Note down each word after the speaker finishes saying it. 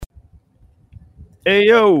Hey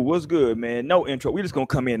yo, what's good, man? No intro. We just gonna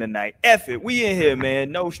come in tonight. F it. We in here,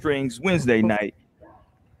 man. No strings Wednesday night.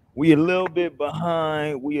 We a little bit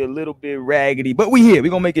behind. We a little bit raggedy, but we here. We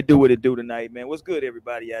gonna make it do what it do tonight, man. What's good,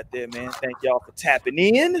 everybody out there, man? Thank y'all for tapping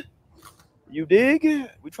in. You dig?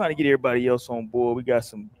 We trying to get everybody else on board. We got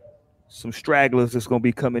some stragglers that's gonna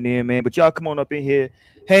be coming in, man. But y'all come on up in here,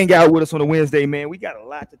 hang out with us on a Wednesday, man. We got a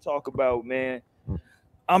lot to talk about, man.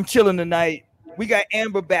 I'm chilling tonight. We got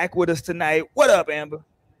Amber back with us tonight. What up, Amber?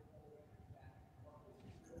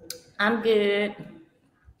 I'm good.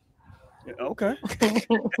 Okay.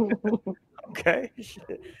 Okay.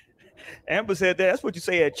 Amber said that. That's what you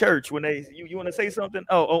say at church when you want to say something.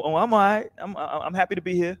 Oh, I'm all right. I'm happy to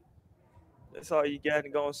be here. That's all you got to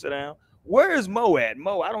go and sit down. Where is Mo at?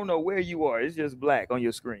 Mo, I don't know where you are. It's just black on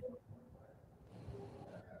your screen.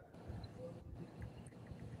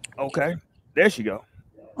 Okay. There she go.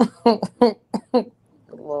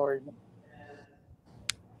 Lord.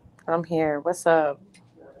 I'm here. What's up?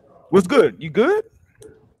 What's good? You good?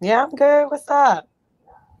 Yeah, I'm good. What's up?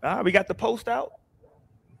 We got the post out.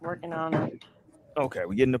 Working on it. Okay,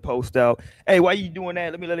 we getting the post out. Hey, while you doing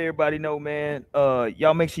that, let me let everybody know, man.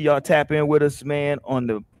 Y'all make sure y'all tap in with us, man, on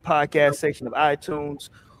the podcast section of iTunes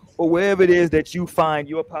or wherever it is that you find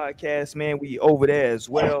your podcast, man. We over there as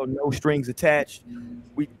well. No strings attached.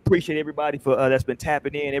 We appreciate everybody for that's been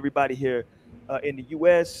tapping in. Everybody here in the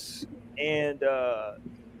U.S. and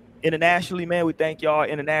internationally, man. We thank y'all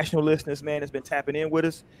international listeners, man, that's been tapping in with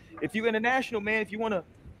us. If you international, man, if you want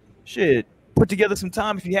to put together some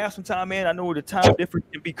time, if you have some time, man. I know the time difference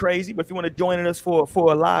can be crazy, but if you want to join us for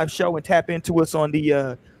a live show and tap into us on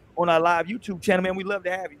the on our live YouTube channel, man, we love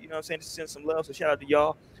to have you. You know what I'm saying? Just send some love. So shout out to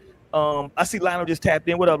y'all. I see Lionel just tapped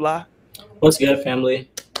in. What up, Li? What's good, family?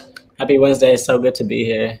 Happy Wednesday. It's so good to be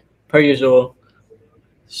here. Per usual,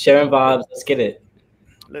 sharing vibes. Let's get it.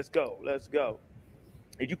 Let's go. Let's go.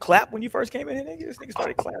 Did you clap when you first came in here, nigga? This nigga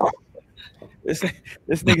started clapping. This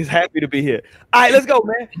nigga's happy to be here. All right, let's go,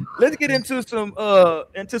 man. Let's get into some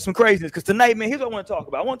craziness. Because tonight, man, here's what I want to talk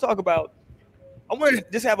about. I want to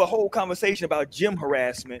just have a whole conversation about gym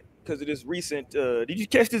harassment because of this recent. Did you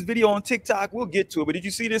catch this video on TikTok? We'll get to it. But did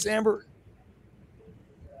you see this, Amber?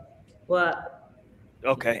 What?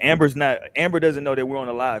 Okay, Amber doesn't know that we're on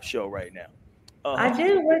a live show right now. I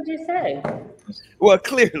do. What did you say? Well,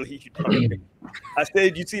 clearly you don't. I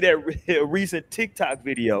said you see that recent TikTok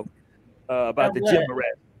video about the gym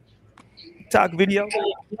harassment. TikTok video?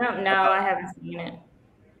 No, I haven't seen it.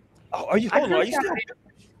 Oh,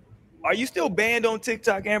 are you still banned on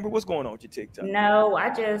TikTok, Amber? What's going on with your TikTok? No,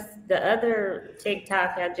 the other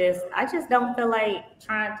TikTok, I just don't feel like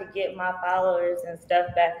trying to get my followers and stuff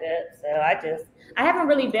back up. So I haven't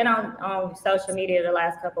really been on social media the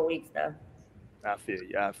last couple of weeks though. I feel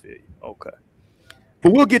you. Okay.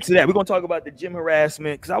 But we'll get to that. We're going to talk about the gym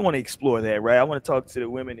harassment because I want to explore that, right? I want to talk to the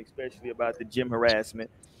women, especially about the gym harassment.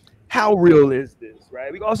 How real is this,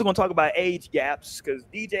 right? We're also going to talk about age gaps because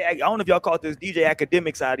I don't know if y'all caught this DJ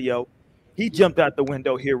Academics audio. He jumped out the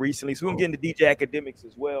window here recently. So we're going to get into DJ Academics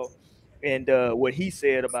as well. And what he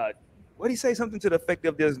said about, what did he say? Something to the effect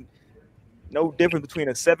of there's no difference between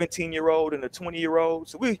a 17-year-old and a 20-year-old.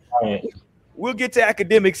 So we'll get to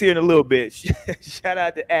Academics here in a little bit. Shout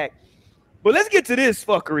out to Act. But let's get to this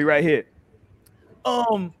fuckery right here.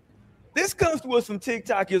 This comes to us from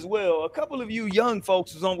TikTok as well. A couple of you young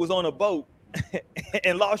folks was on a boat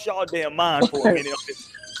and lost y'all damn mind for a minute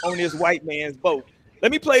on this white man's boat.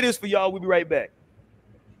 Let me play this for y'all. We'll be right back.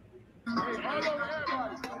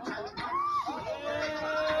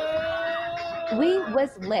 We was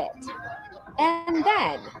lit. And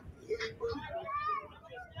then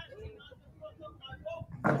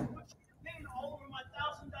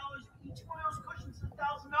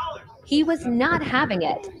he was not having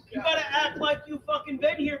it. You gotta act like you fucking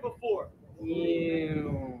been here before.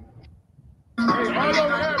 Ew.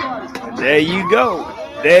 There you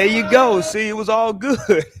go. See, it was all good.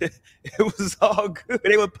 It was all good.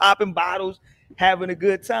 They were popping bottles, having a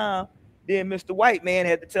good time. Then Mr. White Man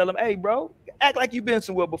had to tell him, hey, bro, act like you've been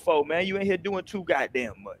somewhere before, man. You ain't here doing too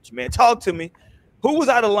goddamn much, man. Talk to me. Who was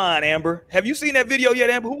out of line, Amber? Have you seen that video yet,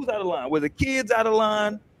 Amber? Who was out of line? Were the kids out of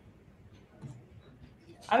line?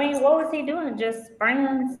 I mean, what was he doing? Just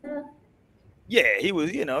spraying stuff? Yeah, he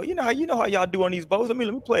was, you know how y'all do on these boats. Let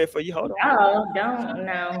me play it for you. Hold on. Oh, don't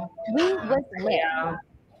know. We was lit.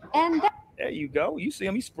 And there you go. You see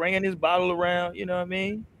him, he's spraying his bottle around, you know what I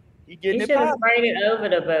mean? He getting he it should have popping. sprayed it over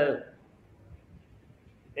the boat.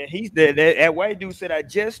 And that white dude said, I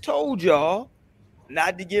just told y'all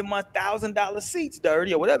not to get my $1,000 seats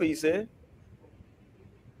dirty or whatever he said.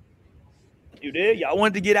 You did? Y'all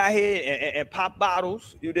wanted to get out here and pop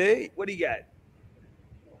bottles. You did? What do you got?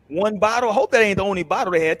 one bottle. I hope that ain't the only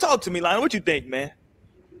bottle they had. Talk to me, Lionel. What you think, man?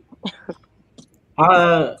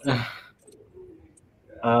 I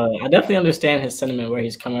definitely understand his sentiment where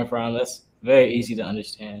he's coming from. That's very easy to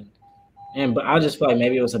understand. But I just feel like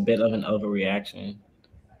maybe it was a bit of an overreaction.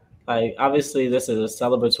 Like, obviously, this is a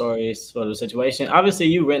celebratory sort of situation. Obviously,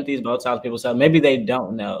 you rent these boats out to people, so maybe they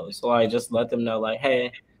don't know. So, like, just let them know, like,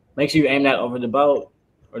 hey, make sure you aim that over the boat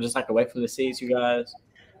or just, like, away from the seats, you guys,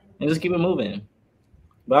 and just keep it moving.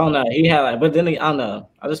 But I don't know. He had, like, but then, I don't know.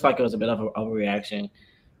 I just feel like it was a bit of an overreaction.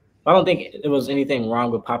 But I don't think there was anything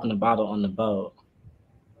wrong with popping the bottle on the boat.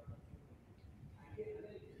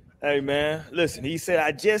 Hey man, listen. He said,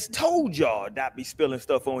 "I just told y'all not be spilling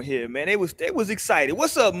stuff on here, man." They was excited.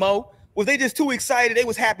 What's up, Mo? Was they just too excited? They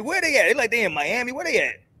was happy. Where they at? They like they in Miami. Where they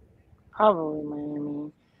at? Probably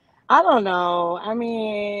Miami. I don't know. I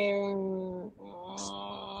mean,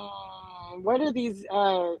 what are these?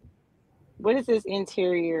 What is this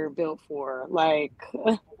interior built for? Like,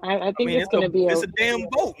 I think it's gonna be. It's a damn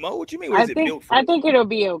boat, Mo. What you mean? What is it built for? I think it'll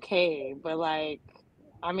be okay, but like.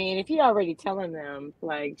 I mean, if you're already telling them,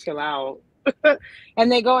 like, chill out,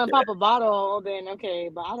 and they go and pop a bottle, then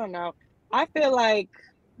okay, but I don't know. I feel like,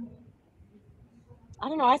 I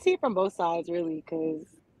don't know, I see it from both sides, really, because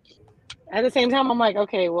at the same time, I'm like,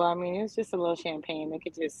 okay, well, I mean, it's just a little champagne. They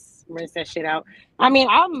could just rinse that shit out. I mean,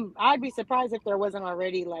 I'd be surprised if there wasn't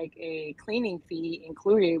already, like, a cleaning fee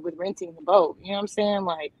included with renting the boat. You know what I'm saying?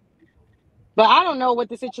 Like, but I don't know what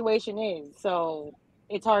the situation is, so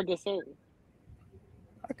it's hard to say.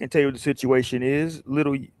 I can tell you what the situation is.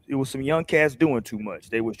 It was some young cats doing too much.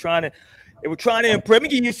 They were trying to impress. Let me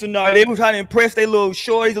give you some. They were trying to impress their little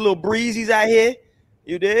shorties, the little breezies out here.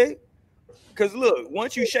 You dig? Because look,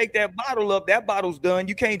 once you shake that bottle up, that bottle's done.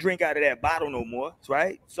 You can't drink out of that bottle no more,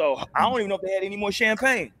 right? So I don't even know if they had any more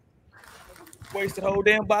champagne. Wasted a whole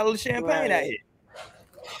damn bottle of champagne out here.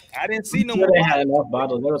 I didn't see no more. They had enough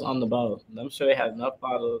bottles. They was on the boat. I'm sure they had enough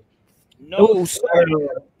bottles. No, sir.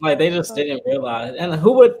 Like they just didn't realize, and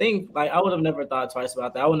who would think? Like I would have never thought twice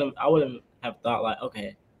about that. I wouldn't have thought like,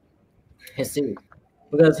 okay, his seat,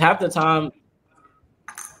 because half the time,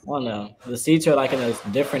 I don't know, the seats are like in a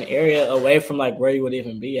different area away from like where you would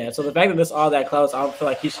even be at. So the fact that it's all that close, I feel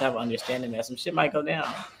like he should have an understanding that some shit might go down.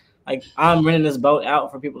 Like I'm renting this boat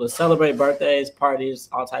out for people to celebrate birthdays, parties,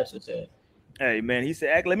 all types of shit. Hey man, he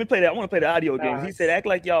said, let me play that. I want to play the audio again. He said, act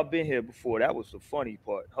like y'all been here before. That was the funny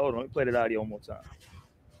part. Hold on, let me play that audio one more time.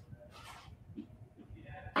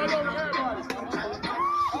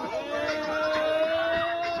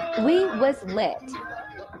 We was lit.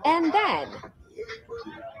 And then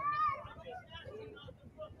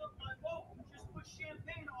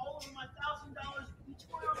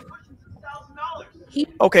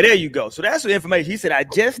okay, there you go. So that's the information. He said, I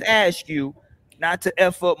just asked you not to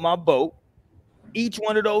F up my boat. Each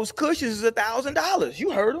one of those cushions is $1,000.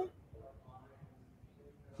 You heard him.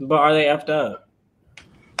 But are they effed up?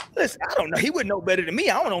 Listen, I don't know. He would know better than me.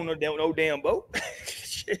 I don't own no damn boat.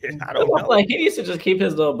 Shit, I don't know. Like he needs to just keep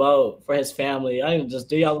his little boat for his family. I need to just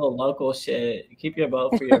do y'all little local shit. Keep your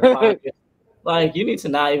boat for your pocket. Like you need to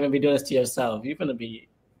not even be doing this to yourself. You're gonna be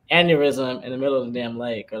aneurysm in the middle of the damn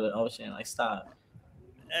lake or the ocean. Like stop.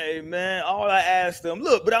 Hey man, all I asked them.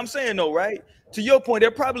 Look, but I'm saying though, right? To your point,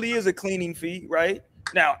 there probably is a cleaning fee, right?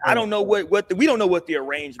 Now, I don't know we don't know what the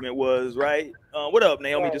arrangement was, right? What up,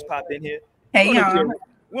 Naomi? Just popped in here. Hey, y'all.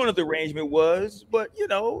 We don't know what the arrangement was, but you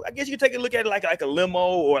know, I guess you can take a look at it like a limo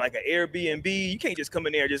or like an Airbnb. You can't just come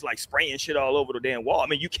in there just like spraying shit all over the damn wall. I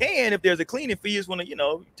mean, you can if there's a cleaning fee. You just want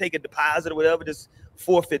to, take a deposit or whatever, just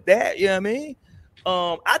forfeit that. You know what I mean?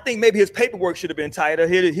 I think maybe his paperwork should have been tighter.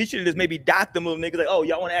 He should have just maybe docked them little niggas like, oh,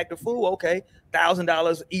 y'all want to act a fool? Okay,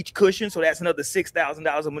 $1,000 each cushion, so that's another $6,000 I'm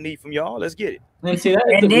gonna need from y'all. Let's get it.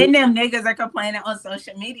 And then them niggas are complaining on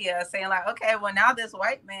social media, saying like, okay, well now this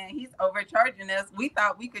white man, he's overcharging us. We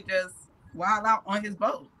thought we could just wild out on his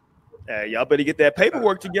boat. Hey, y'all better get that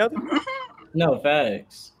paperwork together. No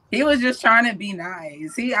facts. He was just trying to be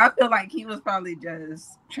nice. I feel like he was probably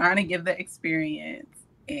just trying to give the experience.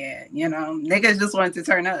 And niggas just wanted to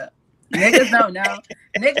turn up. Niggas don't know.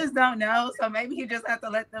 Niggas don't know. So maybe he just have to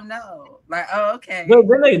let them know. Like, oh, okay. But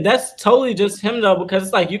really, that's totally just him though, because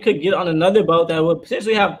it's like you could get on another boat that would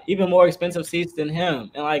potentially have even more expensive seats than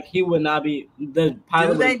him, and like he would not be the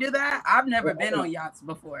pilot. Do they do that? I've never been on yachts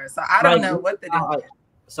before, so I don't know what to do.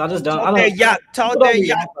 So I just don't. Talk that yacht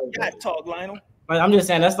talk, Lionel. But I'm just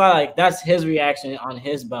saying that's his reaction on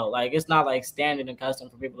his boat. Like it's not like standard and custom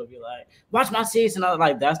for people to be like, watch my seats and all.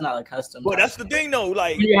 Like that's not a custom. Well, that's the thing though.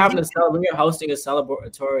 Like when you're hosting a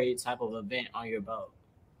celebratory type of event on your boat.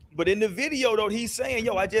 But in the video though, he's saying,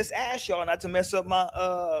 "Yo, I just asked y'all not to mess up my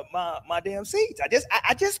my damn seats.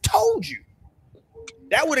 I just told you."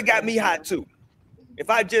 That would have got me hot too. If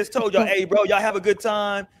I just told y'all, "Hey, bro, y'all have a good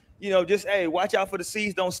time. You know, just hey, watch out for the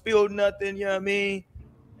seats. Don't spill nothing." You know what I mean?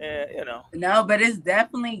 And you know. No, but it's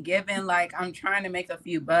definitely given like I'm trying to make a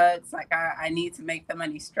few bucks. Like I need to make the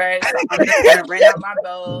money stretch. So I'm just gonna rent out my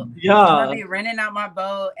boat. Yeah. I'm gonna be renting out my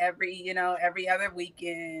boat every other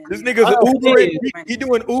weekend. This nigga's Uber. He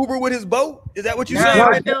doing Uber with his boat. Is that what you saying?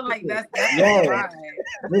 I feel like that's Yeah.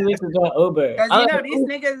 We need to do Uber.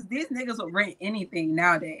 Because these niggas will rent anything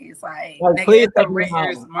nowadays. Like please take me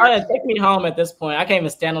home. Take me home at this point. I can't even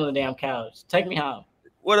stand on the damn couch. Take me home.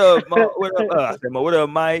 What up, what up,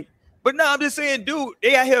 Mike? But no, I'm just saying, dude,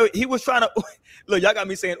 they out here, he was trying to look, y'all got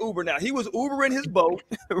me saying Uber now. He was Ubering his boat,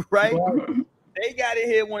 right? They got in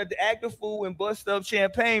here, wanted to act a fool and bust up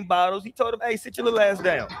champagne bottles. He told them, hey, sit your little ass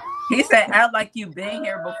down. He said, act like you've been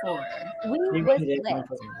here before. We was lit.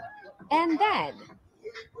 And then I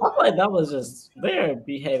feel like that was just they're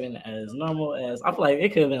behaving as normal as I feel like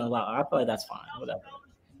it could have been a lot. I feel like that's fine, whatever.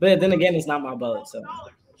 But then again, it's not my boat, so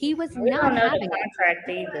he was We not don't know the having it. contract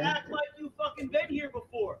either. Act like you fucking been here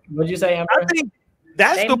before. what'd you say, Amber? I think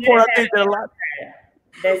that's They the might part I have think that a lot.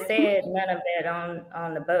 They said none of that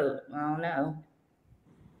on the boat. I don't know.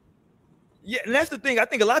 Yeah, and that's the thing. I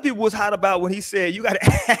think a lot of people was hot about when he said you gotta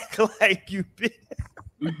act like you've been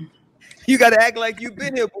you gotta act like you've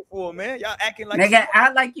been here before, man. Y'all acting like Nigga,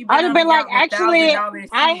 act like you've I'd have been like, actually, $1,000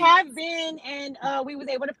 I seats. have been, and we was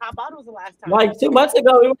able to pop bottles the last time. Like 2 months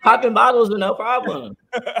ago, we were popping bottles with no problem.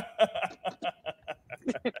 The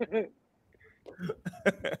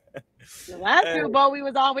last Super Bowl we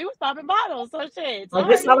was popping bottles. So shit. Like,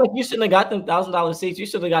 it's not like you shouldn't have got them $1,000 seats. You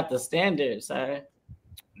should have got the standard, sir.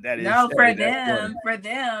 that is No, for that's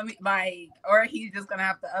them, like, or he's just gonna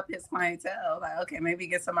have to up his clientele. Like, okay, maybe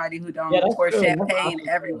get somebody who don't Yeah, that's pour true. champagne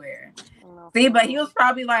everywhere. See, but he was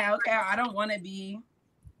probably like, okay, I don't want to be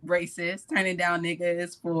racist, turning down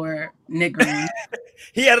niggas for niggering.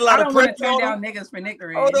 He had a lot I of don't want to pressure turn on him. down niggas for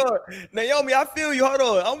niggering. Hold on, Naomi, I feel you. Hold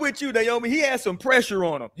on, I'm with you, Naomi. He had some pressure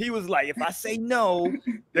on him. He was like, if I say no,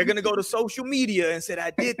 they're gonna go to social media and said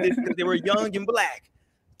I did this because they were young and black.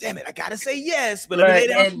 Damn it, I gotta say yes, but let me lay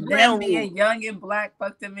down some And them ground being rules. young and black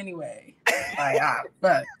fucked him anyway. Like,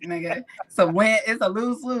 fuck, nigga. So when it's a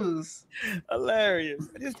lose-lose. Hilarious.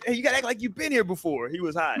 Hey, you gotta act like you've been here before. He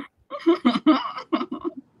was hot.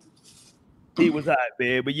 He was hot,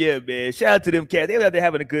 man. But yeah, man. Shout out to them cats. They were out there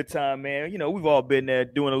having a good time, man. You know, we've all been there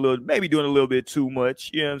doing a little bit too much.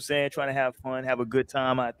 You know what I'm saying? Trying to have fun, have a good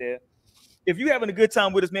time out there. If you're having a good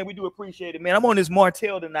time with us, man, we do appreciate it, man. I'm on this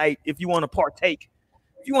Martell tonight. If you want to partake.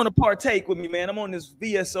 If you want to partake with me, man, I'm on this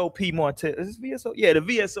VSOP Martell. Is this VSOP? Yeah, the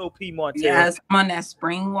VSOP Martell. Yes, I'm on that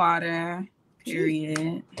spring water.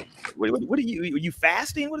 Period. What are you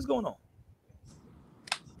fasting? What is going on?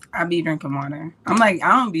 I be drinking water. I'm like, I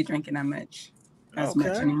don't be drinking that much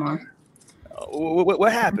anymore.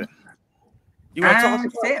 What happened? You want to talk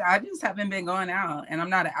about it? I just haven't been going out, and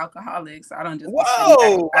I'm not an alcoholic, so I don't just.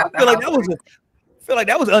 Whoa! I feel like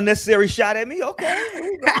that was an unnecessary shot at me. Okay.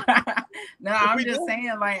 No, I'm just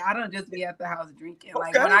saying, like, I don't just be at the house drinking.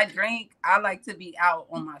 Like, when I drink, I like to be out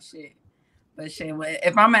on my shit. But shit,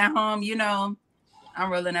 if I'm at home, you know,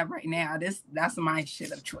 I'm rolling up right now. That's my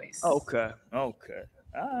shit of choice. Okay. All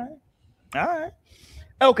right.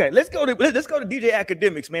 Okay, let's go to DJ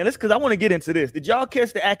Academics, man. Because I want to get into this. Did y'all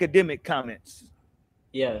catch the academic comments?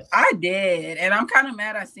 Yes. I did, and I'm kind of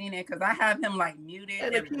mad I seen it because I have him like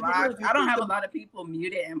muted and blocked. I don't have a lot of people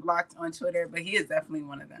muted and blocked on Twitter, but he is definitely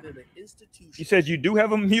one of them. You said you do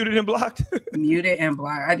have him muted and blocked? Muted and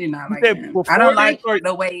blocked. I do not like him. I don't like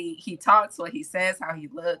the way he talks, what he says, how he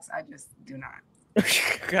looks. I just do not.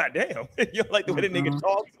 God damn. You don't like the way the nigga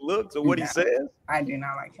talks, looks, or what he says? I do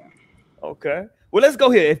not like him. Okay. Well, let's go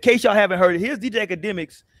here. In case y'all haven't heard it, here's DJ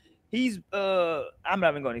Academics. He's I'm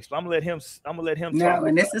not even gonna explain. I'm gonna let him no, talk.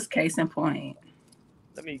 And this is case in point.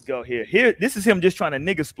 Let me go here. This is him just trying to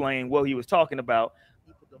nigga explain what he was talking about.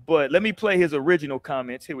 But let me play his original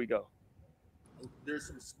comments. Here we go. There's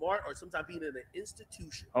some smart or sometimes being in an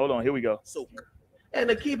institution. Hold on, here we go. So, and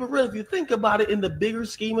to keep it real, if you think about it in the bigger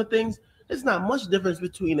scheme of things, there's not much difference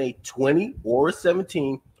between a 20 or a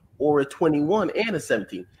 17 or a 21 and a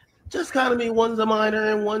 17. Just kind of mean one's a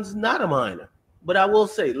minor and one's not a minor. But I will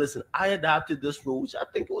say, listen, I adopted this rule, which I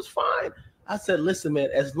think it was fine. I said, listen, man,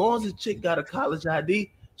 as long as a chick got a college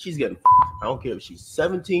ID, she's getting I don't care if she's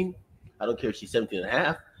 17. I don't care if she's 17 and a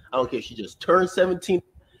half. I don't care if she just turned 17.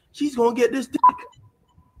 She's going to get this dick.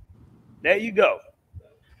 There you go.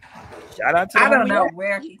 Shout out to I don't homie. know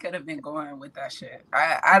where he could have been going with that shit.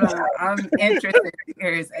 I don't know. I'm interested to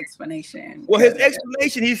hear his explanation. Well, his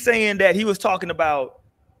explanation, he's saying that he was talking about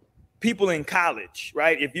people in college,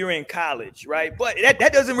 right? If you're in college, right? But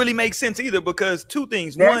that doesn't really make sense either, because two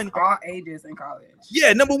things. There's one, all ages in college.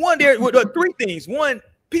 Yeah, number one, three things. One,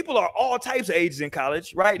 people are all types of ages in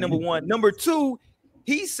college, right? Number one. Number two,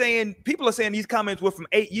 people are saying these comments were from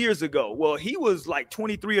 8 years ago. Well, he was like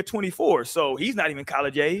 23 or 24, so he's not even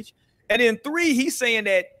college age. And then three, he's saying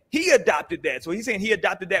that he adopted that. So he's saying he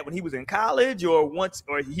adopted that when he was in college or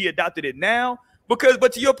he adopted it now. But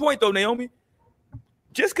to your point though, Naomi,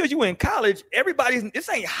 just because you in college, this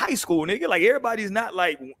ain't high school, nigga. Like, everybody's not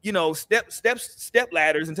like, step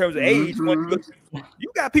ladders in terms of age.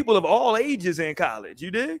 You got people of all ages in college,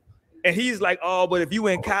 you dig? And he's like, oh, but if you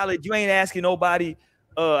in college, you ain't asking nobody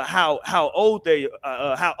how old they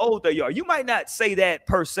are. You might not say that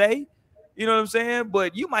per se, you know what I'm saying?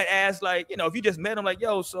 But you might ask, like, if you just met them, like,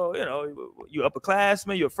 yo, so you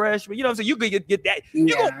upperclassman, you're a freshman, you know what I'm saying? You could get that.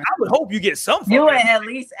 Yeah. I would hope you get something. You would at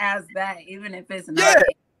least ask that, even if it's not. Yeah.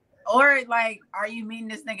 Or like, are you meeting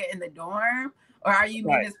this nigga in the dorm? Or are you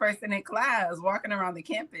meeting this person in class walking around the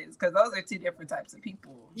campus? Because those are two different types of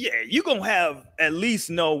people. Yeah, you're going to have at least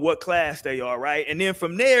know what class they are, right? And then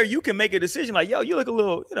from there, you can make a decision like, yo, you look a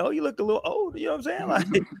little old. You know what I'm saying? Like,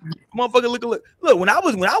 motherfucker look, when I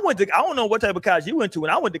went to, I don't know what type of college you went to. When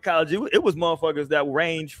I went to college, it was motherfuckers that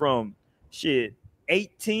range from 17,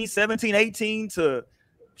 18 to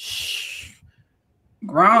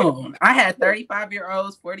grown. I had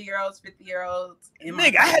 35-year-olds, 40-year-olds, 50-year-olds.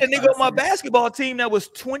 Nigga, I had a nigga on my basketball team that was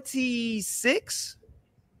 26.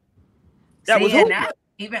 That was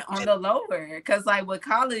even on the lower, because like with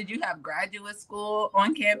college, you have graduate school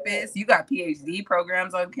on campus, you got PhD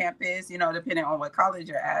programs on campus, depending on what college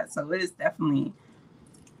you're at. So it is definitely,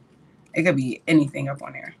 it could be anything up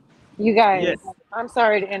on there. You guys, I'm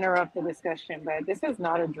sorry to interrupt the discussion, but this is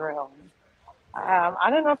not a drill. I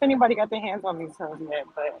don't know if anybody got their hands on these pills yet,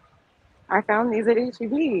 but I found these at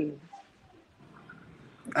HEB.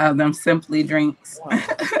 Them Simply drinks.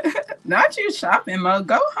 Not you shopping, Mo.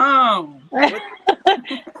 Go home.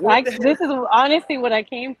 Like, this is honestly what I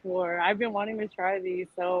came for. I've been wanting to try these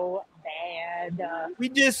so bad.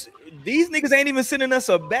 These niggas ain't even sending us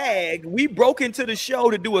a bag. We broke into the show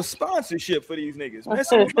to do a sponsorship for these niggas.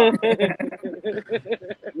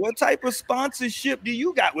 What type of sponsorship do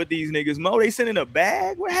you got with these niggas, Mo? They sending a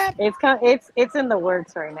bag? What happened? It's in the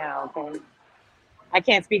works right now. Okay, I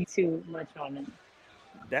can't speak too much on it.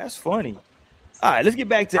 That's funny. All right, let's get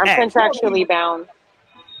back to. I'm contractually bound.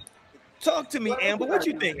 Talk to me, Amber. What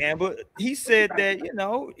you think, Amber? He said that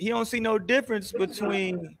he don't see no difference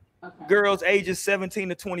between girls ages 17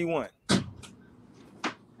 to 21.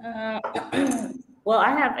 Well,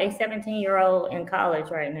 I have a 17-year-old in college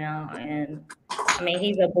right now, and I mean,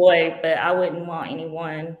 he's a boy, but I wouldn't want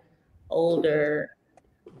anyone older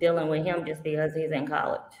dealing with him just because he's in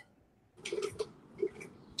college.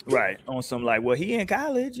 Right. On some like, well, he in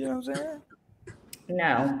college, you know what I'm saying?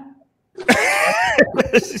 No.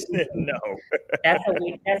 No. That's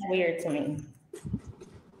weird to me.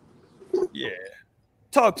 Yeah.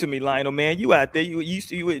 Talk to me, Lionel, man. You out there?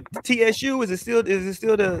 You with TSU? Is it still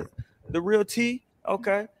the real T?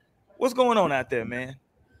 Okay. What's going on out there, man?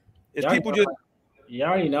 Is people just you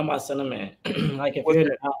already know my sentiment. Like, if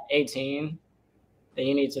you're not 18, then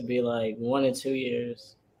you need to be like 1 or 2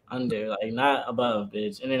 years under, like not above,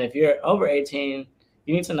 bitch. And then if you're over 18,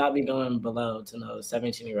 you need to not be going below to know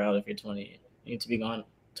 17-year-old if you're 20. You need to be going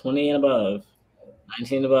 20 and above,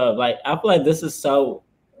 19 and above. Like, I feel like this is so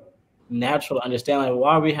natural to understand. Like,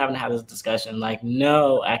 why are we having to have this discussion? Like,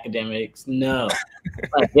 no, academics, no.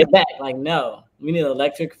 Like, get back. Like, no. We need an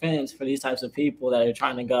electric fence for these types of people that are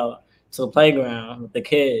trying to go to the playground with the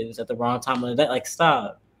kids at the wrong time of the day. Like,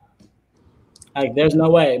 stop. Like, there's no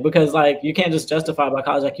way, because like you can't just justify by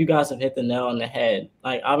college. Like, you guys have hit the nail on the head.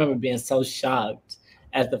 Like, I remember being so shocked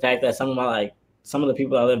at the fact that some of the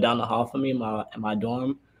people that lived down the hall from me in my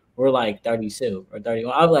dorm were like 32 or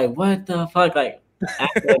 31. I was like, what the fuck? Like,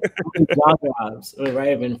 after job jobs with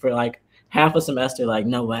Raven for like half a semester. Like,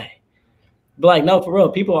 no way. But like, no, for real,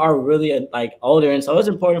 people are really like older, and so it's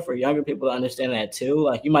important for younger people to understand that too.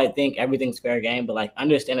 Like, you might think everything's fair game, but like,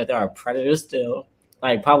 understand that there are predators still.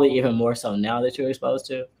 Like, probably even more so now that you're exposed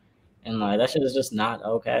to. And like, that shit is just not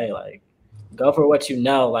okay. Like, go for what you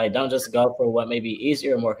know. Like, don't just go for what may be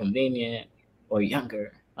easier, more convenient, or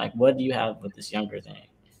younger. Like, what do you have with this younger thing?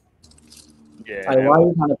 Yeah. Like, why are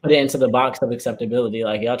you trying to put it into the box of acceptability?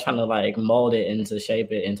 Like, y'all trying to like mold it and to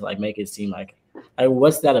shape it and to like make it seem like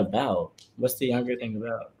what's that about? What's the younger thing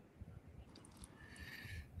about?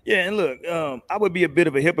 Yeah, and look, I would be a bit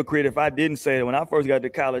of a hypocrite if I didn't say that when I first got to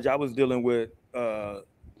college, I was dealing with the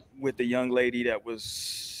young lady that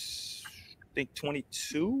was, I think,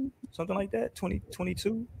 22, something like that,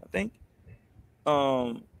 22, I think.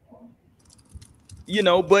 But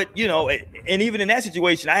and even in that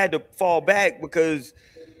situation, I had to fall back because,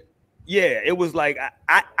 yeah, it was like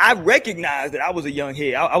I recognized that I was a young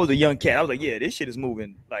head. I was a young cat. I was like, yeah, this shit is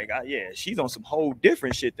moving. Like, she's on some whole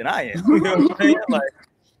different shit than I am. You know what I'm saying? Like,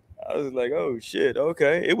 I was like, oh shit,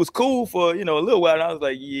 okay. It was cool for a little while. And I was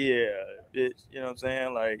like, yeah, bitch. You know what I'm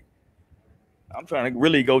saying? Like, I'm trying to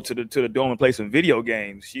really go to the dorm and play some video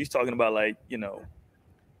games. She's talking about like,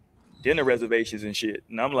 dinner reservations and shit.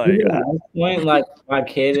 And I'm like, at this point, like my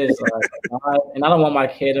kid is like, and I don't want my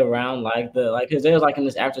kid around because there's like in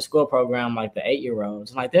this after school program, like the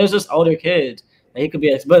 8-year-olds, like there's just older kids that he could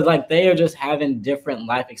be, but like they are just having different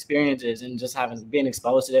life experiences and just being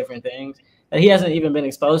exposed to different things that he hasn't even been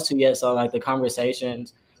exposed to yet. So like the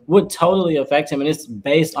conversations would totally affect him. And it's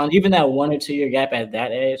based on even that 1 or 2 year gap at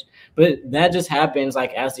that age. But that just happens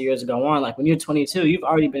like as the years go on. Like when you're 22, you've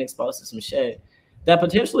already been exposed to some shit that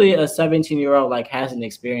potentially a 17-year-old like hasn't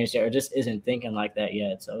experienced yet or just isn't thinking like that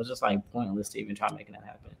yet. So it's just like pointless to even try making that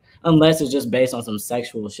happen. Unless it's just based on some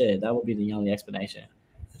sexual shit. That would be the only explanation.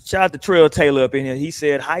 Shout out to Trail Taylor up in here. He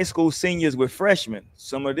said high school seniors with freshmen.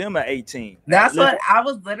 Some of them are 18. That's what I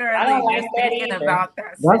was literally just thinking about.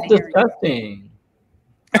 That's disgusting.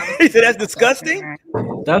 He said that's disgusting?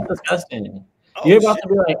 That's disgusting. You're about to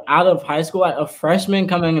be like out of high school, like a freshman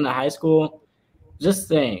coming into high school. Just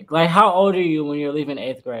think, like, how old are you when you're leaving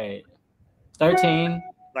 8th grade? 13?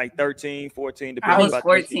 Like 13, 14. I was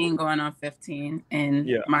 14 going on 15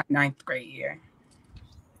 in my 9th grade year.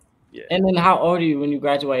 Yeah. And then how old are you when you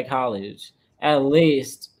graduate college? At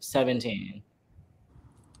least 17.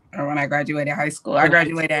 Or when I graduated high school. I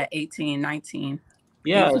graduated at 18, 19.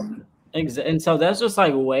 Yeah. And so that's just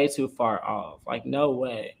like way too far off. Like, no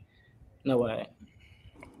way. No way.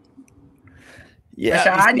 Yeah,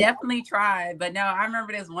 sure, I definitely tried, but no, I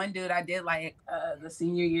remember this one dude I did like the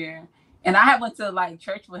senior year, and I had went to like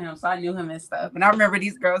church with him, so I knew him and stuff. And I remember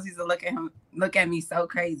these girls used to look at me so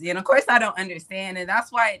crazy, and of course I don't understand, and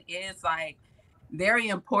that's why it is like very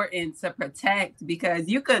important to protect, because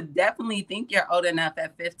you could definitely think you're old enough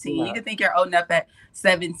at 15, you could think you're old enough at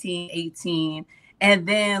 17, 18. And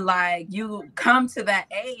then like you come to that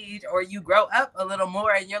age or you grow up a little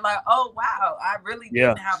more and you're like, oh, wow, I really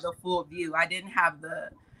didn't have the full view. I didn't have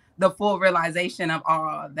the full realization of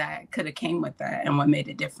all that could have came with that and what made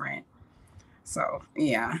it different. So,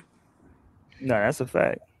 yeah. No, that's a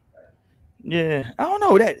fact. Yeah. I don't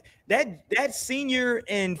know. That senior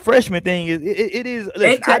and freshman thing is it is. Listen,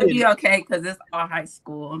 it could be okay because it's all high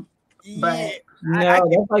school. But no,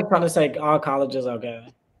 that's like trying to say all colleges okay.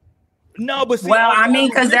 No, but I mean,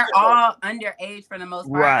 because they're all underage for the most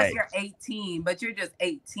part. Right. You're 18, but you're just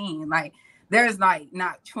 18. Like, there's like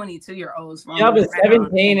not 22-year-olds. Yeah, I was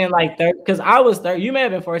 17 and like 30. Because I was 30. You may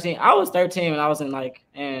have been 14. I was 13 when I was in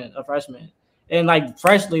a freshman, and like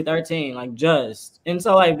freshly 13, like just. And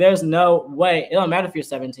so like, there's no way. It don't matter if you're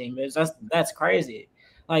 17, but that's crazy.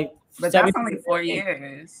 Like, but that's only 4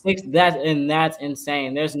 years. That's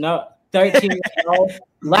insane. There's no 13 years old.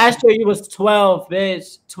 Last year you was 12,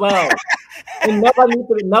 bitch. 12. And nobody needs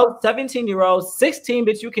to know 17-year-olds, 16,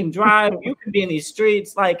 bitch. You can drive, you can be in these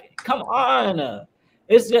streets. Like, come on.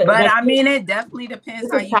 It's just, but I mean, it definitely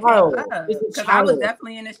depends how you get up. Because I was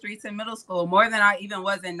definitely in the streets in middle school, more than I even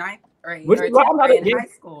was in 9th grade or 10th grade in high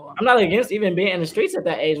school. I'm not against even being in the streets at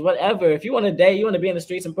that age, whatever. If you want to date, you want to be in the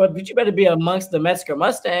streets, but you better be amongst the Metzger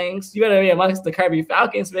Mustangs. You better be amongst the Kirby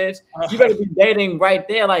Falcons, bitch. You better be dating right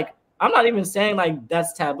there. Like, I'm not even saying like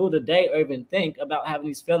that's taboo to date or even think about having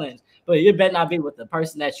these feelings, but you better not be with the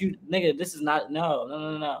person that you, nigga, this is not,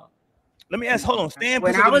 no. Let me ask, hold on, Stan.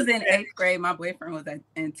 When I was in 8th grade, my boyfriend was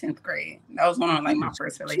in 10th grade. That was one of like my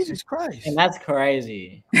first relationship. Jesus Christ. And that's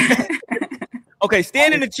crazy. Okay,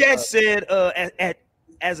 Stan in the chat said,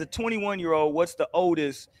 as a 21-year-old, what's the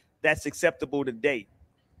oldest that's acceptable to date?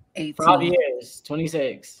 18. 5 years,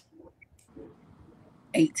 26.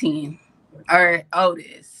 18. Or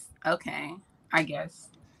oldest. Okay, I guess.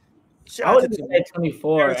 I would say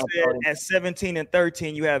 24. At 17 and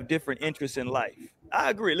 13, you have different interests in life.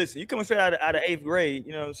 I agree. Listen, you coming straight out of 8th grade,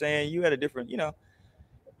 you know what I'm saying? You had a different,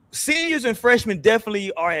 seniors and freshmen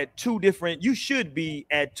definitely are at you should be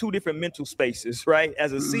at two different mental spaces, right?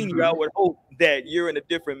 As a senior, I would hope that you're in a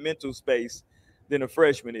different mental space than a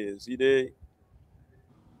freshman is. You did.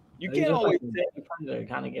 You can't always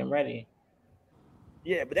kind of getting ready.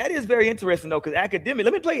 Yeah, but that is very interesting though, because let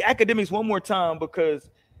me play academics one more time, because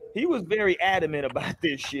He was very adamant about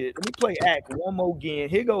this shit. Let me play Act one more again.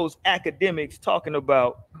 Here goes academics talking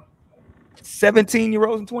about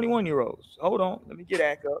 17-year-olds and 21-year-olds. Hold on. Let me get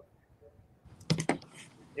Act up.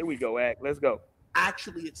 Here we go, Act. Let's go.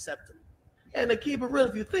 Actually accept them. And to keep it real,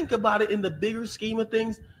 if you think about it in the bigger scheme of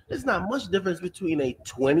things, there's not much difference between a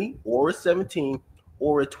 20 or a 17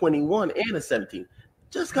 or a 21 and a 17.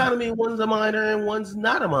 Just kind of mean one's a minor and one's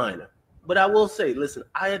not a minor. But I will say, listen,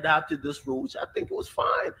 I adopted this rule, which I think it was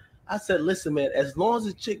fine. I said, listen, man, as long as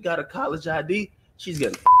a chick got a college ID, she's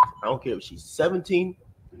getting I don't care if she's 17.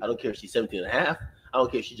 I don't care if she's 17 and a half. I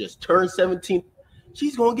don't care if she just turned 17.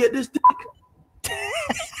 She's going to get this dick.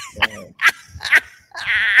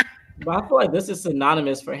 But I feel like this is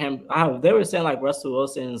synonymous for him. They were saying like Russell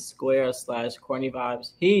Wilson square/corny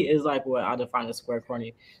vibes. He is like what I define as square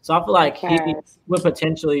corny. So I feel like he would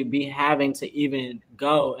potentially be having to even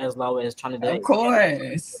go as low as trying to date. Of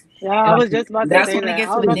course. Yeah, I was just about to That's say when that. it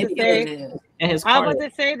gets I was about to say, manipulative. And his I was corny. about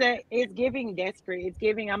to say that it's giving desperate. It's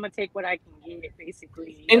giving I'm gonna take what I can get,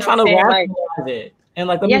 basically. And trying to like, rationalize it. And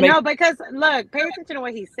like, let yeah, me make no, because look, pay attention to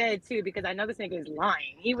what he said too, because I know this nigga is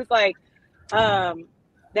lying. He was like,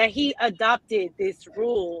 that he adopted this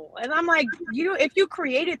rule, and I'm like, if you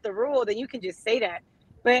created the rule, then you can just say that.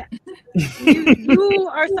 But you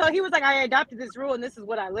are so. He was like, I adopted this rule, and this is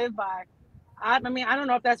what I live by. I mean, I don't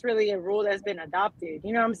know if that's really a rule that's been adopted.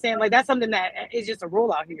 You know what I'm saying? Like, that's something that is just a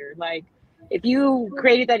rule out here. Like, if you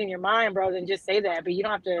created that in your mind, bro, then just say that. But you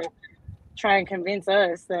don't have to try and convince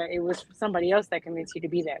us that it was somebody else that convinced you to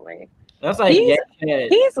be that way. That's like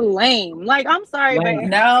he's lame. Like, I'm sorry, Lame. but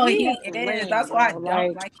No, he he is is. lame, That's why I bro.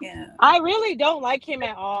 don't like him. I really don't like him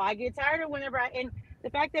at all. I get tired of whenever and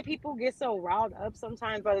the fact that people get so riled up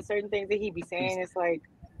sometimes by the certain things that he be saying. It's like,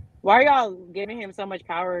 why are y'all giving him so much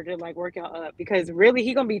power to like work y'all up? Because really,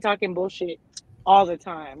 he gonna be talking bullshit all the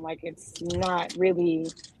time. Like, it's not really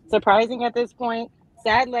surprising at this point.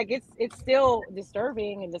 Sad, like it's still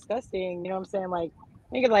disturbing and disgusting. You know what I'm saying? Like,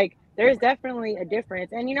 think of like there's definitely a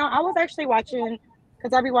difference. And I was actually watching,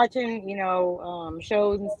 because I be watching,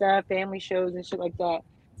 shows and stuff, family shows and shit like that.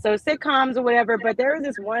 So sitcoms or whatever. But there was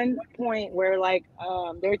this one point where like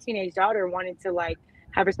their teenage daughter wanted to like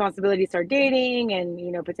have responsibility, start dating,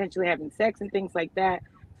 and potentially having sex and things like that.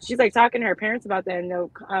 She's like talking to her parents about that, and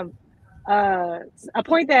a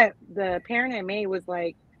point that the parent had made was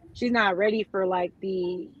like she's not ready for like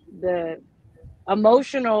the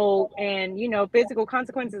emotional and physical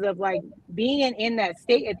consequences of like being in that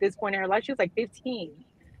state at this point in her life. She was like 15,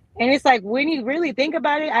 and it's like when you really think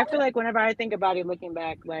about it, I feel like whenever I think about it looking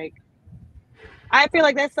back, like I feel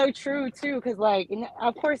like that's so true too, because like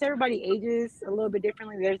of course everybody ages a little bit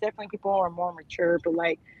differently. There's definitely people who are more mature, but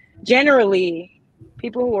like generally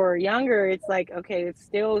people who are younger, it's like, okay, it's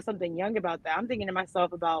still something young about that. I'm thinking to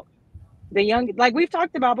myself about the young, like we've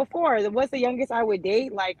talked about before, what's the youngest I would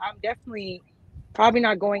date? Like, I'm definitely probably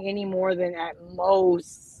not going any more than at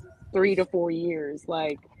most 3 to 4 years.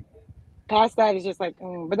 Like, past that is just like,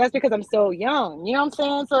 but that's because I'm still young. You know what I'm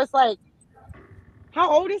saying? So it's like,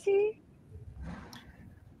 how old is he?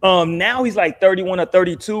 Now he's like 31 or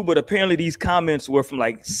 32, but apparently these comments were from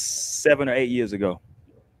like 7 or 8 years ago.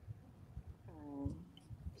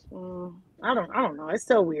 I don't know. It's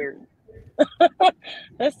so weird.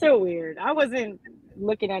 That's so weird. I wasn't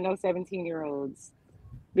looking at no 17-year-olds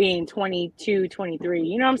being 22, 23.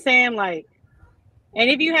 You know what I'm saying? Like, and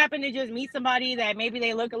if you happen to just meet somebody that maybe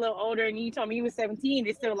they look a little older and you told me you was 17,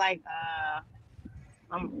 it's still like,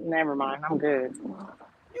 never mind. I'm good.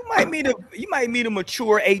 You might meet a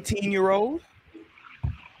mature 18-year-old.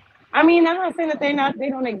 I mean, I'm not saying that they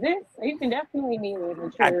don't exist. You can definitely meet with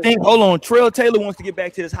mature. I think. Hold on, Trail Taylor wants to get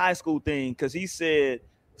back to this high school thing because he said,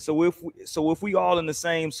 so if we all in the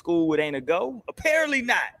same school, it ain't a go. Apparently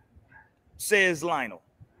not, says Lionel.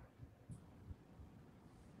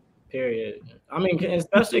 Period. I mean,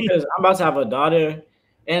 especially because I'm about to have a daughter,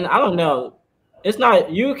 and I don't know. It's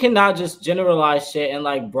not, you cannot just generalize shit and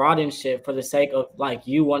like broaden shit for the sake of like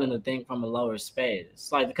you wanting to think from a lower space,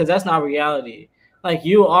 like, because that's not reality. Like,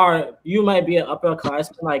 you might be an upper class,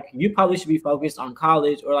 but like you probably should be focused on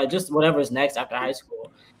college or like just whatever's next after high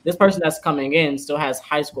school. This person that's coming in still has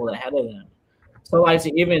high school ahead of them. So like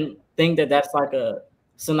to even think that that's like a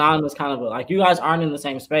synonymous kind of like you guys aren't in the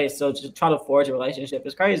same space, so to try to forge a relationship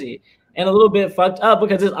is crazy and a little bit fucked up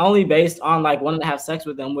because it's only based on like wanting to have sex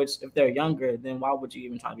with them, which if they're younger, then why would you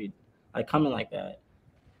even try to be like coming like that?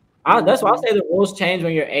 That's why I say the rules change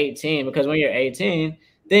when you're 18, because when you're 18,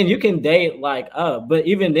 then you can date like up, but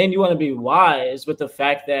even then you want to be wise with the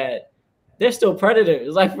fact that they're still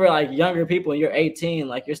predators. Like for like younger people, and you're 18,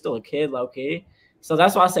 like you're still a kid, low key. So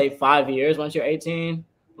that's why I say 5 years once you're 18.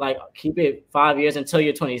 like keep it 5 years until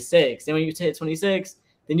you're 26. And when you hit 26,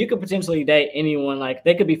 then you could potentially date anyone. Like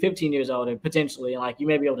they could be 15 years older potentially, and like you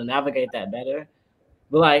may be able to navigate that better.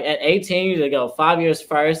 But like at 18, you go 5 years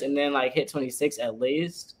first, and then like hit 26 at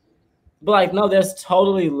least. But like no, there's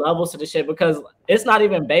totally levels to the shit because it's not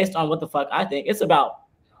even based on what the fuck I think. It's about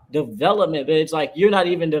development, bitch. Like you're not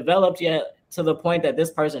even developed yet to the point that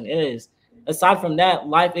this person is. Aside from that,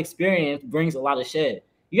 life experience brings a lot of shit.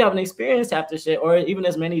 You haven't experienced half the shit, or even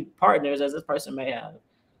as many partners as this person may have.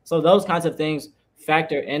 So those kinds of things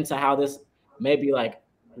factor into how this may be like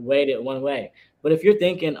weighted one way. But if you're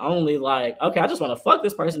thinking only like, okay, I just want to fuck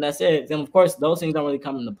this person, that's it, then of course those things don't really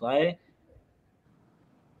come into play.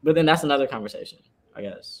 But then that's another conversation, I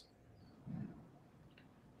guess.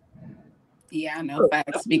 Yeah, no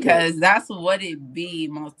facts, because that's what it be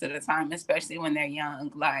most of the time, especially when they're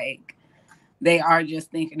young. Like they are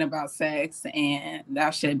just thinking about sex, and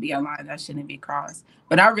that should be a line that shouldn't be crossed.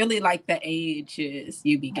 But I really like the ages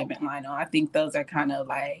you be giving Lionel. I think those are kind of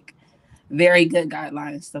like very good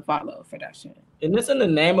guidelines to follow for that shit. And it's in the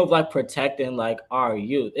name of like protecting like our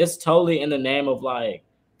youth. It's totally in the name of like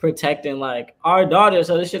protecting like our daughters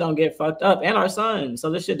so this shit don't get fucked up, and our sons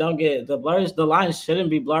so this shit don't get the blurs. The lines shouldn't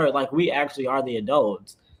be blurred. Like we actually are the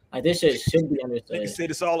adults. Like this shit should be understood. You said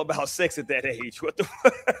it's all about sex at that age. What the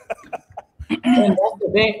And that's the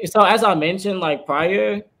thing. So as I mentioned like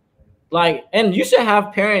prior, like, and you should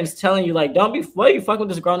have parents telling you like, don't be you fucking with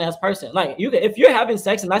this grown ass person. Like you can, if you're having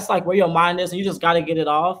sex and that's like where your mind is and you just got to get it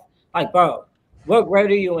off. Like, bro, what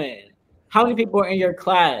grade are you in? How many people are in your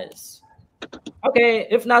class? Okay,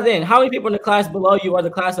 if not then, how many people in the class below you or the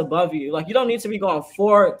class above you? Like you don't need to be going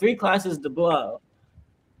 3 classes below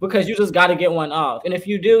because you just got to get one off. And if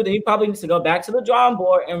you do, then you probably need to go back to the drawing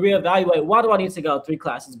board and reevaluate, why do I need to go 3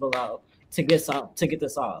 classes below to get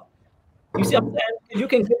this off? You see what I'm saying? You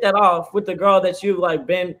can get that off with the girl that you've like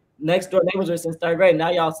been next door neighbors with since 3rd grade. Now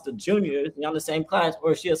y'all the juniors, y'all in the same class,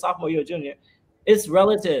 or is she a sophomore, you're a junior? It's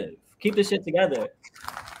relative. Keep this shit together.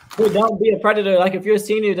 But don't be a predator. Like if you're a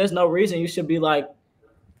senior, there's no reason you should be like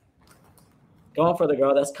going for the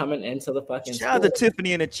girl that's coming into the fucking Shout out to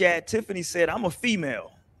Tiffany in the chat. Tiffany said, I'm a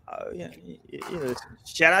female. Yeah.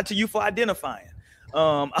 Shout out to you for identifying.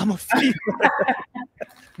 I'm a female.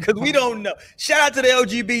 Because we don't know. Shout out to the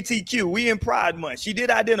LGBTQ. We in Pride Month. She did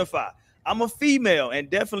identify. I'm a female, and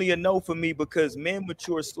definitely a no for me because men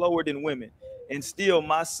mature slower than women. And still,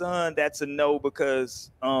 my son, that's a no because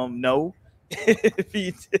no.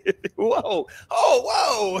 Whoa. Oh,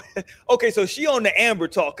 whoa. Okay, so she on the Amber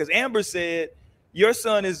talk because Amber said your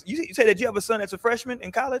son is. You said that you have a son that's a freshman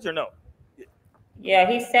in college or no? Yeah,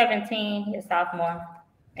 he's 17. He's a sophomore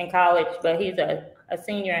in college, but he's a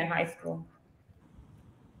senior in high school.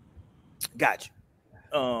 Got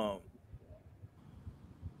you.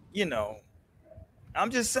 You know,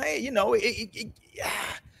 I'm just saying, you know,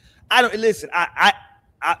 I don't listen.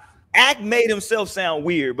 Act made himself sound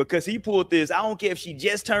weird because he pulled this. I don't care if she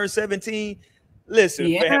just turned 17. Listen,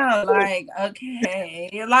 yeah, man. like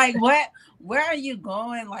okay, like what? Where are you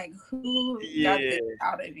going? Like who got this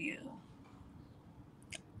out of you?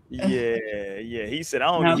 Yeah. He said, I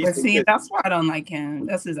don't know. But see, that's why I don't like him.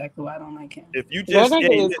 That's exactly why I don't like him. If you just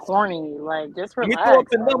is corny, like just relax. Let me throw up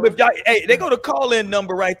the number. If y'all, hey, they go to call-in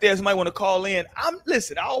number right there. Somebody want to call in.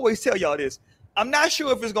 Listen, I always tell y'all this. I'm not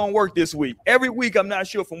sure if it's gonna work this week. Every week, I'm not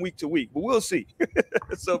sure from week to week, but we'll see.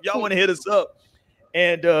 So if y'all want to hit us up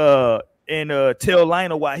and tell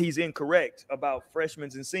Lionel why he's incorrect about freshmen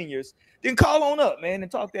and seniors, then call on up, man, and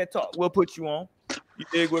talk that talk. We'll put you on. You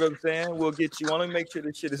dig what I'm saying? We'll get you on. Let me make sure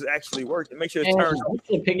this shit is actually working. Make sure it turns.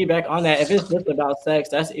 To piggyback on that, if it's just about sex,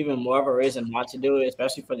 that's even more of a reason not to do it,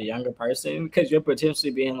 especially for the younger person, because you're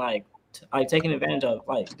potentially being like taken advantage of.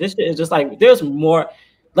 Like this shit is just like there's more.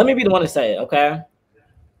 Let me be the one to say it, okay?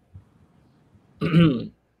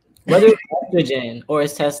 Whether it's estrogen or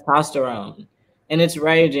it's testosterone and it's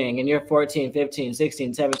raging and you're 14, 15,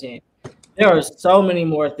 16, 17, there are so many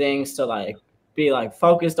more things to like be like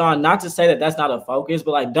focused on. Not to say that that's not a focus,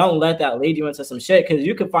 but like don't let that lead you into some shit because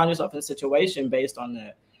you could find yourself in a situation based on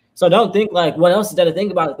that. So don't think like what else is there to think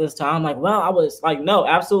about at this time? Like, well, I was like, no,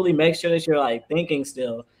 absolutely make sure that you're like thinking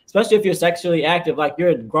still. Especially if you're sexually active, like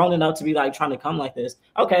you're grown enough to be like trying to come like this.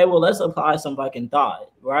 Okay, well, let's apply some fucking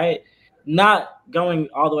thought, right? Not going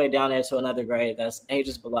all the way down there to another grade that's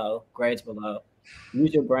ages below, grades below.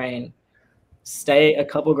 Use your brain. Stay a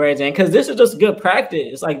couple grades in because this is just good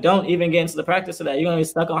practice. Like, don't even get into the practice of that. You're gonna be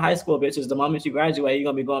stuck on high school, bitches. The moment you graduate, you're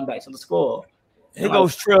gonna be going back to the school. Here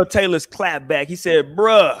goes Trell Taylor's clap back. He said,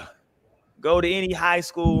 bruh, go to any high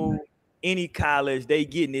school, any college, they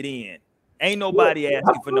getting it in. Ain't nobody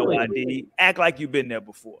asking for no Absolutely. ID. Act like you've been there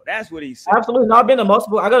before. That's what he said. Absolutely. No, I've been to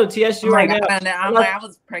multiple. I go to TSU right now. I'm like, I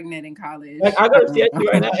was pregnant in college. Like, I go to TSU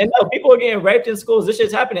right now, and no, people are getting raped in schools. This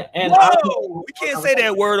shit's happening. And Whoa, we can't say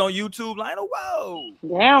that word on YouTube, Lionel. Whoa.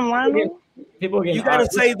 Damn, Lionel. people are getting. You gotta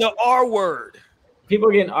R'd. say the R word. People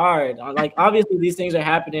are getting R'd. Like, obviously these things are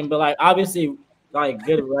happening, but like obviously like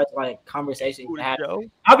good like conversation can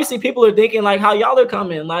happen. Obviously people are thinking like how y'all are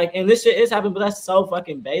coming, like, and this shit is happening, but that's so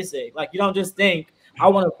fucking basic. Like, you don't just think I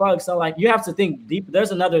want to fuck. So like you have to think deep.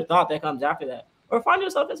 There's another thought that comes after that, or find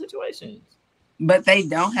yourself in situations. But they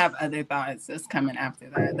don't have other thoughts that's coming after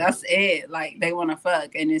that. That's it. Like, they want to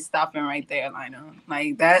fuck, and it's stopping right there, Lionel.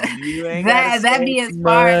 Like that. That be as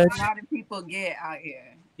far as a lot of people get out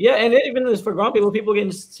here. Yeah, and even as for grown people, people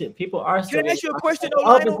are. Can I ask you a question though,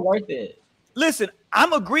 I hope it's Lionel? worth it. Listen,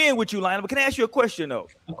 I'm agreeing with you, Lionel, but can I ask you a question though?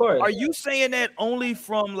 Of course. Are you saying that only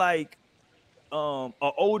from like an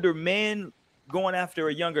older man going after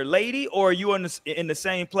a younger lady, or are you in the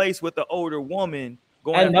same place with the older woman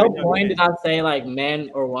going At after no a younger point man? did I say like man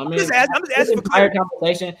or woman. I'm just asking for entire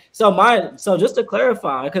conversation. So just to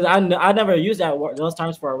clarify, because I never use those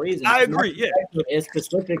terms for a reason. I agree. Yeah, it's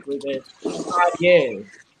specifically that 5 years,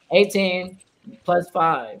 18 plus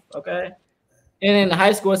 5. Okay. And in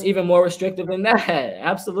high school, it's even more restrictive than that.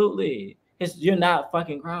 Absolutely. You're not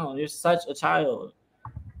fucking grown. You're such a child.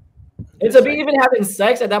 And to be even having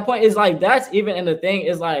sex at that point is like, that's even in the thing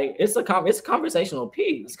is like, it's a conversational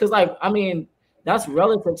piece. Cause like, I mean, that's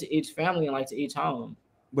relative to each family and like to each home.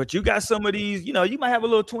 but you got some of these, you know, you might have a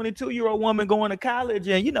little 22-year-old woman going to college,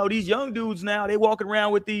 and you know, these young dudes now, they walking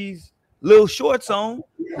around with these little shorts on.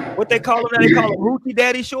 What they call them now? They call them hoochie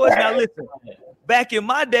daddy shorts. Now listen, back in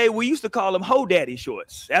my day, we used to call them ho daddy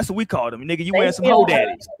shorts. That's what we called them. Nigga, you wearing some ho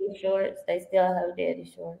daddies. Shorts. They still have daddy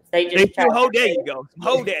shorts. They still ho. There you go, some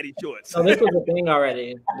ho daddy shorts. So this was a thing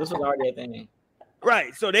already. This was already a thing.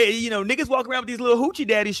 Right. So they, you know, niggas walk around with these little hoochie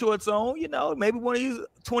daddy shorts on. You know, maybe one of these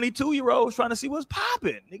 22-year-olds trying to see what's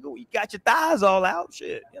popping. Nigga, you got your thighs all out.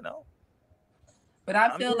 Shit, you know. But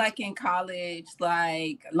I feel like in college,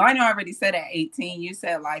 like Lionel already said at 18, you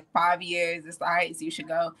said like 5 years is the highest you should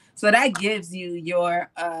go. So that gives you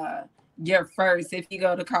your first, if you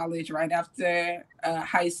go to college right after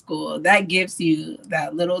high school, that gives you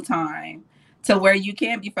that little time to where you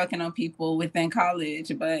can be fucking on people within college.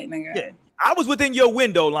 But nigga, yeah, I was within your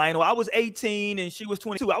window, Lionel. I was 18 and she was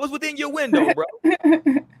 22. I was within your window, bro.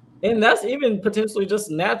 And that's even potentially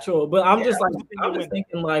just natural. But I'm just like, I'm just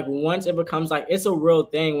thinking like once it becomes like, it's a real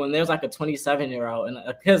thing when there's like a 27-year-old, and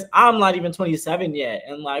because I'm not even 27 yet.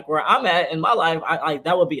 And like where I'm at in my life, I like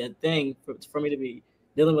that would be a thing for me to be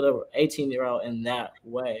dealing with an 18-year-old in that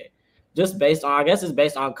way. Just based on, I guess it's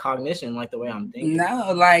based on cognition, like the way I'm thinking.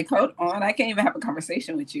 No, like, hold on. I can't even have a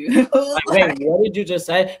conversation with you. Like, wait, what did you just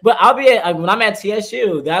say? But I'll be when I'm at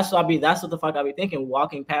TSU, that's what the fuck I'll be thinking,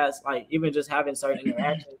 walking past, like, even just having certain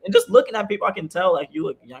interactions and just looking at people, I can tell, like, you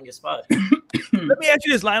look young as fuck. Let me ask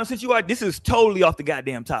you this, Lionel, since this is totally off the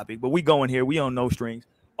goddamn topic, but we going here, we on No Strings.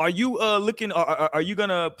 Are you looking, are you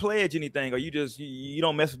gonna pledge anything? Or you just, you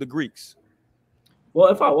don't mess with the Greeks?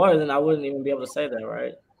 Well, if I was, then I wouldn't even be able to say that,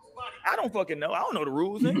 right? I don't fucking know. I don't know the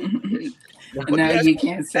rules. No, you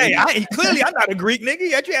can't say. Hey, clearly I'm not a Greek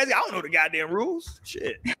nigga. I don't know the goddamn rules.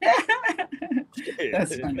 Shit.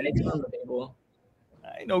 That's funny.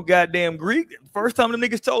 I ain't no goddamn Greek. First time the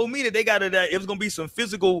niggas told me that it was gonna be some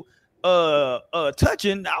physical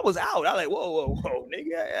touching, I was out. I was like, whoa,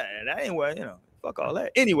 nigga. That ain't what, fuck all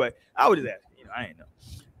that. Anyway, I was just asking, I ain't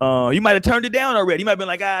know. You might have turned it down already. You might have been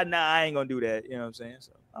like, nah, I ain't gonna do that. You know what I'm saying?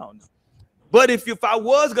 So I don't know. But if I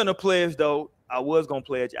was gonna pledge though, I was gonna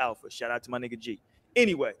pledge Alpha. Shout out to my nigga G.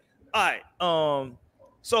 Anyway, all right.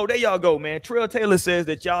 So there y'all go, man. Trail Taylor says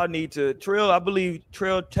that y'all need to I believe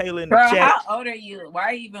Trail Taylor in the chat. How old are you? Why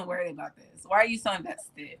are you even worried about this? Why are you so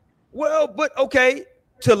invested? Well, but okay.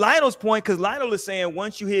 To Lionel's point, because Lionel is saying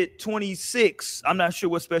once you hit 26, I'm not sure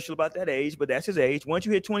what's special about that age, but that's his age. Once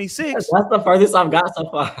you hit 26, that's the furthest I've got so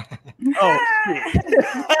far. Oh.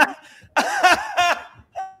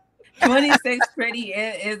 26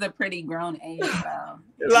 is a pretty grown age, though.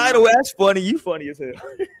 Lionel, that's funny. You funny as hell.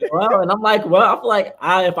 Well, and I'm like, I feel like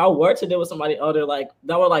if I were to deal with somebody older, like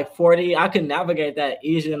that were like 40, I could navigate that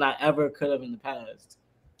easier than I ever could have in the past.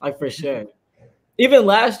 Like for sure. Even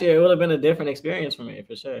last year, it would have been a different experience for me,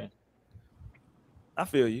 for sure. I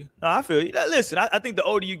feel you. No, I feel you. Now, listen, I think the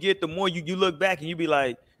older you get, the more you look back and you be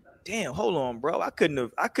like, damn, hold on, bro. I couldn't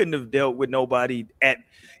have dealt with nobody at,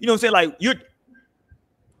 you know what I'm saying? Like you're.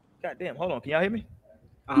 God damn, hold on. Can y'all hear me?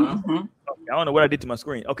 Uh-huh. Oh, I don't know what I did to my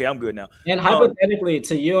screen. Okay, I'm good now. And hypothetically,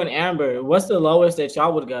 to you and Amber, what's the lowest that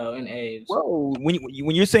y'all would go in age? Whoa,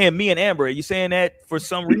 when you're saying me and Amber, are you saying that for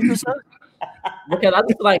some reason, sir? Because I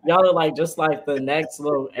just feel like y'all are like just like the next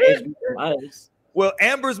little age group from us. Well,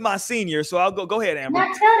 Amber's my senior, so I'll go ahead, Amber.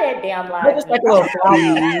 Not tell that damn lie. Just like a little Just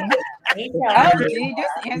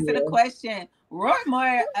answer the question. Roy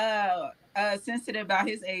more sensitive about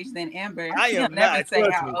his age than Amber. I am He'll never not, say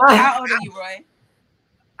trust how me. old. How old are you, Roy?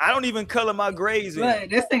 I don't even color my grades in. Look,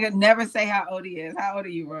 this nigga never say how old he is. How old are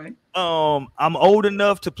you, Roy? I'm old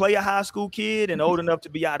enough to play a high school kid and old enough to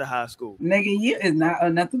be out of high school. Nigga, you is not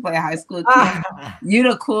old enough to play a high school kid. You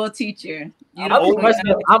the cool teacher. I'm old enough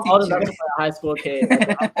to play a high school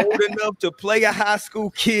kid. I'm old enough to play a high school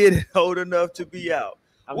kid and old enough to be out.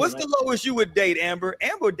 What's the lowest you would date, Amber?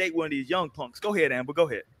 Amber would date one of these young punks. Go ahead, Amber. Go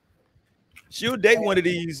ahead. She'll date one of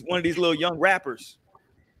these little young rappers.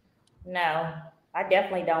 No, I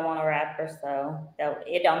definitely don't want a rapper, so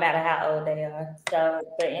it don't matter how old they are. So,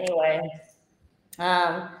 but anyway,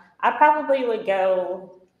 I probably would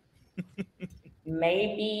go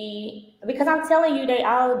maybe because I'm telling you, they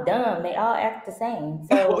all dumb. They all act the same.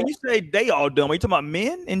 So when you say they all dumb, are you talking about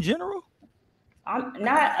men in general? I'm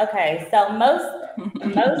not okay. So most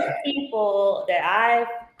people that I've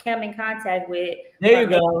come in contact with, there you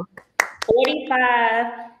go,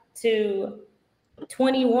 45 to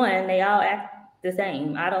 21, they all act the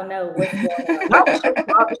same. I don't know what's going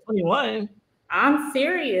on. 21. I'm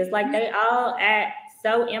serious. Like they all act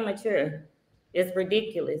so immature. It's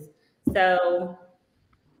ridiculous. So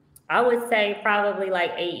I would say probably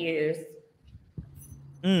like 8 years.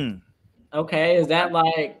 Okay, is that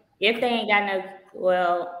like if they ain't got no?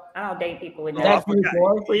 Well, I don't date people with is that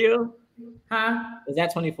 24 for you? Huh? Is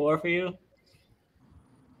that 24 for you?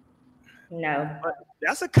 No.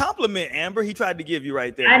 That's a compliment, Amber. He tried to give you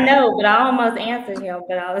right there. I know, but I almost answered him.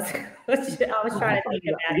 But I was trying to think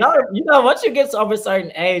about it. You know, once you get to over a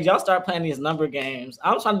certain age, y'all start playing these number games.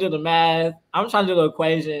 I'm trying to do the math. I'm trying to do the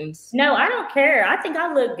equations. No, I don't care. I think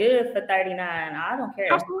I look good for 39. I don't care.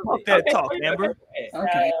 Talk, Amber.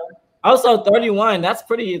 Okay. Also, 31. That's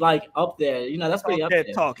pretty like up there. You know, that's pretty up there.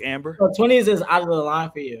 Talk, Amber. So 20s is out of the line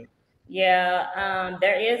for you. Yeah,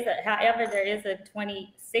 there is a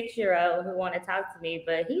 26-year-old who want to talk to me,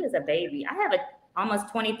 but he is a baby. I have a almost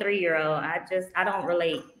 23-year-old. I don't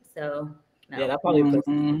relate. So no. Yeah, that probably puts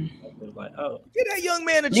like, oh, get that young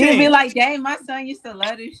man a chance. You'd be like, dang, my son used to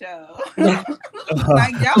love this show.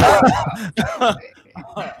 Like y'all.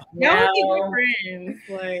 Y'all keep your friends.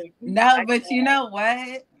 Like no, but you know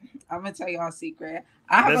what? I'm gonna tell y'all a secret.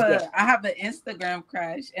 I have an Instagram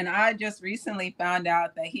crush, and I just recently found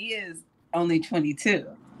out that he is only 22,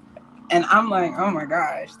 and I'm like, oh my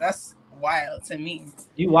gosh, that's wild to me.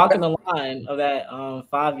 You walk in the line of that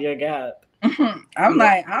 5-year gap. I'm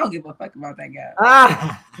like, I don't give a fuck about that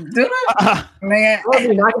guy. Dude, man, I'll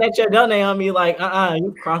be knocking at your door, Naomi. Like,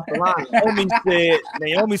 you crossed the line.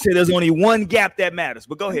 Naomi said there's only one gap that matters.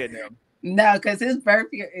 But go ahead, Naomi. No, because his birth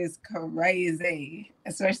year is crazy,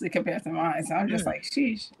 especially compared to mine. So I'm just like,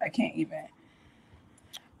 sheesh, I can't even.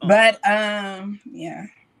 But yeah.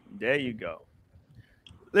 There you go.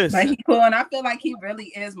 Listen. But he cool, and I feel like he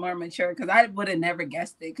really is more mature because I would have never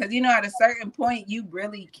guessed it. Because you know, at a certain point, you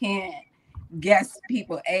really can't guess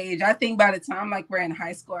people's age. I think by the time like we're in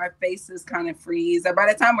high school, our faces kind of freeze. Or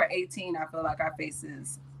by the time we're 18, I feel like our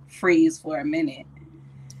faces freeze for a minute.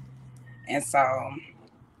 And so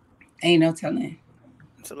ain't no telling.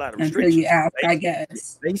 It's a lot of until you ask, I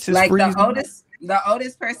guess. Like the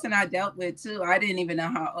oldest person I dealt with too, I didn't even know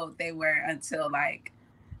how old they were until like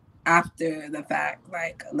after the fact,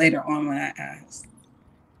 like later on when I asked.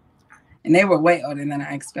 And they were way older than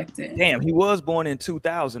I expected. Damn, he was born in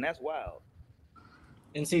 2000. That's wild.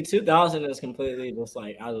 And see, 2000 is completely just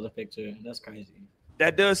like out of the picture. That's crazy.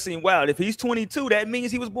 That does seem wild. If he's 22, that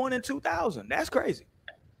means he was born in 2000. That's crazy.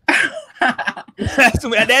 He's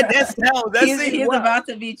about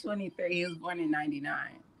to be 23. He was born in 99.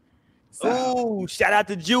 So. Oh, shout out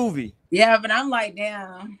to Juvie. Yeah, but I'm like,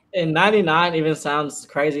 damn. And 99 even sounds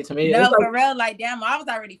crazy to me. No, it's for real, like, damn, I was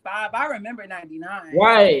already 5. I remember 99.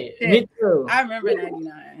 Right, shit. Me too. I remember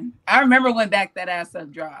 99. I remember when Back That Ass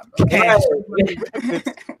Up dropped. Okay?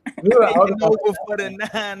 We were over for the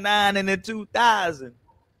 99 and the 2000.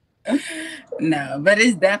 No, but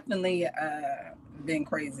it's definitely been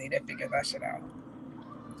crazy to figure that shit out.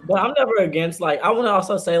 But I'm never against, like, I want to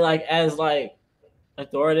also say, like, as like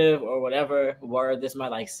authoritative or whatever word this might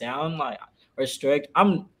like sound like or strict,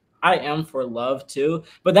 I am for love too,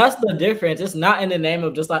 but that's the difference. It's not in the name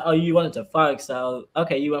of just like, oh, you wanted to fuck, so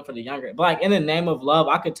okay, you went for the younger. But like in the name of love,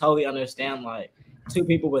 I could totally understand like two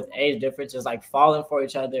people with age differences like falling for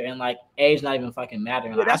each other and like age not even fucking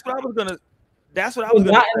mattering. Yeah, that's what I was gonna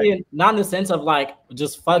say. Not in the sense of like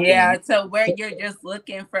just fucking. Yeah, so where you're just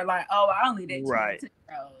looking for like, oh, I only did 2 Right. girls.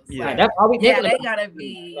 Yeah. Like, That's all we yeah, thinking they about. gotta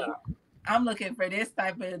be. I'm looking for this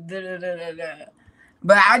type of da-da-da-da-da.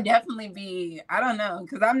 But I definitely be, I don't know,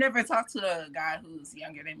 because I've never talked to a guy who's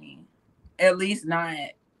younger than me. At least not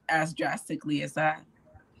as drastically as that.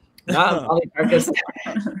 Not Molly Perkins.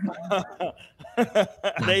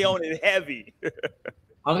 They own it heavy.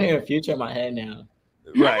 I'm hearing Future in my head now.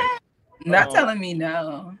 Right. Not telling me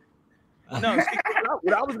no. No, see,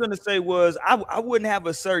 what I was gonna say was I wouldn't have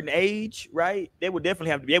a certain age, right? They would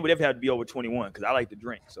definitely have to be over 21 because I like to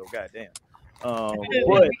drink. So goddamn.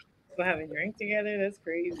 But We'll have a drink together. That's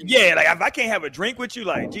crazy. yeah, like if I can't have a drink with you,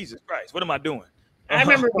 like Jesus Christ, what am I doing? I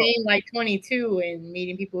remember being like 22 and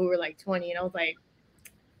meeting people who were like 20, and I was like,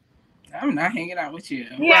 I'm not hanging out with you.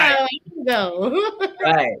 yeah, like, go.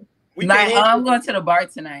 Right. Like, I'm going to the bar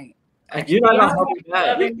tonight. Like, you're not gonna help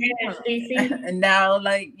and now,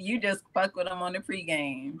 like, you just fuck with them on the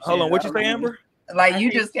pregame. Hold on, what you say, Amber? Like, you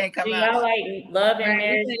just can't come Do out. y'all like Love and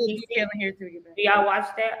Marriage? DC? Do y'all watch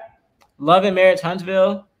that? Love and Marriage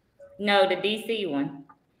Huntsville? No, the DC one.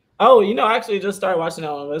 Oh, you know, I actually just started watching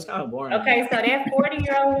that one, but it's kind of boring. Okay, so that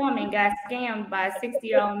 40-year-old woman got scammed by a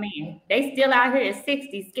 60-year-old man. They still out here at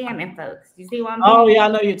 60 scamming folks. You see what I'm saying? Oh, yeah, I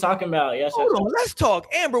know you're talking about. Yes, Hold on, let's talk.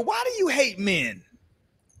 Amber, why do you hate men?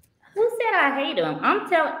 Who said I hate him? I'm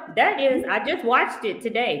telling, I just watched it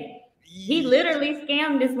today. He literally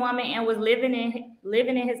scammed this woman and was living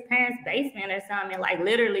in his parents' basement or something, like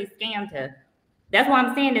literally scammed her. That's why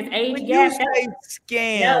I'm saying this age When gap. you say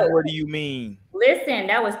scam, what do you mean? Listen,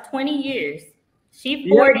 that was 20 years. She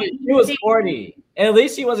 40. Yeah, she was 40. And at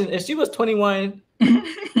least she wasn't. If she was 21.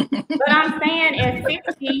 But I'm saying at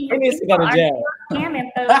 60, He needs to go to jail. Scamming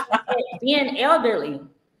folks being elderly.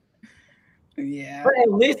 Yeah. But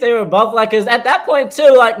at least they were both like, because at that point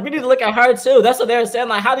too, like we need to look at her too. That's what they were saying.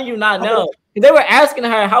 Like, how do you not know? They were asking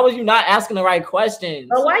her, how was you not asking the right questions?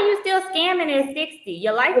 But why you still scamming at 60?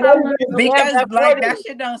 Your life because like that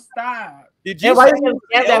shit don't stop. Did you why you gonna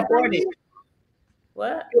scam at 40?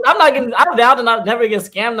 What? I vowed to not never get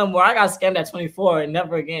scammed no more. I got scammed at 24 and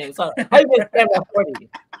never again. So how you get scammed at 40?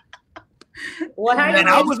 Well, and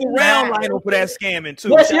I was around Lionel for that scamming too.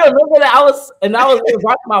 Yes, you remember that? I was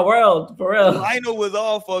rocking my world for real. Lionel was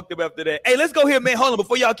all fucked up after that. Hey, let's go here, man. Hold on,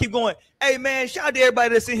 before y'all keep going. Hey, man, shout out to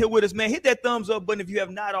everybody that's in here with us, man. Hit that thumbs up button if you have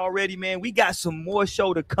not already, man. We got some more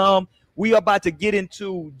show to come. We are about to get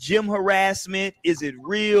into gym harassment. Is it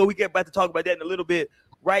real? We get about to talk about that in a little bit.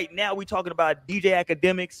 Right now, we talking about DJ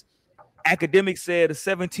Academics. Academics said a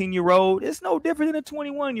 17-year-old is no different than a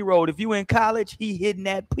 21-year-old. If you in college, he hitting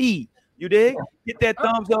that P. You dig? Hit that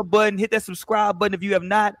thumbs up button. Hit that subscribe button if you have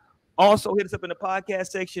not. Also, hit us up in the podcast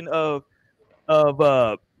section of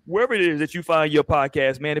wherever it is that you find your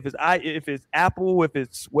podcast, man. If it's Apple, if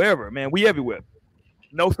it's wherever, man, we everywhere.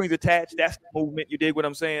 No strings attached. That's the movement. You dig what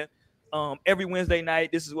I'm saying? Every Wednesday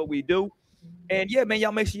night, this is what we do. And yeah, man,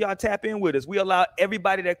 y'all make sure y'all tap in with us. We allow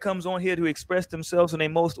everybody that comes on here to express themselves in their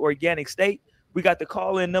most organic state. We got the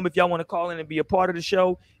call-in number if y'all want to call in and be a part of the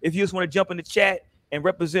show. If you just want to jump in the chat and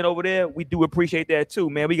represent over there, we do appreciate that too,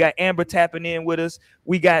 man. We got Amber tapping in with us.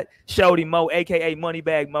 We got Shody Mo, aka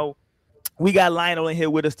Moneybag Mo. We got Lionel in here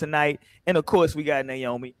with us tonight, and of course, we got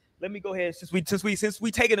Naomi. Let me go ahead since we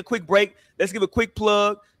taking a quick break. Let's give a quick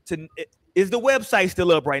plug to. Is the website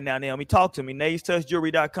still up right now, Naomi? Talk to me.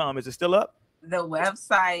 NaysTouchJewelry.com. Is it still up? The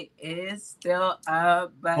website is still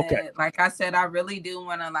up, but like I said, I really do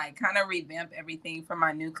want to like kind of revamp everything for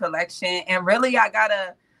my new collection, and really, I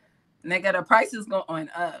gotta. Nigga, the price is going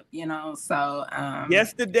up, you know. So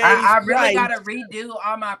yesterday, I really gotta redo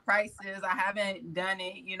all my prices. I haven't done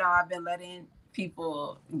it, you know. I've been letting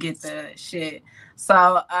people get the shit.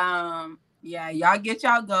 So yeah, y'all get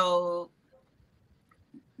y'all gold.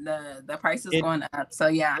 The price is going up. So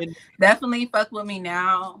yeah, definitely fuck with me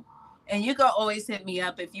now. And you can always hit me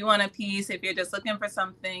up if you want a piece. If you're just looking for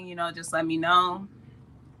something, you know, just let me know.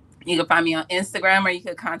 You can find me on Instagram, or you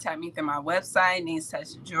can contact me through my website,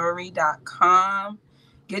 NaysTouchJewelry.com.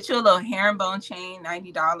 Get you a little herringbone chain,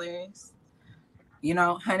 $90. You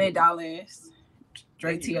know, $100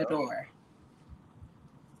 straight to your door.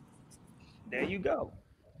 There you go.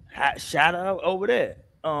 Shout out over there.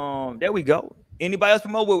 There we go. Anybody else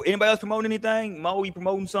promote? Anybody else promoting anything? Mo, you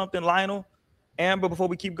promoting something? Lionel, Amber, before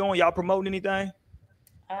we keep going, y'all promoting anything?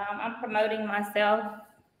 I'm promoting myself.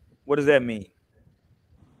 What does that mean?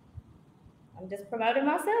 I'm just promoting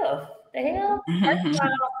myself. The hell?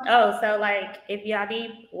 Oh, so like if y'all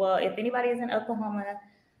need, well, if anybody is in Oklahoma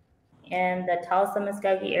in the Tulsa,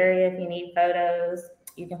 Muskogee area if you need photos.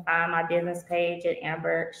 You can find my business page at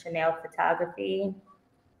Amber Chanel Photography.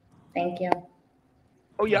 Thank you.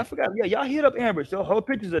 Oh yeah, I forgot. Yeah, y'all hit up Amber. So her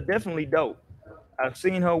pictures are definitely dope. I've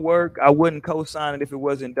seen her work. I wouldn't co-sign it if it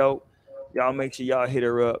wasn't dope. Y'all make sure y'all hit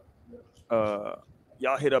her up.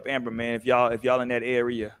 Y'all hit up Amber, man. If y'all in that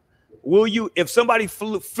area, will you? If somebody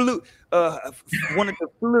wanted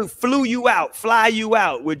to fly you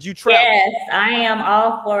out, would you travel? Yes, I am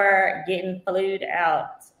all for getting flued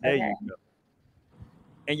out. There Okay. you go.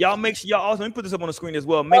 And y'all make sure y'all also, let me put this up on the screen as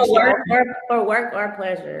well. For Make sure work or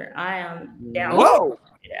pleasure, I am down. Whoa.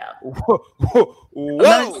 Yeah. Whoa.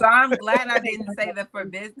 Look, so I'm glad I didn't say the for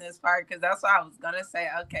business part because that's what I was gonna say.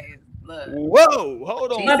 Okay, look. Whoa,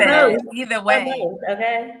 hold on. She said either way.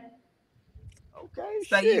 Okay. Okay.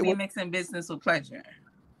 So shit. you be mixing business with pleasure.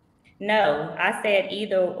 No, I said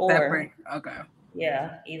either or. Separate. Okay.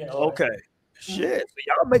 Yeah, either or. Okay. Shit. So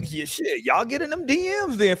y'all make your shit. Y'all get in them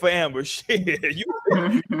DMs then for Amber. Shit. You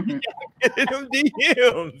get in them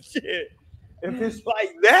DMs. Shit. If it's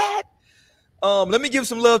like that. Let me give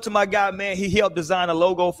some love to my guy, man. He helped design a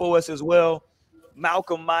logo for us as well.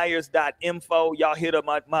 MalcolmMyers.info. Y'all hit up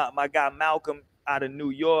my guy Malcolm out of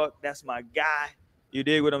New York. That's my guy. You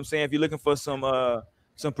dig what I'm saying? If you're looking for some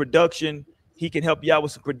production, he can help you out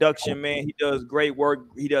with some production, man. He does great work.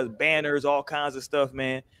 He does banners, all kinds of stuff,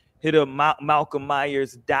 man. Hit up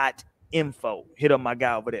MalcolmMyers.info. Hit up my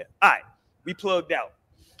guy over there. All right, we plugged out.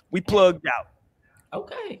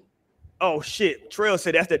 Okay. Oh shit! Trail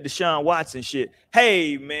said that's that Deshaun Watson shit.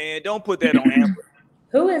 Hey man, don't put that on Amber.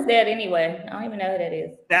 Who is that anyway? I don't even know who that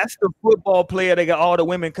is. That's the football player that got all the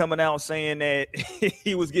women coming out saying that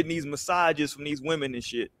he was getting these massages from these women and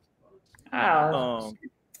shit. Oh.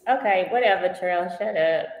 Okay, whatever, Trail. Shut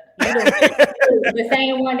up. You the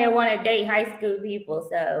same one that want to date high school people,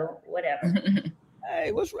 so whatever.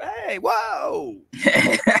 Hey, what's right? Hey, whoa!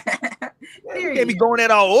 You can't be going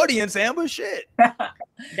at our audience, Amber. Shit.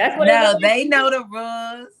 That's what. No, they know the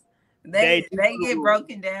rules. They get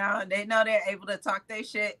broken down. They know they're able to talk their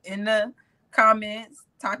shit in the comments,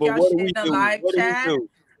 talk y'all shit in the live chat.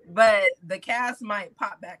 But the cast might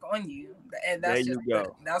pop back on you, and that's just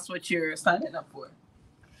that's what you're signing up for.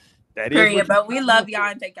 That period. But we love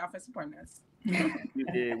y'all and thank y'all for supporting us.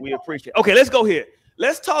 We appreciate it. Okay, let's go here.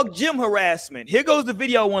 Let's talk gym harassment. Here goes the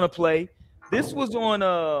video I want to play. This was on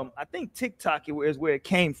I think TikTok is where it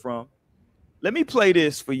came from. Let me play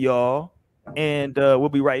this for y'all, and we'll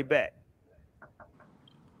be right back.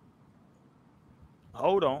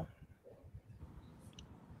 Hold on.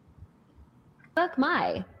 Fuck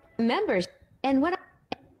my members. And when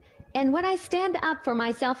I stand up for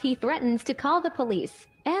myself, he threatens to call the police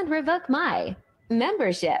and revoke my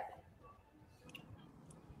membership.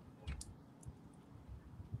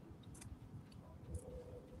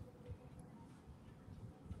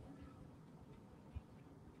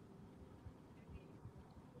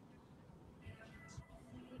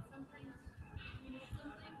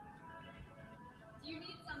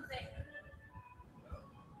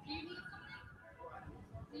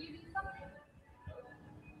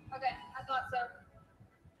 Okay, I thought so.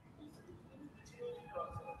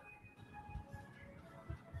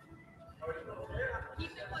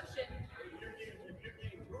 Keep it pushing.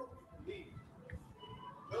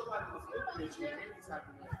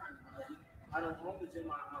 I don't own the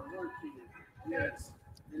gym, I work here. Yes.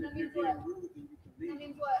 And if you're getting rude, then you can leave. That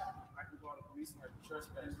means what? I can call the police and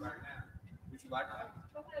trespass right now. Would you like that?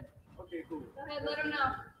 Go ahead. Okay, cool. Go ahead, let them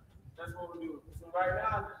know. That's what we'll do. So right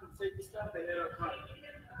now, let them take your stuff and head up front.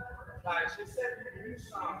 Like she said, you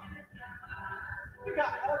song. We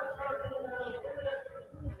got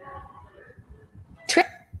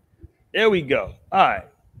There we go. All right.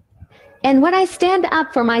 And when I stand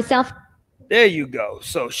up for myself. There you go.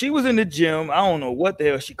 So she was in the gym. I don't know what the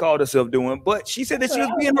hell she called herself doing, but she said that she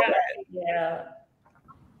was being harassed. Yeah.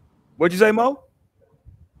 What'd you say, Mo?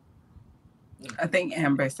 I think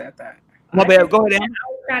Amber said that. My bad. Go ahead, Amber. I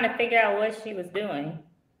was trying to figure out what she was doing.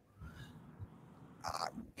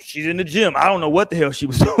 She's in the gym. I don't know what the hell she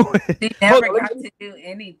was doing. She never got to do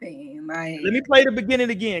anything. Like, let me play the beginning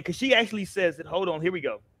again because she actually says it. Hold on. Here we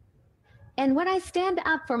go. And when I stand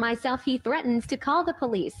up for myself, he threatens to call the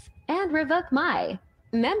police and revoke my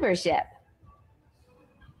membership.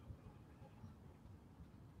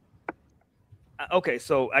 Okay,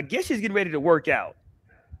 so I guess she's getting ready to work out.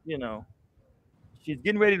 You know, she's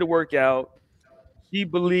getting ready to work out. She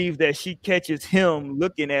believes that she catches him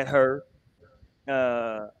looking at her.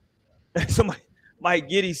 Somebody, Mike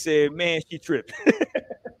Giddy said, "Man, she tripped."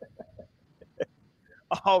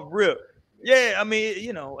 Oh, rip. Yeah, I mean,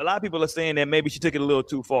 you know, a lot of people are saying that maybe she took it a little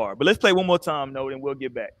too far. But let's play one more time, though, and we'll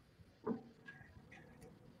get back.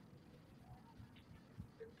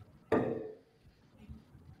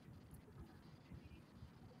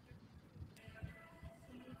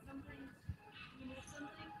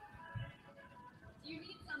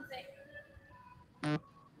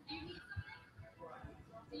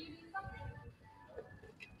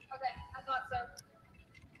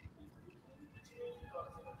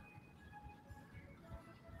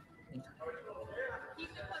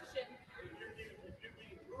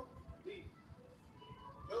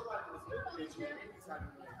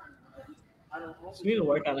 She need to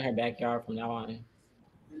work out in her backyard from now on. And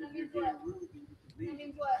if you're being rude, then you can leave. That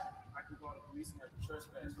means what? I can call the police and make a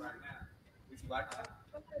trespass right now. Would you like that?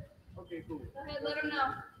 Okay, cool. Go ahead, let him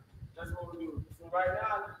know. That's what we're doing. So right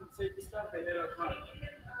now, you can take your stuff and hit up front.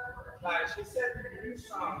 Like she said, you can do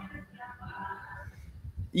something.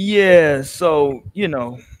 Yeah, so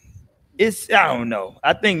it's I don't know.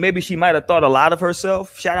 I think maybe she might have thought a lot of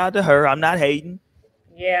herself. Shout out to her. I'm not hating.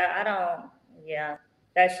 Yeah, I don't. Yeah,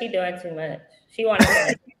 that she doing too much. She wanted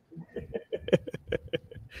to.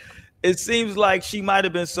 It seems like she might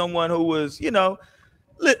have been someone who was, y'all.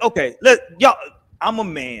 I'm a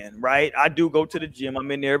man, right? I do go to the gym. I'm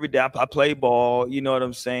in there every day. I play ball. You know what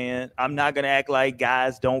I'm saying? I'm not gonna act like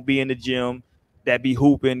guys don't be in the gym that be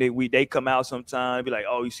hooping. They come out sometime and be like,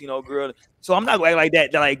 oh, you see no girl. So I'm not gonna act like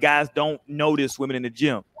that. That like guys don't notice women in the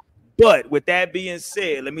gym. But with that being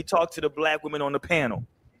said, let me talk to the black women on the panel.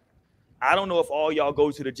 I don't know if all y'all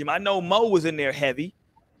go to the gym. I know Mo was in there heavy.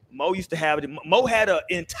 Mo had an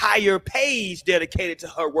entire page dedicated to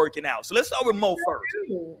her working out. So let's start with Mo first.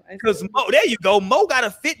 Because there you go. Mo got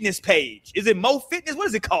a fitness page. Is it Mo Fitness? What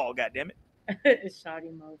is it called? God damn it. It's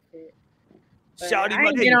Shawty Mo Fit. Shawty I Mo.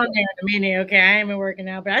 ain't been on there in a minute. Okay, I ain't been working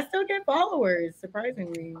out, but I still get followers,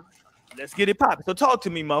 surprisingly. Let's get it popping. So talk to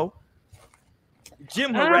me, Mo.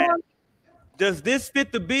 Gym harassment. Does this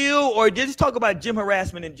fit the bill, or just talk about gym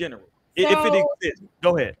harassment in general? If it exists,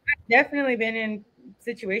 go ahead. I've definitely been in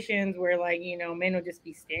situations where, like, men will just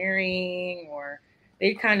be staring, or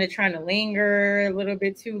they kind of trying to linger a little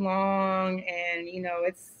bit too long, and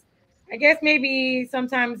it's. I guess maybe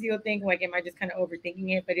sometimes you'll think like, am I just kind of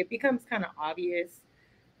overthinking it? But it becomes kind of obvious,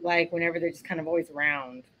 like whenever they're just kind of always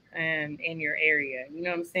around and in your area. You know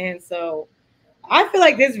what I'm saying? So I feel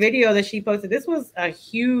like this video that she posted, this was a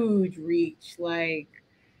huge reach. Like,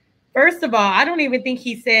 first of all, I don't even think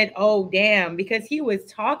he said, oh, damn, because he was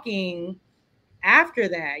talking after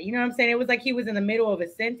that. You know what I'm saying? It was like he was in the middle of a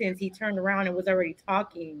sentence. He turned around and was already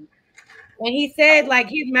talking. When he said, like,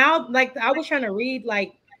 his mouth, like, I was trying to read,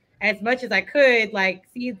 like, as much as I could, like,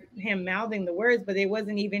 see him mouthing the words, but it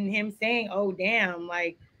wasn't even him saying, oh, damn.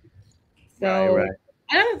 Like, so right.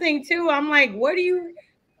 Another thing, too, I'm like,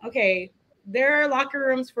 okay, there are locker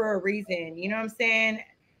rooms for a reason. You know what I'm saying?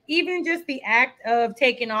 Even just the act of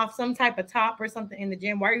taking off some type of top or something in the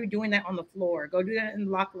gym, why are you doing that on the floor? Go do that in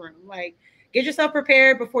the locker room. Like, get yourself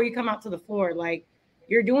prepared before you come out to the floor. Like,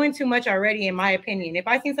 you're doing too much already, in my opinion. If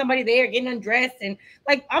I seen somebody there getting undressed and,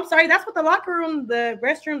 like, I'm sorry, that's what the locker room, the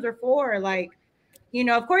restrooms are for. Like,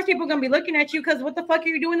 of course people are going to be looking at you because what the fuck are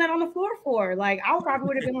you doing that on the floor for? Like, I probably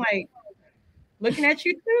would have been, like, looking at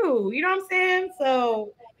you too. You know what I'm saying?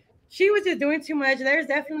 So she was just doing too much. There's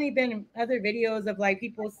definitely been other videos of, like,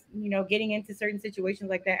 people, getting into certain situations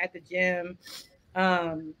like that at the gym.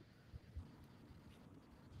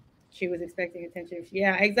 She was expecting attention.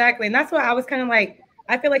 Yeah, exactly. And that's why I was kind of like,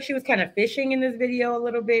 I feel like she was kind of fishing in this video a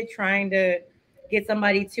little bit, trying to get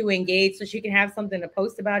somebody to engage so she can have something to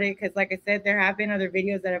post about it. Because like I said, there have been other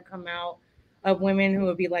videos that have come out of women who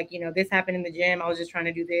would be like, this happened in the gym. I was just trying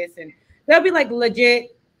to do this. And they'll be like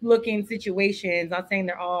legit looking situations. Not saying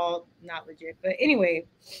they're all not legit. But anyway,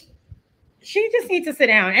 she just needs to sit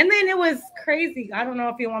down. And then it was crazy. I don't know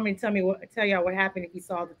if you want me to tell y'all what happened if you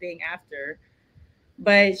saw the thing after.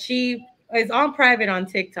 But she is on private on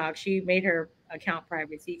TikTok. She made her account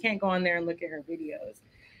private, so you can't go on there and look at her videos.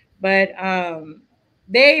 But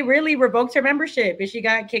they really revoked her membership and she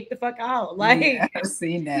got kicked the fuck out. Like, yeah, I've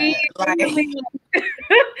seen that. Like,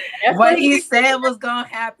 what he said was gonna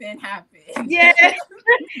happen happened. Yeah.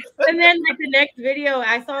 And then like the next video,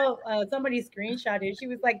 I saw somebody screenshot it. She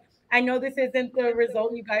was like, I know this isn't the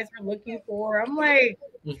result you guys were looking for. I'm like,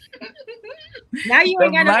 now you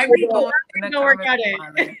ain't got to work out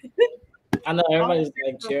it. I know everybody's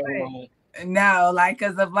like cheering on. No, like,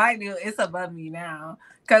 because the black dude, it's above me now.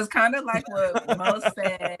 Because kind of like what Mo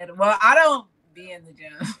said, well, I don't be in the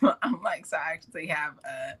gym. I'm like, so I actually have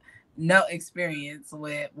no experience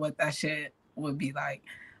with what that shit would be like.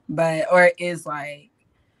 Or is like.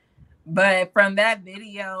 But from that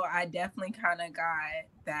video, I definitely kind of got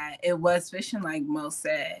that it was fishing, like Mo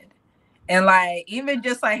said. And like, even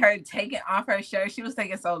just like her taking off her shirt, she was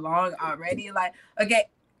taking so long already. Like, okay.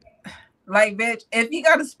 Like, bitch, if you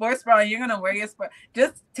got a sports bra and you're gonna wear your sport,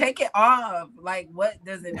 just take it off. Like, what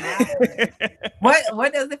does it matter?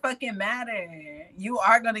 what does it fucking matter? You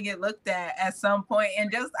are gonna get looked at some point.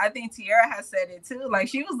 And just, I think Tiara has said it too. Like,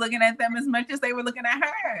 she was looking at them as much as they were looking at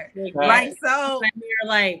her. Right. Like, so you're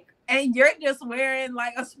like, and you're just wearing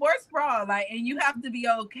like a sports bra, like, and you have to be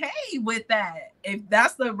okay with that. If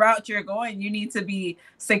that's the route you're going, you need to be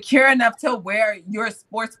secure enough to wear your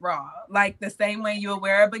sports bra, like the same way you'll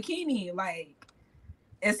wear a bikini. Like,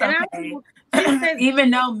 it's okay.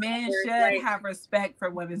 Even though men should have respect for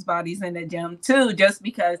women's bodies in the gym too, just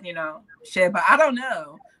because, you know, shit. But I don't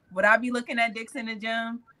know. Would I be looking at dicks in the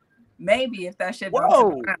gym? Maybe, if that shit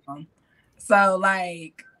don't sit around. So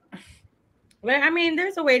like, well, I mean,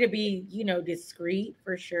 there's a way to be, you know, discreet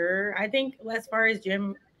for sure. I think as far as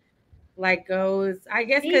gym like goes, I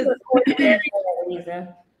guess because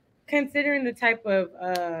considering the type of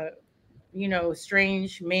you know,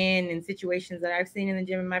 strange men and situations that I've seen in the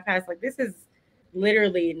gym in my past, like this is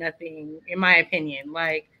literally nothing, in my opinion.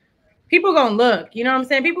 Like, people gonna look, you know what I'm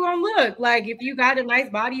saying? People gonna look. Like, if you got a nice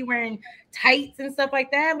body wearing tights and stuff like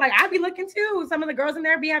that, like I'd be looking too. Some of the girls in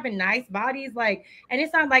there be having nice bodies, like, and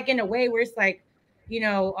it's not like in a way where it's like, you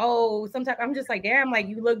know, oh, sometimes I'm just like, damn, like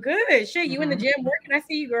you look good. Shit, you in the gym working, I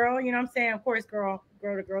see you, girl. You know what I'm saying? Of course, girl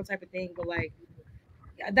to girl type of thing, but like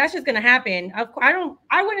that's just gonna happen.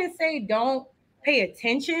 I wouldn't say don't pay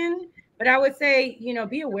attention, but I would say, you know,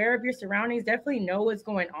 be aware of your surroundings. Definitely know what's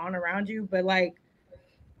going on around you. But like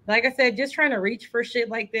I said, just trying to reach for shit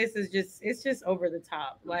like this is it's just over the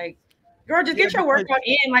top. Like, girl, just get your workout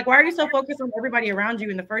in. Like, why are you so focused on everybody around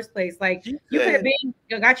you in the first place? Like, you could have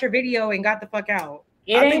been, got your video and got the fuck out.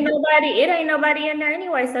 It ain't nobody in there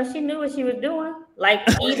anyway, so she knew what she was doing. Like,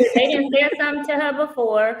 either they didn't say something to her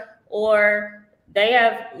before, or they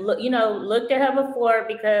have, you know, looked at her before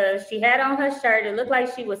because she had on her shirt. It looked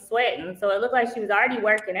like she was sweating, so it looked like she was already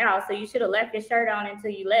working out. So you should have left your shirt on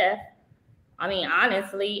until you left. I mean,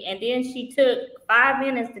 honestly. And then she took 5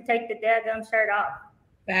 minutes to take the daggum shirt off.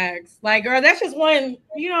 Facts. Like, girl, that's just one,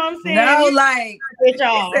 you know what I'm saying? No, like, bitch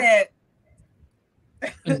off.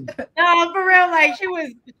 No, for real, like she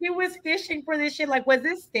was fishing for this shit. Like, was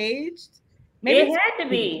this staged? Maybe it had to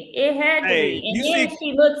be. It had to be. And then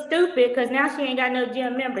she looked stupid because now she ain't got no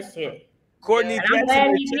gym membership. Courtney Jackson, I'm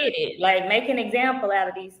glad he did it. Like, make an example out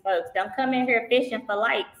of these folks. Don't come in here fishing for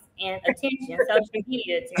likes and attention, social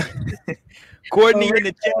media attention. Courtney in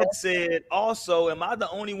the chat said, also, am I the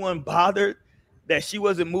only one bothered that she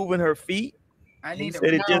wasn't moving her feet? He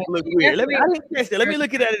said it just looked weird. Let me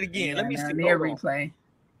look at it again. Let me see. Replay.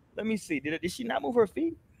 Let me see. Did she not move her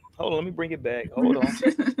feet? Hold on. Let me bring it back. Hold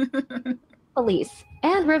on. Police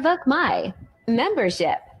and revoke my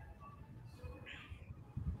membership.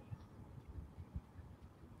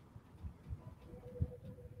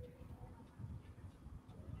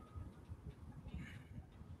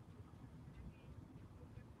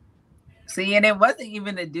 See, and it wasn't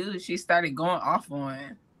even the dude she started going off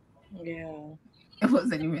on. Yeah. It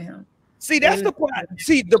wasn't even him. See, that's the part.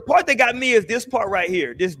 See, the part that got me is this part right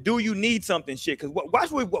here. This "do you need something" shit. Because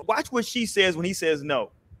watch what she says when he says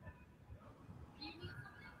no.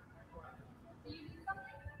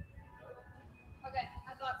 Okay,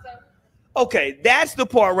 I thought so. Okay, that's the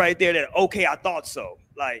part right there. That okay, I thought so.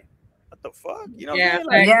 Like, what the fuck? You know? Yeah,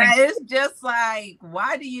 what I mean? yeah. It's just like,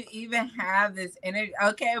 why do you even have this energy?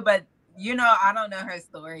 Okay, but you know, I don't know her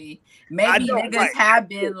story. Maybe niggas have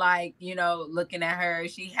been like, you know, looking at her.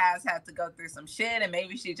 She has had to go through some shit, and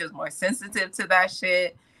maybe she's just more sensitive to that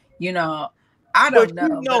shit. You know, I don't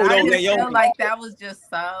know. But I just feel like that was just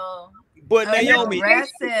so. But Naomi,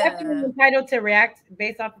 she's definitely entitled to react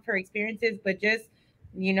based off of her experiences. But just,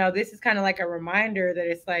 you know, this is kind of like a reminder that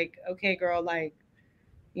it's like, okay, girl, like,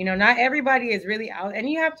 you know, not everybody is really out, and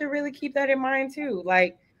you have to really keep that in mind too.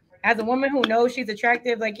 Like, as a woman who knows she's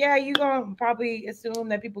attractive, like, yeah, you're going to probably assume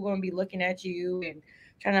that people are going to be looking at you and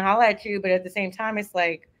trying to holler at you. But at the same time, it's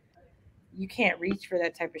like, you can't reach for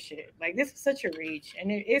that type of shit. Like, this is such a reach.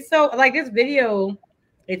 And it's so, like, this video,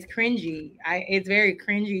 it's cringy. It's very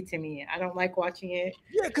cringy to me. I don't like watching it.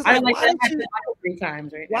 Yeah, because I don't like that 3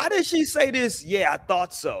 times right now. Why did she say this? Yeah, I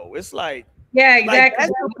thought so. It's like, yeah, exactly. Like,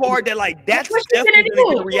 that's the part that, like, that's definitely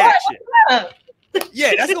going to get a reaction.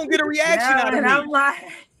 Yeah, that's going to get a reaction out of me. I'm like,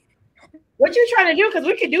 what you trying to do? Because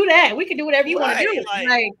we could do that. We could do whatever you want to do.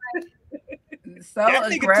 Like so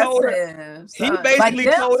aggressive. He basically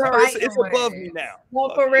told her it's above me now.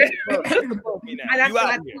 Well, for real. It's above me now. That's what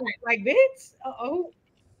I feel like, bitch. Uh-oh.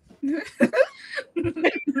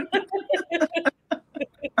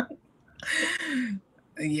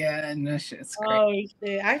 Yeah, no shit's crazy. Oh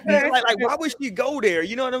shit! I feel like why would she go there?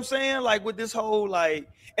 You know what I'm saying? Like with this whole like,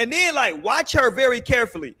 and then like watch her very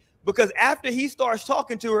carefully because after he starts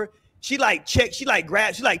talking to her, she like checks, she like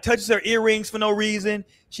grabs, she like touches her earrings for no reason.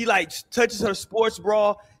 She like touches her sports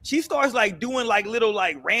bra. She starts like doing like little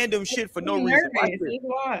like random shit for no reason.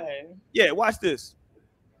 Why? Yeah, watch this.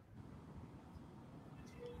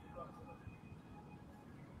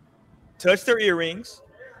 touched her earrings,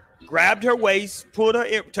 grabbed her waist, pulled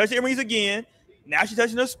her touched her earrings again. Now she's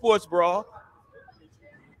touching her sports bra,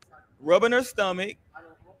 rubbing her stomach,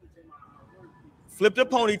 flipped her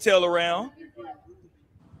ponytail around.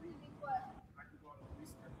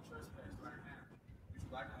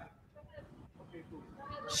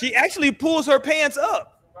 She actually pulls her pants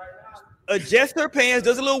up, adjusts her pants,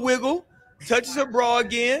 does a little wiggle, touches her bra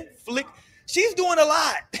again, flick. She's doing a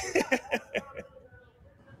lot.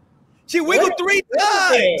 She wiggled 3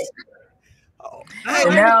 times. Oh,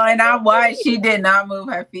 no, and I watched. She did not move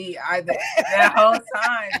her feet either that whole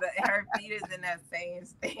time. But her feet is in that same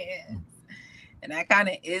stance, and that kind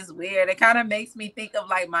of is weird. It kind of makes me think of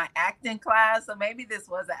like my acting class. So maybe this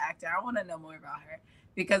was an actor. I want to know more about her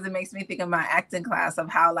because it makes me think of my acting class of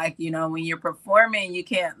how, like, you know, when you're performing, you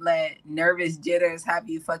can't let nervous jitters have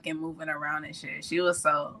you fucking moving around and shit. She was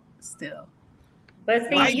so still. But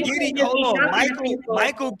see,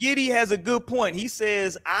 Michael Giddy has a good point. He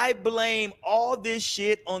says, I blame all this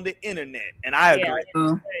shit on the internet. And I agree.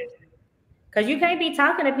 Because you can't be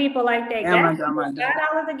talking to people like that. Gas is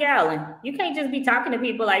 $5 a gallon. You can't just be talking to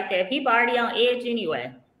people like that. People already on edge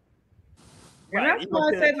anyway. And that's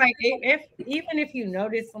why I said, like, even if you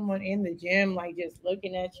notice someone in the gym, like, just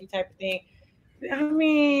looking at you type of thing, I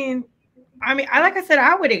mean, like I said,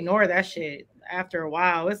 I would ignore that shit after a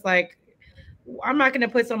while. It's like, I'm not going to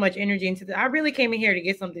put so much energy into this. I really came in here to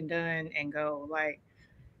get something done and go. Like,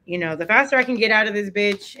 you know, the faster I can get out of this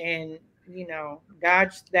bitch and, you know,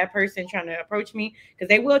 dodge that person trying to approach me, because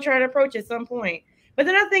they will try to approach at some point. But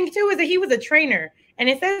the other thing, too, is that he was a trainer, and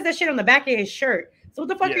it says that shit on the back of his shirt. So what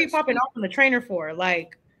the fuck are you popping off on the trainer for?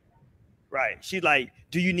 Like, right. She's like,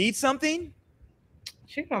 do you need something?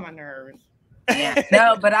 She's on my nerves. Yeah.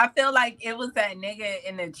 No, but I feel like it was that nigga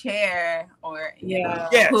in the chair, or you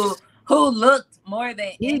know, who looked more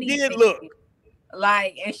than anything. He did look.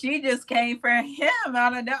 Like, and she just came for him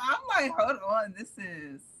out of there. I'm like, hold on, this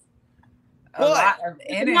is a lot of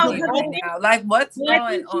energy right now. Like, what's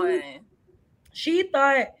going on? She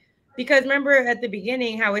thought, because remember at the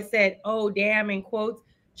beginning how it said, oh, damn, in quotes,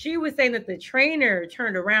 she was saying that the trainer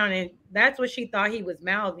turned around and that's what she thought he was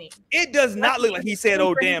mouthing. It does not look like he said,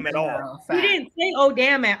 oh, damn, at all. He didn't say, oh,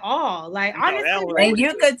 damn, at all. Like, honestly. And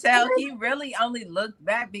you could tell he really only looked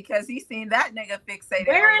back because he seen that nigga fixated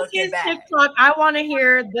on looking his back. TikTok? I want to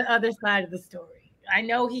hear the other side of the story. I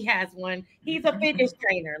know he has one. He's a fitness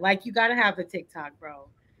trainer. Like, you got to have the TikTok, bro.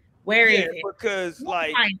 Where is it? Because,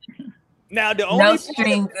 like, now the only no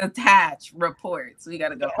strings attached reports. We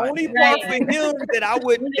gotta go. The only part for him that I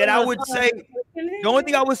would say, the only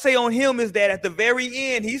thing I would say on him is that at the very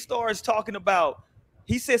end he starts talking about.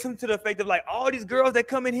 He said something to the effect of like, all these girls that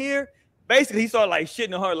come in here. Basically, he started like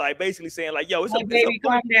shitting on her, like basically saying like, "Yo, it's a baby,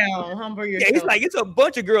 calm down, humble yourself." Yeah, it's like it's a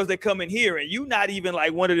bunch of girls that come in here, and you not even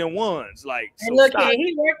like one of them ones. Like, and look,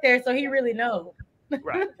 he worked there, so he really knows.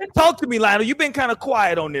 Right. Talk to me, Lionel. You've been kind of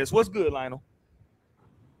quiet on this. What's good, Lionel?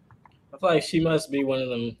 I feel like she must be one of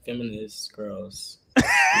them feminist girls.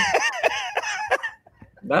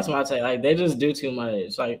 That's my take. Like, they just do too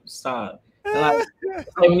much. Like, stop. And like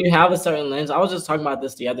when you have a certain lens, I was just talking about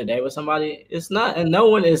this the other day with somebody. It's not, and no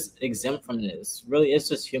one is exempt from this. Really, it's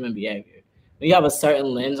just human behavior. When you have a certain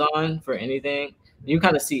lens on for anything, you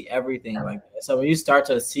kind of see everything like that. So when you start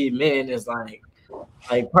to see men as like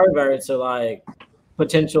perverts or like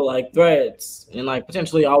potential like threats and like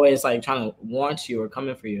potentially always like trying to want you or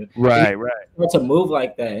coming for you, right, to move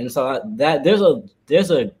like that. And so that there's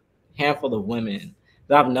a handful of women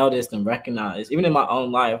that I've noticed and recognized, even in my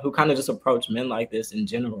own life, who kind of just approach men like this in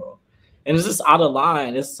general. And it's just out of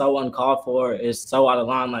line. It's so uncalled for. It's so out of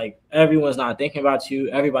line. Like, everyone's not thinking about you.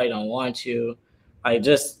 Everybody don't want you. Like,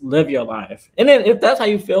 just live your life. And then if that's how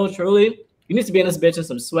you feel truly, you need to be in this bitch in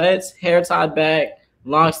some sweats, hair tied back,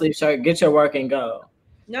 long sleeve shirt, get your work and go.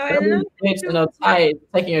 No, bitch in a tight,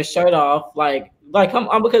 taking your shirt off, like come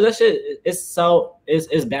on, because that shit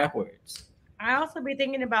is backwards. I also be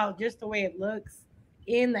thinking about just the way it looks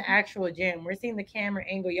in the actual gym. We're seeing the camera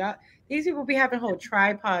angle. Y'all, these people be having whole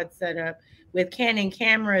tripods set up with Canon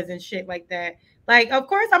cameras and shit like that. Like, of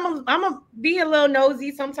course, I'm a be a little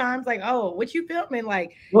nosy sometimes. Like, oh, what you filming?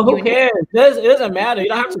 Like, well, who cares? It doesn't matter. You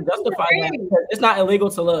don't have to justify that. It's not illegal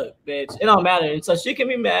to look, bitch. It don't matter. And so she can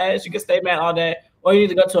be mad. She can stay mad all day. Or you need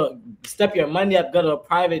to go to step your money up, go to a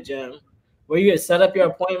private gym where you can set up your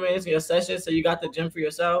appointments, your sessions, so you got the gym for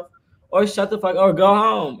yourself. Or shut the fuck, or go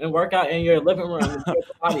home and work out in your living room with your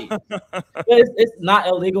body. It's not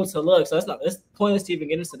illegal to look, so it's pointless to even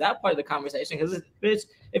get into that part of the conversation. Because bitch,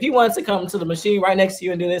 if he wanted to come to the machine right next to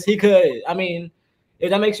you and do this, he could. I mean, if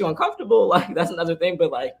that makes you uncomfortable, like that's another thing.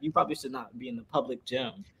 But like, you probably should not be in the public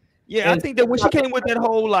gym. Yeah, I think that when she came with that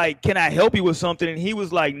whole like, "Can I help you with something?" and he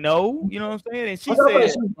was like, "No," you know what I'm saying? And she said,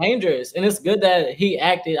 "She's dangerous," and it's good that he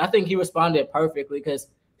acted. I think he responded perfectly because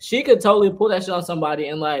she could totally pull that shit on somebody,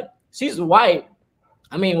 and like she's white.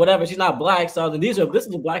 I mean, whatever. She's not black, so this is a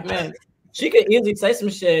black man. She could easily say some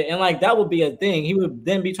shit, and like that would be a thing. He would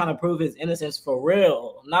then be trying to prove his innocence for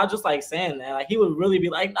real, not just like saying that. Like he would really be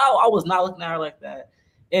like, "No, I was not looking at her like that."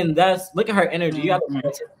 And look at her energy. You got to pay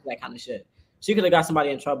attention to that kind of shit. She could have got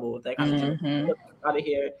somebody in trouble with that kind of shit. Out of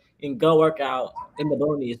here and go work out in the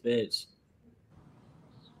boonies, bitch.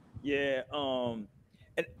 Yeah. And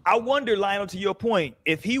I wonder, Lionel, to your point,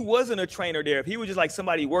 if he wasn't a trainer there, if he was just like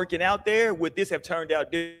somebody working out there, would this have turned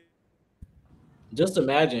out different? Just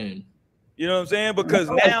imagine. You know what I'm saying? Because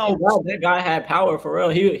now that guy had power for real.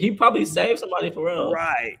 He probably saved somebody for real.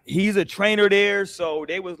 Right. He's a trainer there, so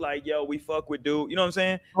they was like, "Yo, we fuck with dude." You know what I'm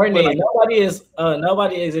saying? Courtney, like, nobody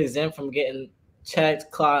is exempt from getting checked,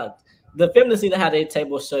 clocked. The feminists need to have their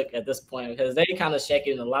table shook at this point because they kind of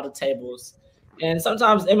shaking a lot of tables, and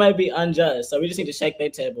sometimes it might be unjust. So we just need to shake their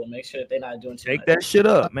table and make sure that they're not doing too much. Shake that shit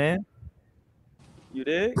up, man. You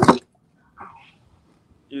dig?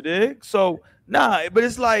 You dig? So but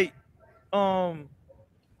it's like. It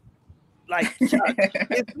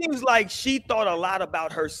seems like she thought a lot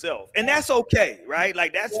about herself, and that's okay, right?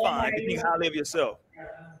 Like that's fine to think highly of yourself.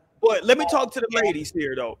 But let me talk to the ladies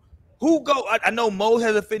here, though. Who go? I know Mo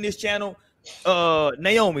has a fitness channel.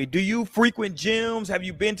 Naomi, do you frequent gyms? Have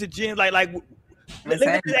you been to gyms? Like, let me just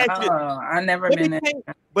ask you. I never been there.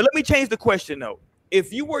 But let me change the question though.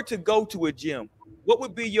 If you were to go to a gym, what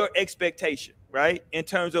would be your expectation, right? In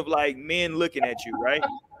terms of like men looking at you, right?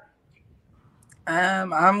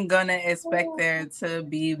 I'm gonna expect there to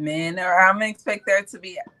be men, or I'm gonna expect there to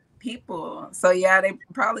be people. So yeah, they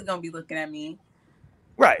probably gonna be looking at me.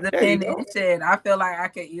 Right. Depending shit. I feel like I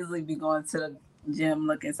could easily be going to the gym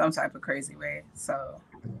looking some type of crazy way. So,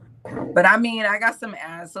 but I mean, I got some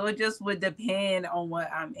ass, so it just would depend on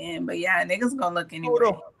what I'm in. But yeah, niggas gonna look anyway.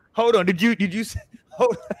 Hold on. Did you say?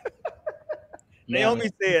 Hold on. Naomi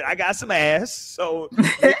said, "I got some ass, so you're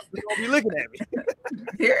gonna be looking at me."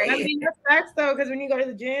 I mean, that's facts though, because when you go to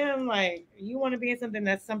the gym, like you want to be in something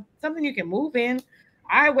that's something you can move in.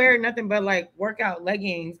 I wear nothing but like workout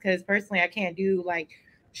leggings because personally I can't do like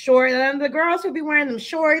short. The girls who be wearing them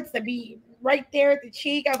shorts that be right there at the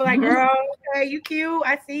cheek, I'll be like, "Girl, okay, you cute,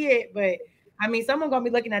 I see it," but I mean, someone gonna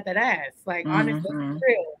be looking at that ass, like honestly, real.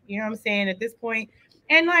 You know what I'm saying? At this point.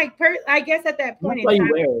 And like, I guess at that point in time,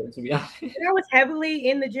 to be honest. I was heavily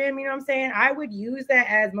in the gym. You know what I'm saying? I would use that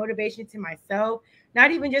as motivation to myself.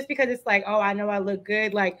 Not even just because it's like, oh, I know I look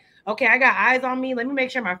good. Like, okay, I got eyes on me. Let me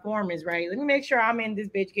make sure my form is right. Let me make sure I'm in this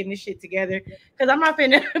bitch getting this shit together. Because I'm not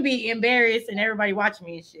finna be embarrassed and everybody watching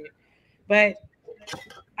me and shit. But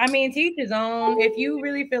I mean, to each his own. If you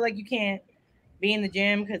really feel like you can't be in the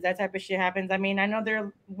gym because that type of shit happens. I mean, I know there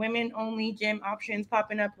are women-only gym options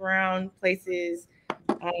popping up around places.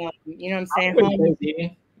 You know what I'm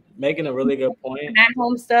saying? Making a really good point. At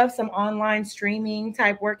home stuff, some online streaming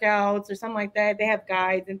type workouts or something like that. They have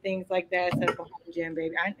guides and things like that. Set up a home gym,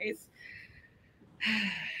 baby.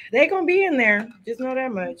 They gonna be in there. Just know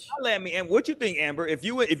that much. Let me. And what you think, Amber? If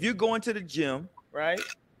you're going to the gym, right?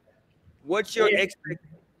 What's your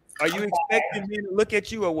expectation? Are you expecting me to look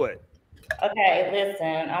at you or what? Okay,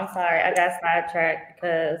 listen. I'm sorry, I got sidetracked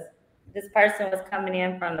because this person was coming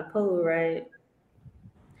in from the pool, right?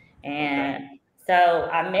 And so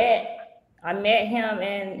I met him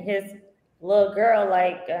and his little girl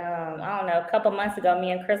like I don't know, a couple months ago.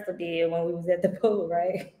 Me and Crystal did when we was at the pool,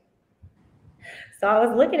 right? So I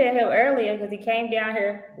was looking at him earlier because he came down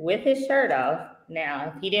here with his shirt off.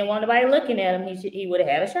 Now, if he didn't want nobody looking at him, he would have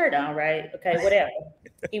had a shirt on, right? Okay, whatever.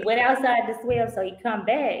 He went outside to swim, so he come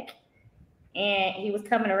back and he was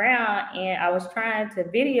coming around, and I was trying to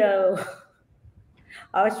video him,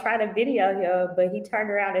 but he turned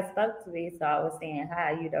around and spoke to me. So I was saying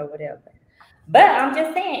hi, whatever. But I'm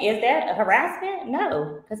just saying, is that harassment?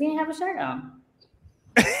 No, because he didn't have a shirt on.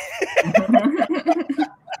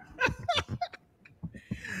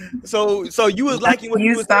 So you was liking what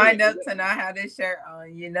you signed up to not have this shirt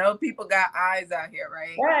on. You know, people got eyes out here,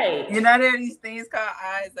 right? Right. You know, there are these things called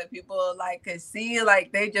eyes that people like can see,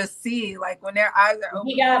 like they just see, like when their eyes are open.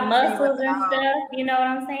 He got muscles and stuff. You know what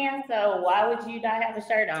I'm saying? So why would you not have a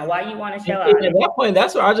shirt on? Why you want to show out? At that point,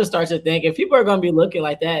 that's where I just start to think if people are gonna be looking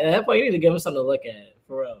like that, at that point you need to give them something to look at.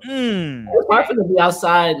 For real. It's hard for them to be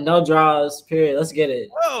outside, no draws, period. Let's get it.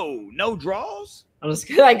 Oh, no draws? I'm just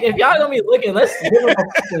like, if y'all gonna be looking, let's give them a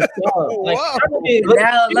fucking show. Like, Whoa. y'all gonna be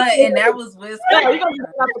looking- And that was Wiz Yeah, Khalifa. you gonna be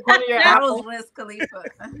looking out the corner of your That eye. was Wiz Khalifa.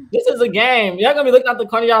 This is a game. Y'all gonna be looking out the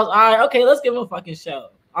corner of y'all's eye. Okay, let's give them a fucking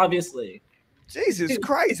show. Obviously. Jesus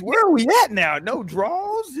Christ, where are we at now? No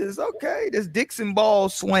draws? Just okay. This Dixon ball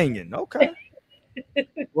swinging. Okay.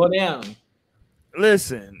 Well, damn.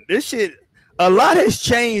 Listen, this shit, a lot has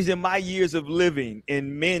changed in my years of living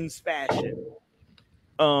in men's fashion.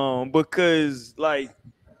 Because like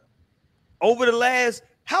over the last,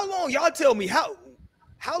 how long, y'all tell me, how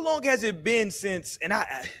long has it been since, and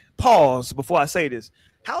I pause before I say this,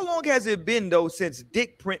 how long has it been though since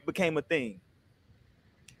dick print became a thing?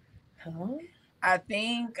 I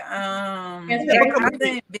think it hasn't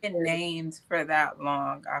been named for that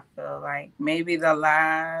long. I feel like maybe the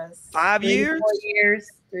last 5 years? 4 years,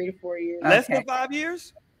 3 to 4 years. Less than 5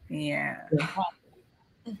 years? Yeah.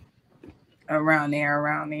 Around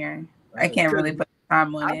there. I can't really put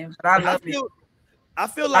time on it, but I love it. I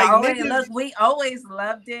feel like we always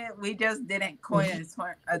loved it. We just didn't coin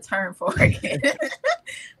a term for it.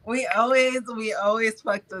 we always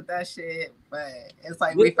fucked with that shit, but it's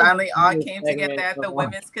like we finally all came together at the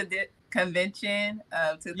women's convention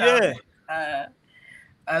of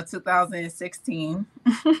 2016.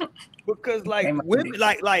 Because like women,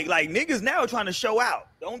 like niggas now are trying to show out.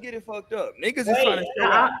 Don't get it fucked up. Niggas is trying to show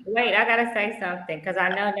out. Wait, I gotta say something because I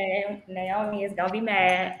know Naomi is gonna be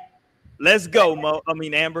mad. Let's go,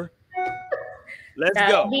 Amber. Let's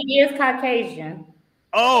go. He is Caucasian.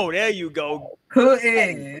 Oh, there you go. Who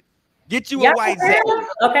is? Get you a white Zach.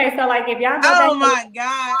 Okay, so like if y'all go oh back my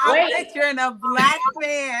God, I'm picturing a black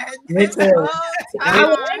man. Me too. I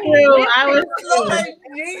was Lord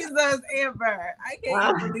Jesus, Amber. I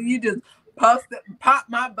can't even believe you just pop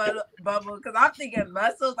my bubble because I'm thinking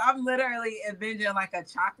muscles. I'm literally envisioning like a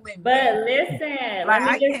chocolate. But listen, let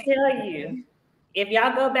me just tell you. If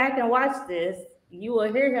y'all go back and watch this, you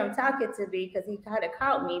will hear him talking to me because he kind of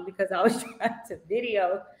caught me because I was trying to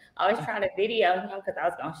video him because I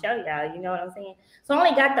was gonna show y'all. You know what I'm saying? So I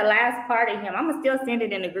only got the last part of him. I'm gonna still send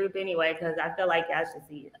it in the group anyway because I feel like y'all should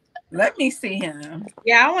see it. Let me see him.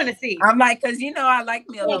 Yeah, I want to see. I'm like, because I like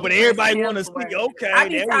me a little. But everybody want to see. Okay, I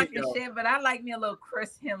be talking shit, but I like me a little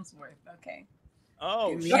Chris Hemsworth. Okay.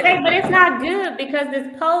 Oh, okay, but it's not good because this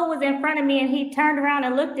pole was in front of me and he turned around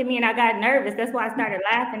and looked at me and I got nervous. That's why I started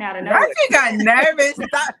laughing out of nowhere. You got nervous.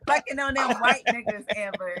 Stop fucking on them white niggas,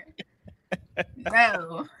 Amber.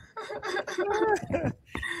 No.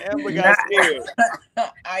 Amber got scared.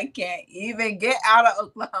 I can't even get out of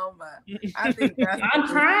Oklahoma. I think I'm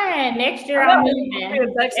trying. Next year I'll move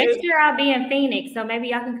in. Next year I'll be in Phoenix, so maybe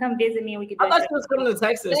y'all can come visit me and we can do I thought you was coming to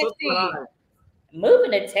Texas. What's going on?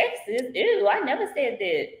 Moving to Texas? Ew, I never said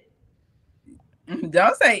that.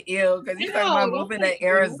 Don't say ew, because you're talking about moving to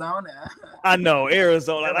Arizona. I know,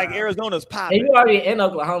 Arizona. Like Arizona's popping. And you already in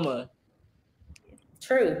Oklahoma.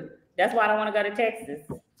 True. That's why I don't want to go to Texas.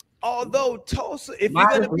 Although Tulsa, if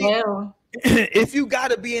you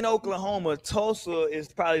gotta be in Oklahoma, Tulsa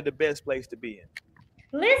is probably the best place to be in.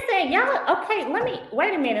 Listen, y'all, okay,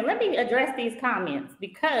 wait a minute. Let me address these comments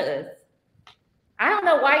because I don't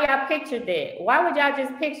know why y'all pictured that. Why would y'all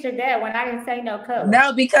just picture that when I didn't say no color?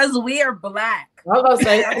 No, because we are black. I was gonna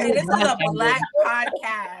say, this is a black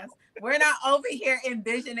podcast. We're not over here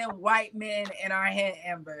envisioning white men in our head,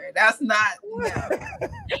 Amber. That's not. No.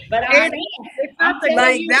 But that's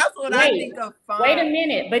what I think of. Fun. Wait a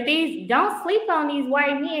minute, but don't sleep on these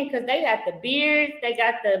white men because they got the beards, they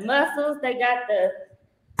got the muscles, they got the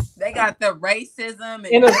racism.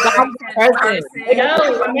 Remember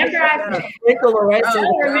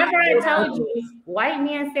I told you white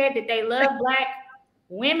men said that they love black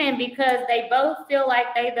women because they both feel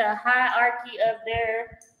like they the hierarchy of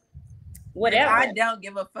their whatever. I don't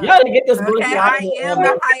give a fuck. You gotta get this okay, I am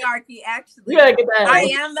the hierarchy, actually. You gotta get that. I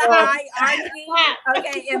am the hierarchy.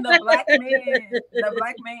 Okay, and the black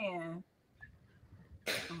man.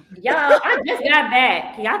 Y'all, I just got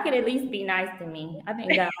back. Y'all could at least be nice to me. I've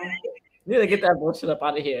been gone. You gotta get that bullshit up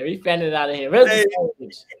out of here. We fan it out of here. Hey,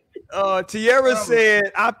 Tierra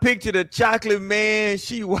said, "I pictured a chocolate man.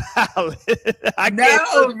 She wild. I can't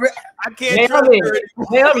trust her.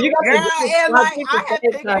 Naomi, you got to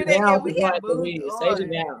get down. We have Sage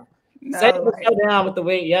it down. Sage the show down with the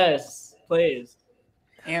weight. Yes, please.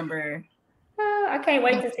 Amber. I can't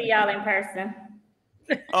wait to see y'all in person.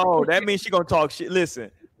 Oh, that means she's gonna talk shit.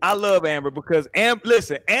 Listen, I love Amber because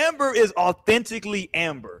Amber is authentically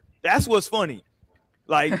Amber. That's what's funny.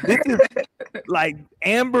 Like this is like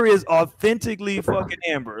Amber is authentically fucking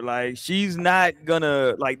Amber. Like she's not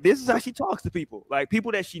gonna like this is how she talks to people. Like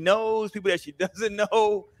people that she knows, people that she doesn't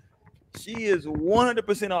know. She is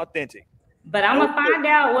 100% authentic. But I'm gonna find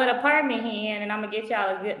out what apartment he in, and I'm gonna get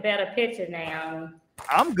y'all a good, better picture now.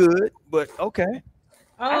 I'm good, but okay.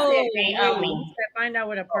 Oh, I said Naomi. find out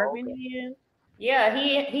what apartment he is. Yeah,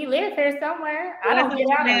 he lives here somewhere. I don't get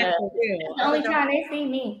out enough. It's the only time they see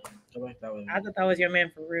me. I thought that was your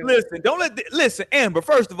man for real. Listen, Amber.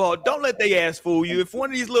 First of all, don't let they ass fool you. If one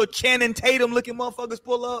of these little Channing Tatum looking motherfuckers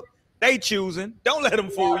pull up, they choosing. Don't let them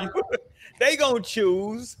fool you. They gonna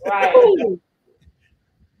choose. Right.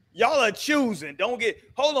 Y'all are choosing. Don't get.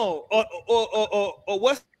 Hold on. Or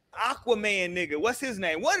what's Aquaman nigga? What's his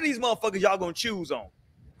name? What are these motherfuckers y'all gonna choose on?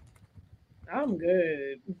 I'm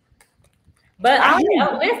good. But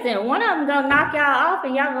listen, one of them gonna knock y'all off,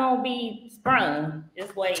 and y'all gonna be sprung.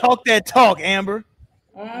 Just wait. Talk that talk, Amber.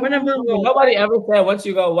 Nobody ever said once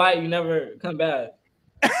you go white, you never come back.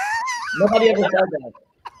 Nobody ever said that.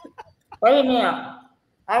 Wait a minute.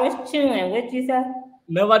 I was chewing. What'd you say?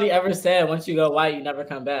 Nobody ever said once you go white, you never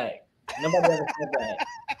come back. Nobody ever said that.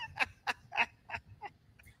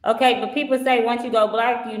 Okay, but people say once you go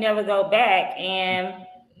black, you never go back, and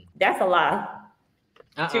that's a lie.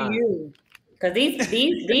 To you. Because these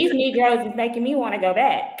Negroes is making me want to go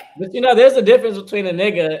back. But you know, there's a difference between a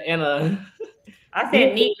nigga and a. I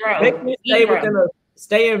said Negro. Make me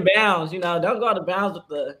stay in bounds. You know, don't go out of bounds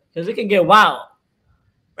because it can get wild.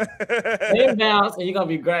 Stay in bounds, and you're gonna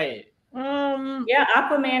be great. Yeah,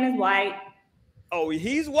 Aquaman is white. Oh,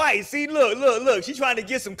 he's white. See, look. She's trying to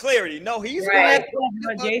get some clarity. No, he's right.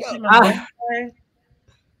 white.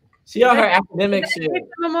 She on her academic shit.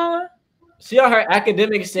 She on her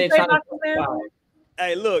academic shit.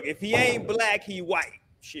 Hey, look, if he ain't black, he white.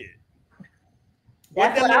 Shit.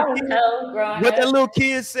 That's what I was told growing up. What that little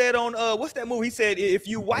kid said on what's that movie? He said, "If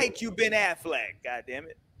you white, you Ben Affleck." God damn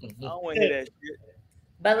it! I don't want to hear that shit.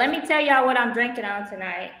 But let me tell y'all what I'm drinking on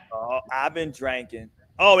tonight. Oh, I've been drinking.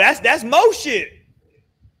 Oh, that's Mo shit.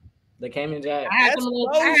 The Cayman Jack. I had those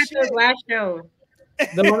last show.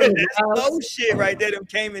 That's Mo shit right there. Them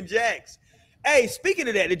Cayman Jacks. Hey, speaking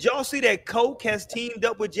of that, did y'all see that Coke has teamed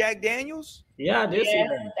up with Jack Daniels? Yeah, I did see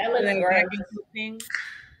that. That looks great.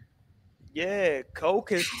 Yeah,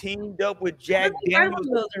 Coke has teamed up with Jack Daniels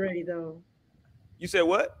already, though. You said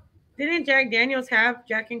what? Didn't Jack Daniels have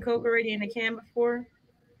Jack and Coke already in a can before?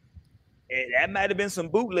 That might have been some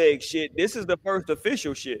bootleg shit. This is the first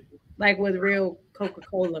official shit. Like with real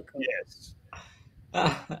Coca-Cola Coke. Yes.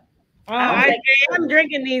 I'm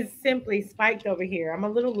drinking these Simply Spiked over here. I'm a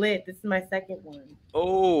little lit. This is my second one.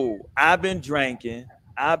 Oh, I've been drinking.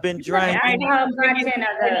 I'm drinking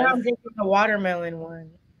the watermelon one.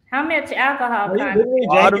 How much alcohol?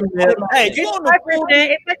 Watermelon. Hey, you on the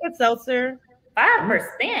it's like a seltzer.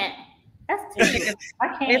 5%. That's too. I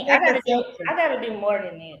can't. I gotta do more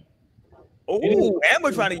than that. Oh,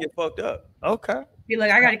 Amber trying to get fucked up. Okay. Be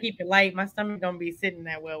like, I gotta keep it light. My stomach don't be sitting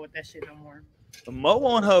that well with that shit no more. Mo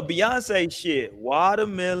on her Beyonce shit.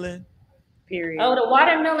 Watermelon. Period. Oh, the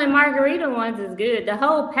watermelon margarita ones is good. The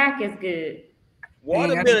whole pack is good.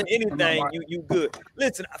 Watermelon, anything, you good.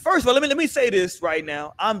 Listen, first of all, let me say this right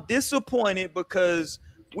now. I'm disappointed because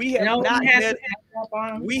we have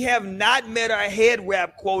not met our head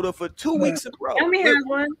wrap quota for 2 weeks in a row. Let me have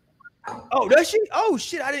one. Oh, does she? Oh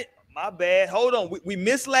shit, I didn't. My bad. Hold on. We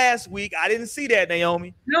missed last week. I didn't see that,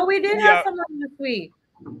 Naomi. No, we did have someone this week.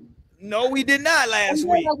 No, we did not last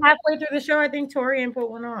week. Halfway through the show, I think Torian put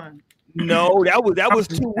one on. No, that was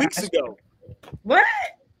 2 weeks ago. What?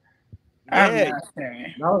 I'm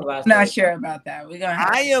not sure about that. We're gonna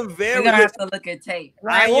have to look at tape.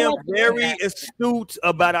 I am very astute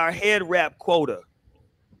about our head wrap quota.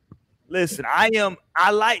 Listen, I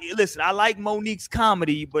like Monique's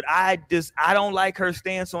comedy, but I don't like her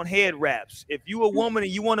stance on head wraps. If you a woman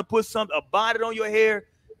and you want to put a bonnet on your hair,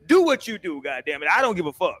 do what you do, goddamn it. I don't give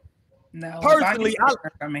a fuck. No, personally,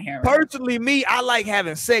 I like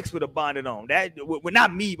having sex with a bonnet on. That, well,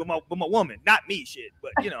 not me, but my woman, not me, shit.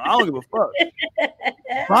 But you know, I don't give a fuck.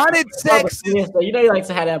 Bonnet sex. You know, you like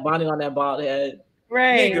to have that bonnet on that bald head,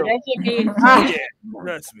 right? That should be. Yeah,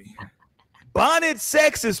 trust me. Bonnet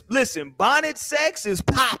sex is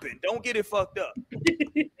popping. Don't get it fucked up.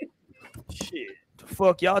 Shit, the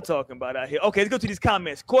fuck y'all talking about out here? Okay, let's go to these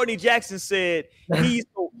comments. Courtney Jackson said he's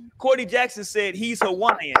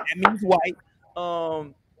Hawaiian. That means white.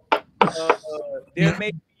 There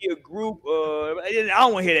may be a group. I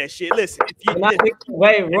don't want to hear that shit. Listen, when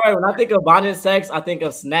I think of bonnet sex, I think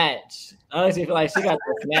of Snatch. I honestly feel like she got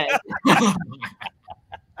the Snatch.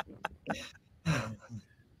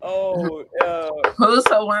 Who's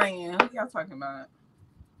Hawaiian? Who y'all talking about?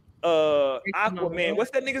 Aquaman.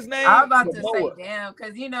 What's that nigga's name? I was about to Momoa. say, damn,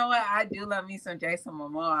 because you know what? I do love me some Jason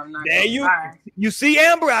Momoa. I'm not There gonna lie. you see,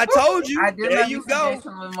 Amber. I told you. I do There love you me some go.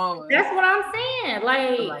 Jason Momoa. That's what I'm saying.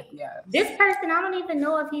 Like yeah. this person, I don't even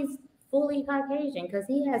know if he's fully Caucasian because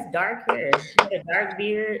he has dark hair, he has a dark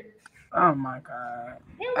beard. Oh my god.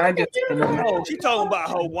 I just Oh, she talking about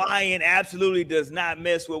Hawaiian absolutely does not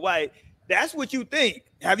mess with white. That's what you think.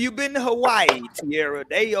 Have you been to Hawaii, Tierra?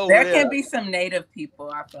 They over there there. can be some native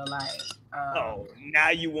people, I feel like. Oh, now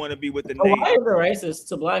you want to be with the Why natives. are they racist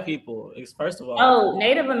to black people? First of all, Oh,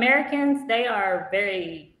 Native Americans, they are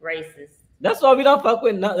very racist. that's why we don't fuck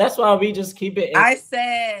with. That's why we just keep it. I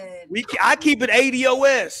said I keep it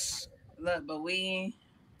ADOS. Look, but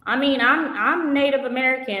I mean, I'm Native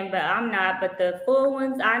American, but I'm not. But the full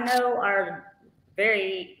ones I know are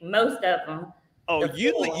most of them. Oh,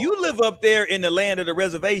 you live up there in the land of the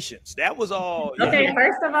reservations. That was all. Okay, Yeah.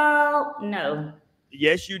 first of all, no.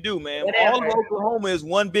 Yes, you do, man. Whatever. All of Oklahoma is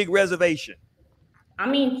one big reservation. I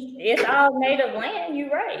mean, it's all native land. You're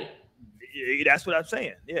right, Yeah, that's what I'm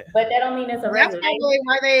saying. Yeah. but that don't mean it's a That's reservation. probably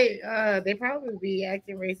why they probably be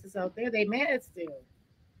acting racist out there. They mad still.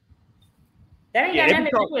 That ain't Yeah, got they nothing be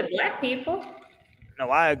to do talking- with black people. No,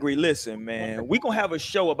 I agree. Listen, man, we gonna have a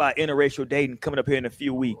show about interracial dating coming up here in a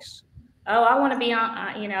few weeks. Oh, I want to be on.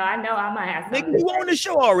 I know I'm gonna have something. Nigga, you on the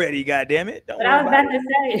show already? God damn it! Don't But worry I was about about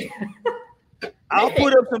it. to say. I'll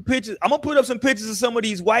put up some pictures. I'm gonna put up some pictures of some of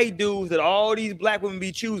these white dudes that all these black women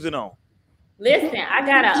be choosing on. Listen, I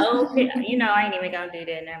got an old. I ain't even gonna do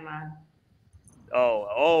that. Never mind.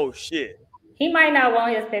 Oh shit! He might not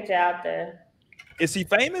want his picture out there. Is he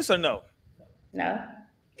famous or no? No.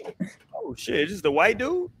 Oh shit! This is the white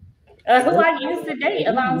dude. Who I used to date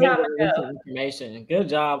a long time ago. Information. Good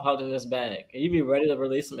job holding this back. You be ready to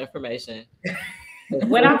release some information.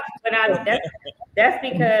 That's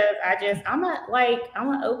because I'm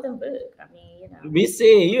an open book. I mean, We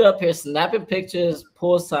see you up here snapping pictures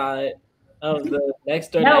poolside of the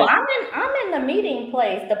next door. No, neighbor. I'm in the meeting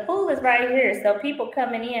place. The pool is right here, so people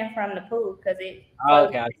coming in from the pool because it.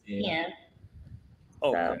 Okay, I see. In.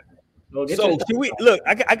 Okay. Well, get So your- should we look?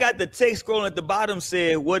 I got the text scrolling at the bottom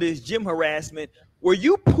said, "What is gym harassment?" Were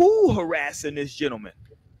you pool harassing this gentleman?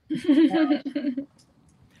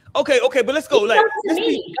 Okay, but let's go. He Like, spoke to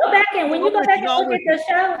me. Go back and when you go back and look at with you. the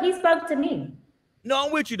show, he spoke to me. No,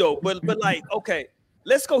 I'm with you though. But like, okay,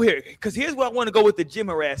 let's go here because here's where I want to go with the gym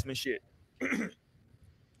harassment shit.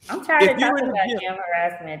 I'm tired If of you're talking in the about gym- gym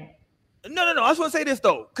harassment. No. I just want to say this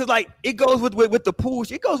though, because like it goes with the pool.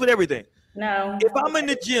 It goes with everything. No. If I'm in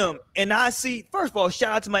the gym and I see, first of all,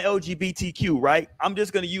 shout out to my LGBTQ, right? I'm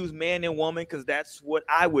just gonna use man and woman because that's what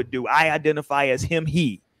I would do. I identify as him,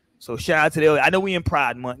 he. So shout out to the. I know we in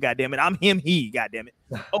Pride Month, goddamn it. I'm him, he, goddamn it.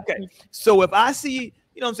 Okay, so if I see,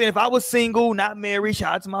 you know what I'm saying, if I was single, not married,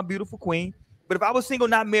 shout out to my beautiful queen. But if I was single,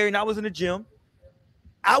 not married, and I was in the gym,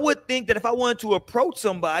 I would think that if I wanted to approach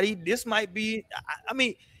somebody, this might be. I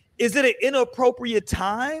mean, is it an inappropriate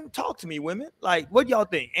time? Talk to me, women. Like, what y'all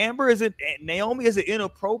think? Amber, is it Naomi? Is it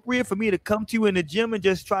inappropriate for me to come to you in the gym and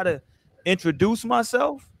just try to introduce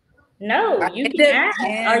myself? No, you It can ask.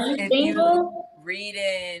 depends Are you if single?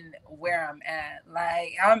 reading where I'm at.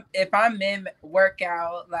 Like if I'm in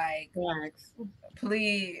workout, like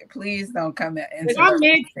please don't come in. If I'm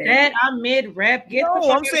mid set, I'm mid rep. Get the No,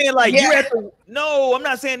 fuck I'm saying like Yeah. you're at the. No, I'm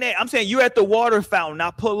not saying that. I'm saying you're at the water fountain. I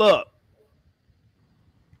pull up.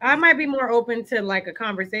 I might be more open to like a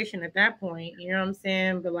conversation at that point. You know what I'm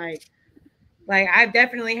saying? But like I've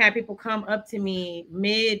definitely had people come up to me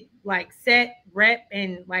mid like set rep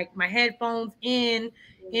and like my headphones in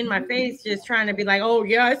my face, just trying to be like, oh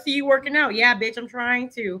yeah, I see you working out. Yeah, bitch, I'm trying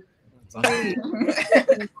to.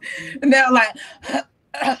 And they're like,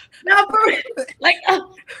 no, like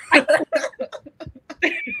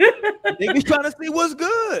Niggas trying to see what's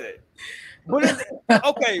good. What is it?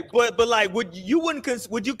 Okay, but like, would you wouldn't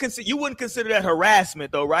consider that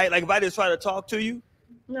harassment though, right? Like if I just try to talk to you.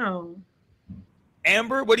 No.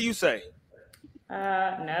 Amber, what do you say?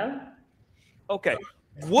 No. Okay.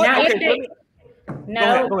 What? Now, Okay. if it- Go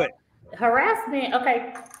No. ahead. Harassment.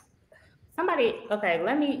 Okay.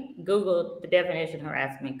 Let me Google the definition of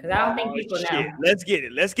harassment because I don't think people know. Shit, let's get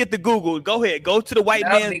it. Let's get the Google. Go ahead. Go to the white no,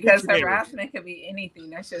 man's because dictionary. harassment could be anything.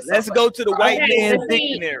 That's just Let's so go to the white Okay, man's but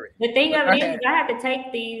see, dictionary. The thing of it Okay. is, I have to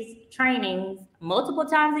take these trainings multiple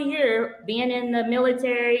times a year, being in the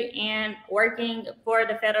military and working for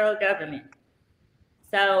the federal government.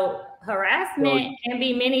 So harassment can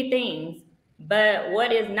be many things, but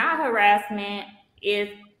what is not harassment is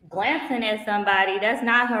glancing at somebody. That's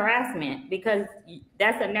not harassment because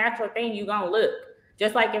that's a natural thing. You're gonna look.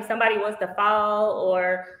 Just like if somebody was to fall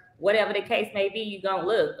or whatever the case may be, you gonna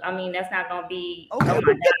look. I mean, that's not gonna be. Okay, Oh my get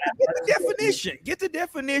God. the definition. Get the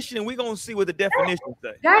definition. We're gonna see what the definition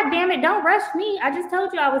say. God damn it! Don't rush me. I just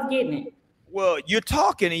told you I was getting it. Well, you're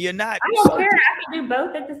talking and you're not. I don't care. I can do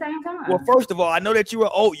both at the same time. Well, first of all, I know that you're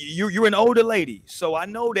old. You're an older lady, so I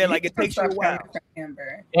know that like it takes you a while.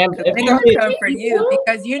 Amber. And if They you gonna get- come for you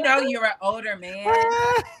because you know you're an older man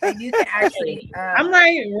and you can actually. I'm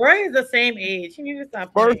like, Roy is the same age. You need to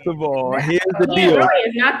stop. First of all, here's the Yeah, deal. Roy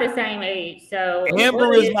is not the same age, so Amber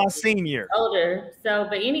Roy is my senior. older. So,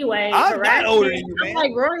 but anyway, I'm not older than you, I'm man.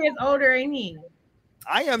 like, Roy is older, ain't he?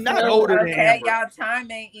 I am not So, older than Okay, Amber. y'all time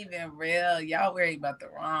ain't even real. Y'all worried about the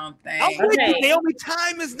wrong thing. I'm with you, Okay. Naomi.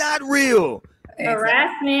 Time is not real.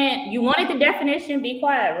 harassment. You wanted the definition. Be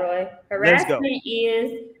quiet, Roy. Let's go. Harassment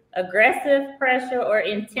is aggressive pressure or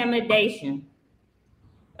intimidation.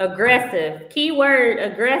 Aggressive. Keyword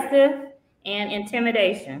aggressive and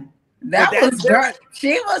intimidation. That But was that's-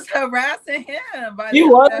 she was harassing him. By He the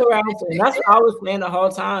was definition. harassing. That's what I was saying the whole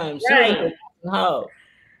time. She was a harassing hoe.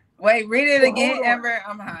 Wait, read it Well, again, hold on. Amber.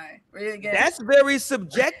 I'm high. Read it again. That's very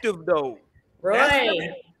subjective, though. Roy,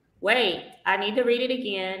 wait. I need to read it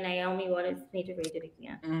again. Naomi wanted me to read it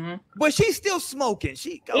again. Mm-hmm. But she's still smoking.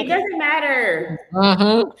 It doesn't matter.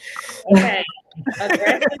 Mm-hmm. Okay.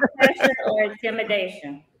 Aggressive pressure or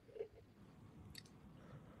intimidation.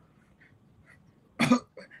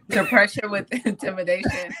 The pressure with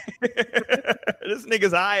intimidation. This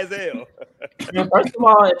nigga's high as hell. First of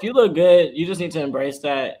all, if you look good, you just need to embrace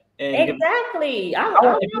that. And Exactly.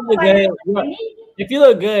 if you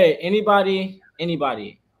look good, anybody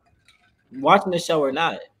watching the show or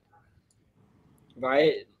not,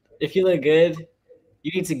 right? If you look good,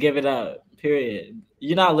 you need to give it up. Period.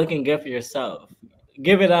 You're not looking good for yourself.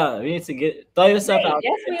 Give it up. You need to throw yourself out.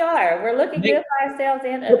 Yes, we are. We're looking good for ourselves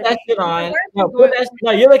and Put other that shit people. on.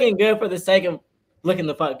 No, you're looking good for the sake of looking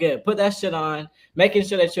the fuck good. Put that shit on, making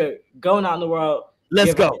sure that you're going out in the world.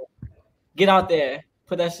 Let's go. Get out there.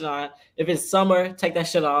 Put that shit on. If it's summer, take that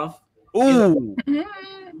shit off. Ooh.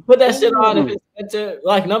 Put that shit on. If it's winter,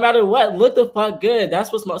 like no matter what, look the fuck good.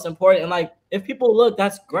 That's what's most important. And like if people look,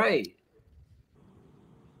 that's great.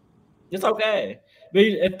 It's okay. But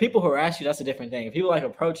if people harass you, that's a different thing. If people like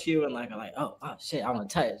approach you and like are like, oh shit, I want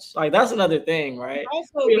to touch. Like that's another thing, right?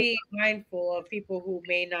 Also be mindful of people who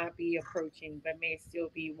may not be approaching but may still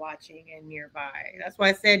be watching and nearby. That's why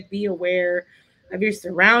I said be aware of your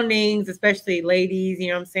surroundings, especially ladies. You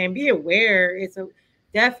know what I'm saying? Be aware. It's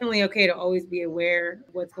definitely okay to always be aware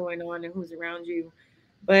of what's going on and who's around you.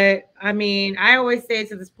 But I mean, I always say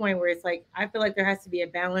to this point where it's like I feel like there has to be a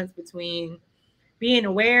balance between being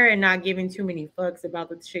aware and not giving too many fucks about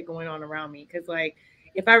the shit going on around me. Because like,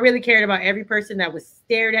 if I really cared about every person that was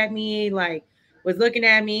stared at me, like was looking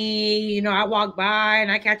at me, you know, I walk by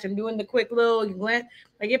and I catch them doing the quick little glance.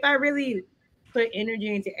 Like if I really put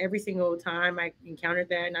energy into every single time I encountered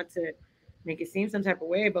that, not to make it seem some type of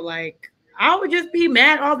way, but like I would just be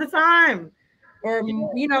mad all the time. Or,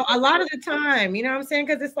 you know, a lot of the time, you know what I'm saying?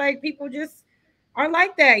 Because it's like people just are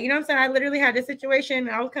like that. You know what I'm saying? I literally had this situation.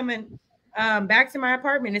 I was coming back to my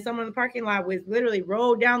apartment and someone in the parking lot was literally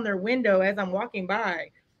rolled down their window as I'm walking by,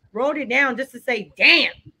 rolled it down just to say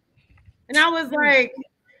damn. And I was like,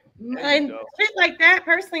 and shit like that,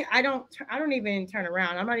 personally, I don't even turn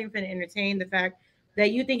around. I'm not even going to entertain the fact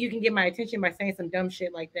that you think you can get my attention by saying some dumb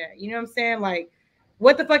shit like that. You know what I'm saying? Like,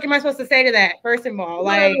 what the fuck am I supposed to say to that? First of all,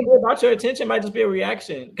 like about your attention might just be a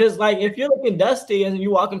reaction. Because like if you're looking dusty and you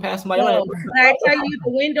walking past somebody, like, I tell you, the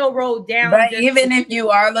window rolled down. But even if you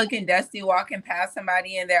are looking dusty, walking past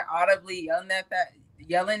somebody and they're audibly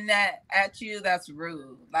yelling that at you, that's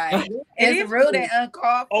rude. Like it's rude and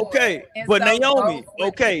uncalled for. Okay, And but so Naomi, go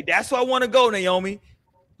okay, that's why I want to go, Naomi.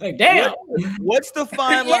 Like, damn. What's the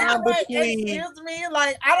fine Yeah, line like, between? excuse me,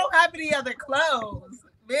 like I don't have any other clothes.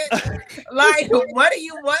 Bitch. Like, what do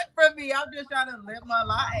you want from me? I'm just trying to live my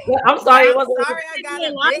life. I'm sorry, it I'm wasn't- sorry I got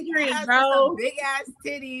a big ass, bro. some big ass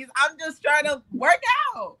titties. I'm just trying to work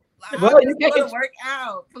out. Like, Well, I'm you just can't going to con- work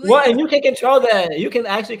out. Please. Well, and you can control that. You can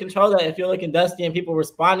actually control that if you're looking dusty and people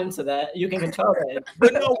responding to that. You can control that.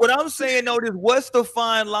 But no, what I'm saying though is, what's the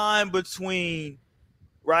fine line between,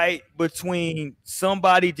 right, between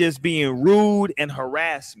somebody just being rude and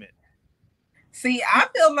harassment? See, I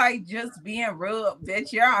feel like just being rude,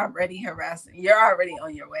 bitch, you're already harassing. You're already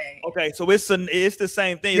on your way. Okay, so it's the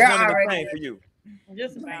same thing. It's You're one and the already- same for you.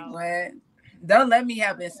 Just Like, about. what? Don't let me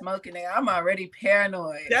have been smoking it. I'm already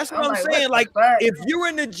paranoid. That's what I'm like, saying. the Like, fuck? if you're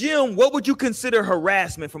in the gym, what would you consider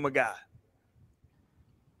harassment from a guy?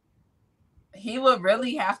 he would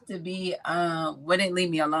really have to be wouldn't leave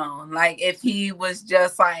me alone. Like if he was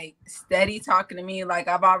just like steady talking to me, like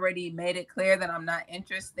I've already made it clear that I'm not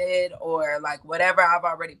interested, or like whatever, I've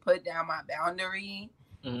already put down my boundary.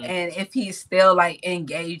 And if he's still like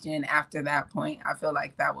engaging after that point, I feel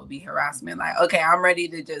like that would be harassment. Like, okay, I'm ready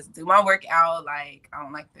to just do my workout. Like, I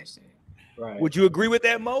don't like this shit. Right. Would you agree with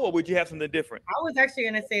that, Mo, or would you have something different? I was actually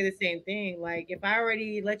gonna say the same thing. Like, if I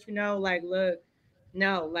already let you know, like, look,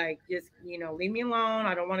 no, like, just leave me alone.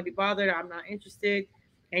 I don't want to be bothered. I'm not interested.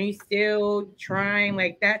 And you still trying,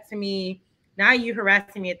 like, that to me, now you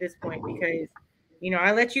harassing me at this point because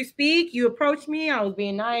I let you speak, you approached me, I was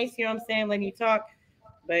being nice, you know what I'm saying, letting you talk.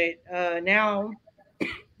 But now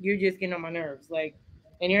you're just getting on my nerves, like,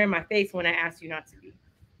 and you're in my face when I asked you not to be.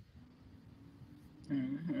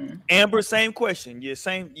 Amber, same question. You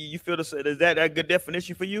feel is that a good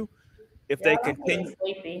definition for you? If they continue.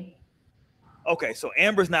 Okay, so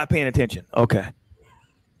Amber's not paying attention. Okay,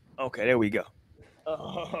 there we go.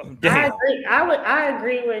 I agree. I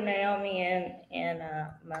agree with Naomi and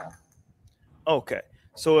Mo. Okay,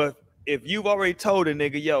 so if you've already told a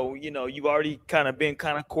nigga, yo, you've already kind of been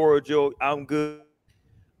kind of cordial, I'm good.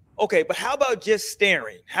 Okay, but how about just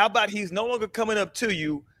staring? How about he's no longer coming up to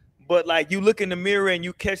you, but like you look in the mirror and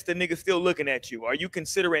you catch the nigga still looking at you? Are you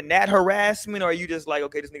considering that harassment, or are you just like,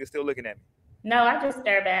 okay, this nigga still looking at me? No, I just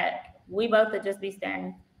stare back. We both would just be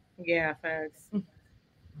staring. Yeah, facts.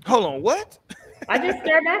 Hold on, what? I just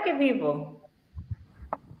stare back at people.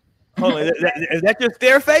 Hold on, is that your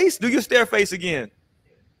stare face? Do your stare face again.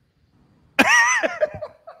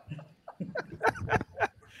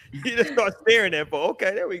 You just start staring at folks.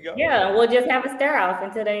 Okay, there we go. Yeah, we'll just have a stare off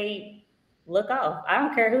until they look off. I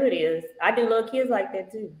don't care who it is. I do little kids like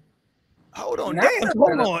that too. Hold on,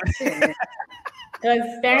 hold on. Because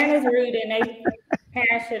staring is rude, and they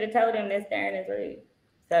parents should have told them that staring is rude.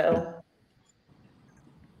 So.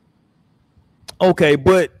 Okay,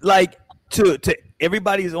 but like to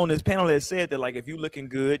everybody's on this panel that said that, like, if you looking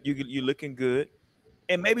good, you looking good.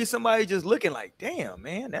 And maybe somebody just looking like, damn,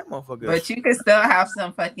 man, that motherfucker. But you can still have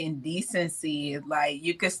some fucking decency. Like,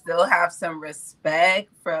 you can still have some respect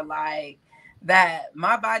for, like, that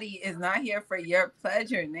my body is not here for your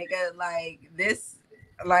pleasure, nigga. Like, this,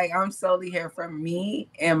 like, I'm solely here for me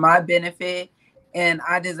and my benefit. And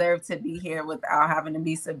I deserve to be here without having to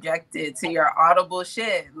be subjected to your audible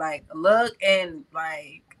shit. Like, look and,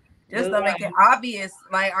 like, just to make it obvious,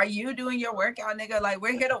 like, are you doing your workout, nigga? Like,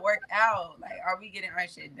 we're here to work out. Like, are we getting our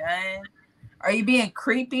shit done? Are you being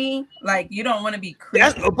creepy? Like, you don't want to be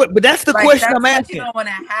creepy. But that's the question I'm asking. You don't want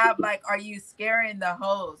to have, like, are you scaring the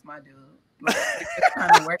hoes, my dude? Like, they're just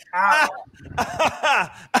trying to work out.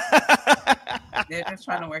 They're just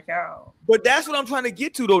trying to work out. But that's what I'm trying to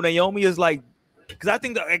get to, though, Naomi, is like, because I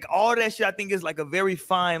think that, like, all that shit, I think is like a very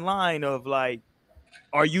fine line of, like,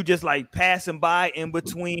 are you just like passing by in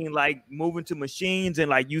between, like moving to machines, and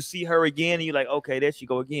like you see her again and you're like, okay, there she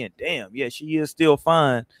go again. Damn, yeah, she is still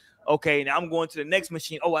fine. Okay, now I'm going to the next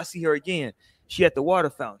machine. Oh, I see her again. She at the water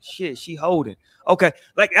fountain. Shit, she holding. Okay,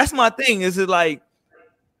 like that's my thing. Is it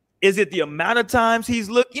the amount of times he's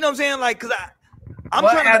looked? You know what I'm saying? Like, because I'm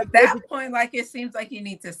trying at that point, like, it seems like you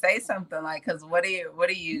need to say something, like, because what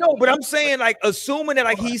are you? No, but I'm saying, like, assuming that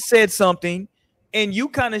like he said something and you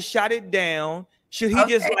kind of shot it down. Should he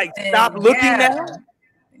just like stop looking now?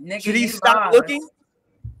 Nigga, should he stop looking?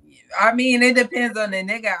 I mean, it depends on the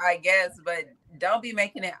nigga, I guess, but don't be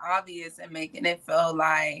making it obvious and making it feel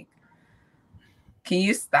like, can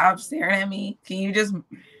you stop staring at me? Can you just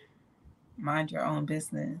mind your own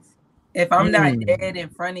business? If I'm not dead in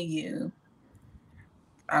front of you,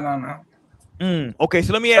 I don't know. Okay,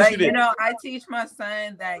 so let me ask you this. You know, I teach my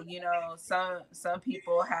son that, some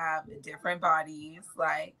people have different bodies,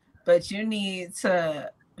 like, but you need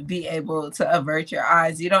to be able to avert your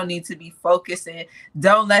eyes. You don't need to be focusing.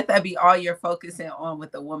 Don't let that be all you're focusing on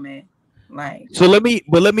with a woman. Like, so let me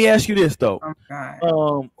ask you this though. Oh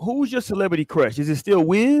God. Who's your celebrity crush? Is it still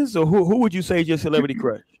Wiz, or who would you say is your celebrity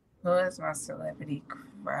crush? Who is my celebrity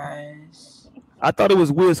crush? I thought it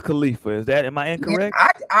was Wiz Khalifa. Am I incorrect?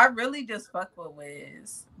 Yeah, I really just fuck with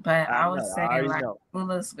Wiz, but I was saying, like, who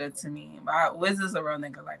looks good to me. But Wiz is a real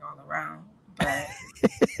nigga, like, all around.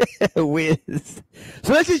 But Wiz.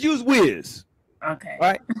 So let's just use Wiz. Okay. All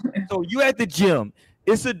right. So you at the gym.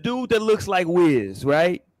 It's a dude that looks like Wiz,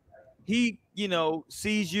 right? He,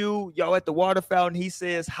 sees you, y'all at the water fountain. He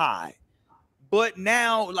says hi. But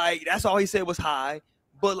now, like, that's all he said was hi.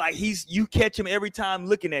 But like you catch him every time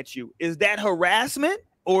looking at you. Is that harassment,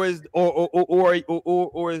 or is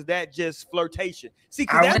that just flirtation? See,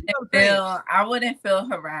 I wouldn't feel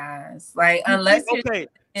harassed, like, unless okay.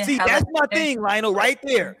 See, that's my thing, Lionel, right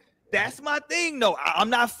there. That's my thing, though. I'm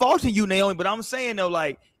not faulting you, Naomi, but I'm saying though,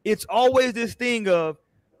 like it's always this thing of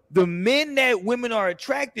the men that women are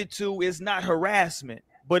attracted to is not harassment,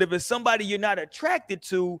 but if it's somebody you're not attracted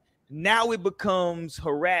to, now it becomes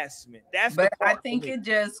harassment. That's But the I part think for me. it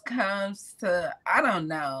just comes to, I don't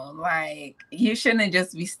know, like you shouldn't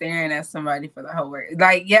just be staring at somebody for the whole work.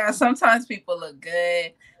 Like, yeah, sometimes people look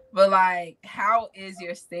good, but like, how is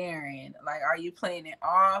your staring? Like, are you playing it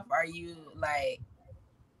off? Are you like,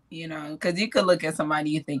 you know, because you could look at somebody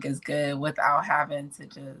you think is good without having to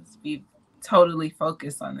just be totally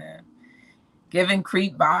focused on them, giving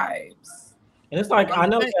creep vibes. And it's like I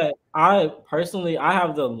know that I personally I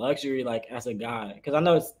have the luxury like as a guy because I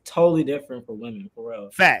know it's totally different for women for real.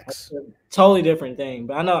 Facts. Like, totally different thing.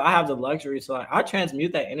 But I know I have the luxury to like I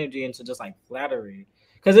transmute that energy into just like flattery.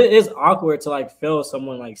 Because it is awkward to like feel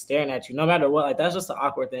someone like staring at you no matter what. Like that's just an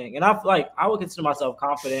awkward thing. And I feel like I would consider myself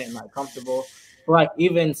confident and like comfortable. But like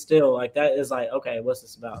even still, like that is like, okay, what's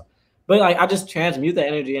this about? But like I just transmute the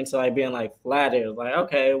energy into like being like flattered. Like,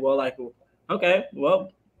 okay, well, I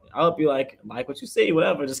hope you like what you see,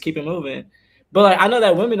 whatever. Just keep it moving. But like I know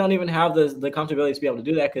that women don't even have the comfortability to be able to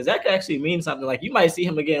do that because that could actually mean something. Like you might see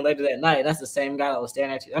him again later that night. That's the same guy that was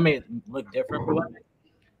staring at you. I mean, it look different for women.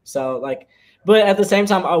 So like, but at the same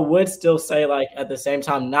time, I would still say like at the same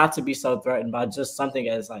time not to be so threatened by just something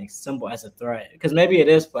as like simple as a threat because maybe it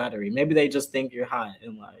is flattery. Maybe they just think you're hot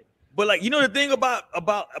and like. But like, you know, the thing about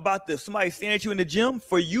somebody staring at you in the gym,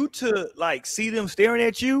 for you to like see them staring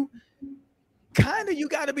at you, kind of you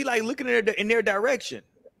got to be like looking in their direction.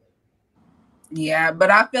 Yeah, but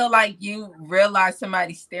I feel like you realize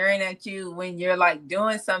somebody's staring at you when you're like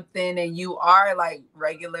doing something and you are like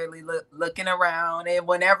regularly looking around, and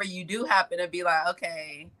whenever you do happen to be like,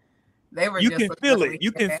 okay, they were You just can feel it.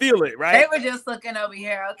 You can feel it, right? They were just looking over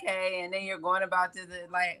here, okay, and then you're going about to the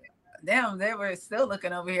like, damn, they were still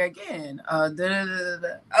looking over here again. Oh,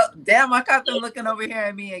 damn, I caught them looking over here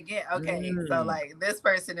at me again. Okay, so like this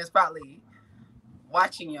person is probably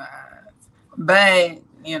watching your eyes, but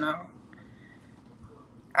you know,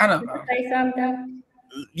 I don't know. Say something.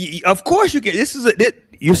 Of course you can.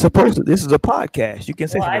 You're supposed to. This is a podcast. You can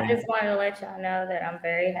say. Well, I something. just wanted to let y'all know that I'm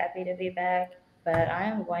very happy to be back, but I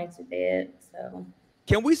am going to bed. So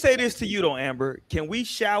Can we say this to you though, Amber? Can we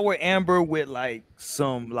shower Amber with like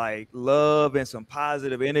some like love and some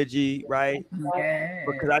positive energy, right? Yeah.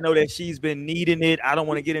 Because I know that she's been needing it. I don't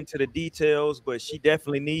want to get into the details, but she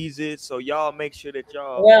definitely needs it. So y'all make sure that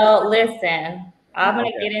y'all. Well, listen, I'm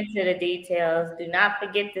going to Okay. get into the details. Do not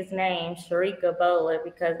forget this name, Sharika Bowler,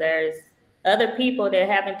 because there's other people that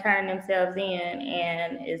haven't turned themselves in,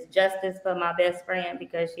 and it's justice for my best friend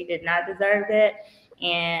because she did not deserve that.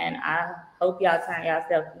 And I hope y'all turn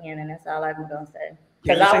yourself in, and that's all I'm going to say. Can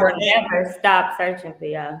Because you say I her will name? never stop searching for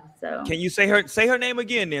y'all. So Can you say her name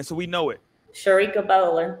again then so we know it? Sharika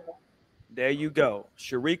Bowler. There you go.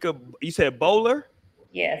 Sharika, you said Bowler?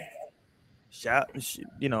 Yes.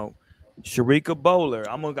 Sharika Bowler.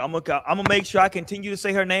 I'm gonna make sure I continue to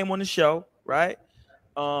say her name on the show, right?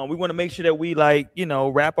 We want to make sure that we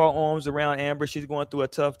wrap our arms around Amber. She's going through a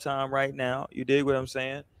tough time right now. You dig what I'm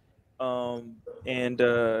saying? And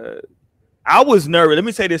I was nervous. Let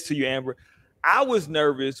me say this to you, Amber. I was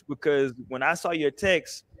nervous because when I saw your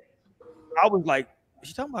text, I was like, "Is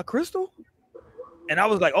she talking about Crystal?" And I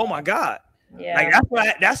was like, "Oh my God!" Yeah.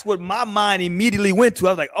 Like that's what my mind immediately went to.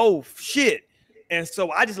 I was like, "Oh shit!" And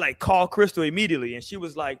so I just like called Crystal immediately, and she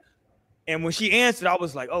was like, and when she answered, I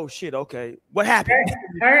was like, "Oh shit, okay, what happened?"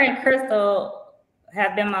 Her and Crystal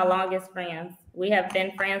have been my longest friends. We have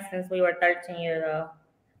been friends since we were 13 years old.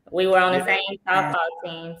 We were on the same softball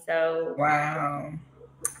team. So wow.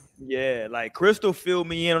 Yeah, like Crystal filled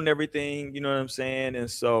me in on everything, you know what I'm saying?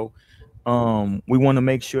 And so we want to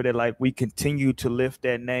make sure that like we continue to lift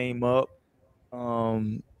that name up.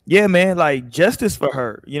 Yeah, man, like justice for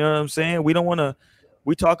her. You know what I'm saying?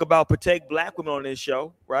 We talk about protect Black women on this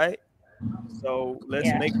show, right? So let's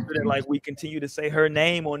make sure that like we continue to say her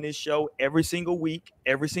name on this show every single week,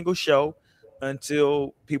 every single show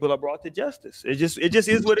until people are brought to justice. It just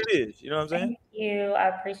is what it is. You know what I'm saying? Thank you. I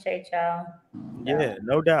appreciate y'all. Yeah,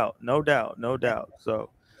 no doubt.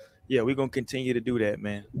 So yeah, we're gonna continue to do that,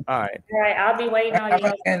 man. All right. All right, I'll be waiting on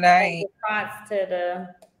your Good night. response to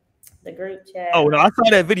the group chat. Oh no, I saw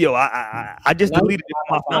that video. I just deleted it on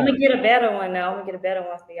my I'm phone. gonna get a better one though. I'm gonna get a better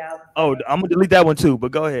one for y'all. Oh, I'm gonna delete that one too.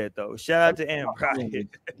 But go ahead though. Shout out to Amber.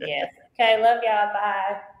 Yes. Okay, love y'all.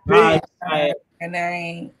 Bye. Peace. Good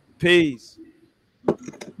night. Peace.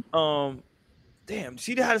 Damn.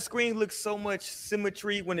 See how the screen looks so much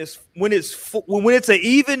symmetry when it's an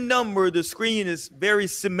even number. The screen is very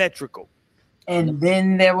symmetrical. And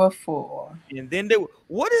then there were 4. And then there.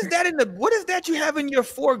 What is that What is that you have in your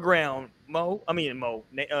foreground, Mo? I mean,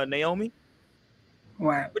 Naomi.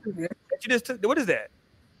 What? You just took. What is that?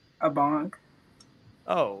 A bong.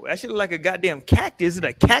 Oh, that should look like a goddamn cactus. Is it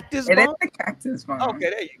a cactus It is bong? a cactus bong. Okay,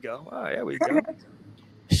 there you go. All right, there we go.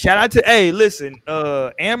 Shout out to listen.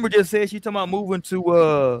 Amber just said she talking about moving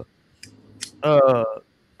to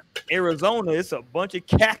Arizona. It's a bunch of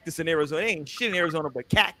cactus in Arizona. It ain't shit in Arizona but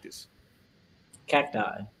cactus.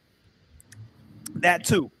 Cacti. That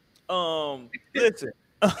too. Listen.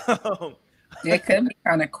 It could be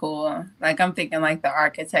kind of cool. Like I'm thinking like the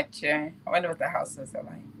architecture. I wonder what the houses are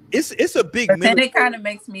like. It's a big. But then it kind of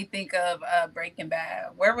makes me think of Breaking Bad.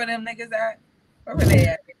 Where were them niggas at? Where were they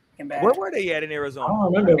at? Breaking Bad? Where were they at in Arizona? I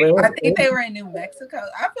don't remember. I think they were in New Mexico.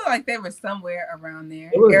 I feel like they were somewhere around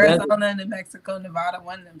there. It was Arizona, New Mexico, Nevada,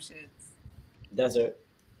 one of them shits. Desert.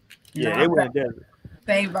 Yeah, they were in desert.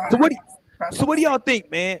 Same vibe. So what do y'all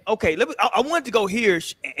think, man? Okay, I wanted to go here.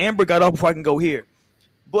 Amber got off before I can go here.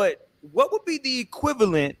 But what would be the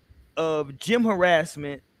equivalent of gym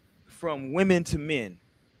harassment from women to men?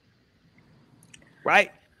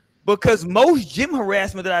 Right? Because most gym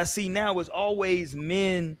harassment that I see now is always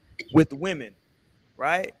men with women,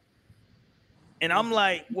 right? And I'm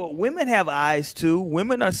like, well, women have eyes too.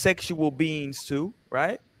 Women are sexual beings too,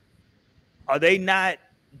 right? Are they not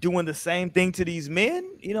doing the same thing to these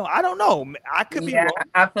men? You know, I don't know. I could be wrong.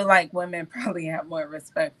 I feel like women probably have more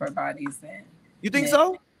respect for bodies than You think men.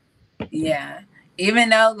 so? Yeah. Even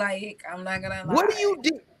though, like, I'm not gonna lie. What do you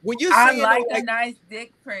do when you're I saying like like a nice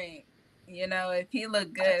dick print. You know, if he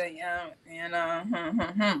look good,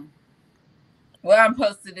 what I'm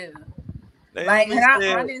supposed to do? Like, and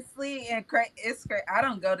I honestly, it's great. I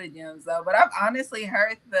don't go to gyms though, but I've honestly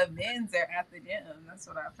heard the men's are at the gym. That's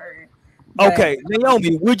what I've heard. But, okay,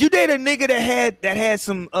 Naomi, would you date a nigga that had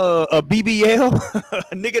some a BBL,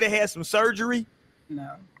 a nigga that had some surgery?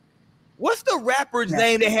 No. What's the rapper's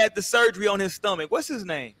name that had the surgery on his stomach? What's his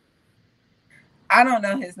name? I don't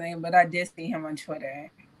know his name, but I did see him on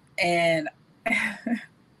Twitter, and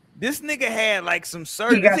this nigga had like some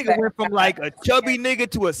surgery. This nigga went from like a chubby nigga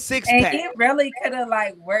to a 6-pack. And he really could have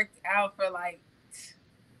like worked out for like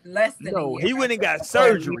less than a year. He went and got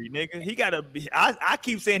surgery, nigga. He got I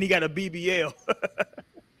keep saying he got a BBL.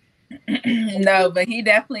 No, but he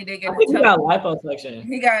definitely did get. He got liposuction.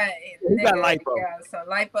 He got lipo. Yeah, so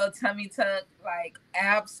lipo, tummy tuck, like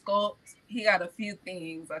ab sculpt. He got a few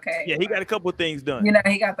things. Okay. Yeah, he got a couple of things done. You know,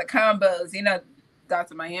 he got the combos. You know,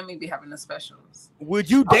 Dr. Miami be having the specials. Would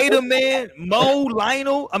you date a man, Mo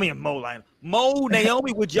Naomi?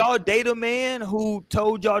 Would y'all date a man who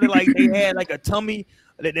told y'all that like they had like a tummy,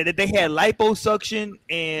 that they had liposuction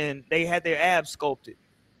and they had their abs sculpted?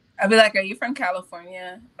 I'd be like, are you from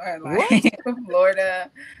California or like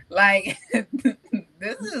Florida? Like,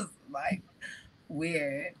 this is like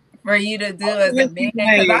weird for you to do as a man.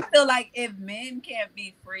 Because I feel like if men can't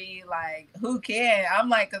be free, like who can? I'm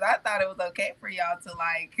like, because I thought it was okay for y'all to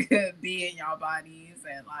like be in y'all bodies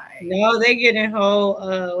and like. No, they getting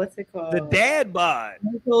whole what's it called? The dad bod.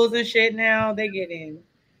 Tools and shit now. They getting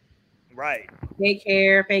right. Fake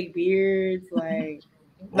hair, fake beards, like.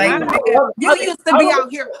 Like you used to be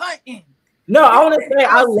out here hunting. No, I want to say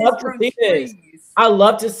I love to see this. I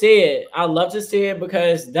love to see it. I love to see it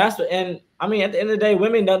because that's what. And I mean, at the end of the day,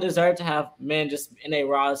 women don't deserve to have men just in a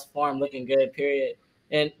rawest form looking good. Period.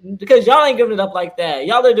 And because y'all ain't giving it up like that.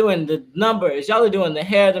 Y'all are doing the numbers. Y'all are doing the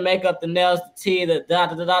hair, the makeup, the nails, the tea, the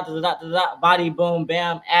body, boom,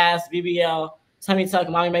 bam, ass, BBL, tummy tuck,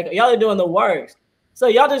 mommy makeup. Y'all are doing the works. So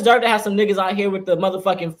y'all deserve to have some niggas out here with the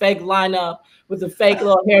motherfucking fake lineup, with the fake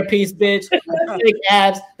little hairpiece, bitch, fake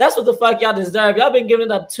abs. That's what the fuck y'all deserve. Y'all been giving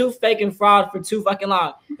it up too fake and fraud for too fucking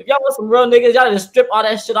long. If y'all want some real niggas, y'all just strip all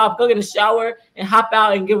that shit off, go get a shower, and hop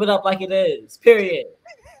out and give it up like it is. Period.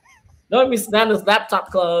 Don't be snapping this laptop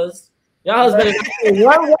closed. Y'all has better say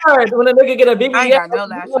one word when a nigga get a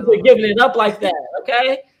BBL. They're giving it up like that,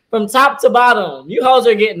 okay? From top to bottom, you hoes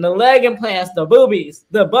are getting the leg implants, the boobies,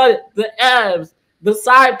 the butt, the abs, the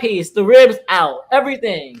side piece, the ribs out,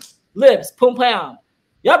 everything. Lips, poom pound.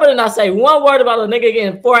 Y'all better not say one word about a nigga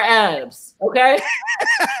getting 4 abs, okay?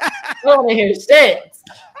 I don't want to hear shit.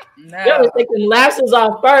 No. Y'all better take them lashes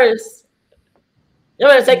off first. Y'all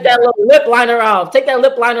better take that little lip liner off. Take that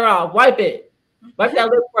lip liner off. Wipe it. Wipe that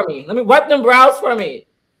lip for me. Let me wipe them brows for me.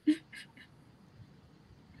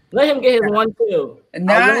 Let him get his 1 too.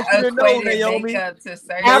 Not equating makeup to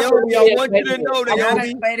surgery. Naomi, I want you to know,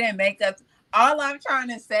 Naomi. Not equating makeup. All I'm trying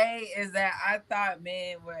to say is that I thought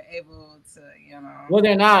men were able to, you know. Well,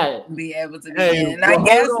 they're not. Be able to be in. I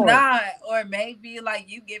guess not. Or maybe like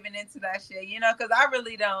you giving into that shit, you know, because I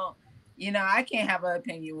really don't You know, I can't have an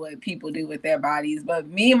opinion what people do with their bodies, but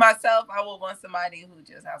me myself, I would want somebody who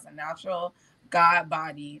just has a natural God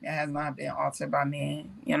body that has not been altered by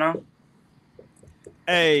men. You know.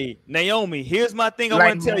 Hey, Naomi, here's my thing. I Like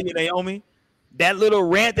want to tell me. you, Naomi, that little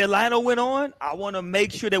rant that Lionel went on. I want to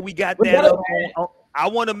make sure that we got Was that that a up. I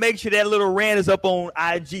want to make sure that little rant is up on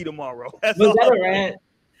IG tomorrow. That's Was all that I'm a saying. rant?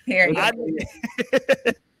 Here,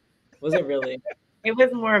 Was it really? It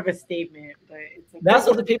was more of a statement, but it's okay. That's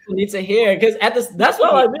what the people need to hear. Because at this, that's why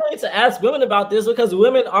I really need to ask women about this, because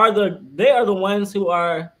women are the ones who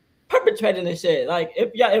are perpetrating this shit. Like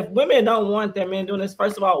if women don't want their men doing this,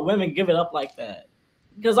 first of all, women give it up like that.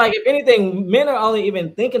 Because like if anything, men are only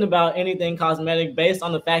even thinking about anything cosmetic based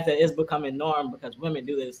on the fact that it's becoming norm because women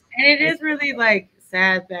do this. And it is really like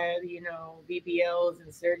sad that BBLs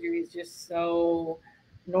and surgery is just so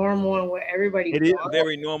normal and what everybody It is wants.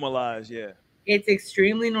 very normalized, yeah. It's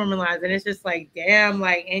extremely normalized, and it's just like damn,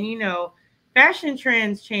 like, and fashion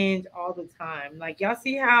trends change all the time. Like y'all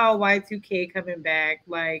see how Y2K coming back,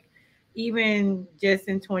 like even just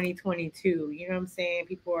in 2022, you know what I'm saying?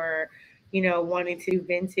 People are wanting to do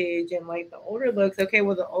vintage and like the older looks. Okay,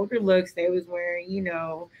 well the older looks they was wearing,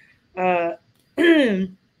 the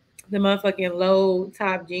motherfucking low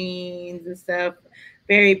top jeans and stuff.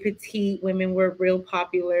 Very petite women were real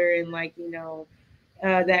popular, and like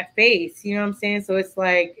that face, you know what I'm saying? So it's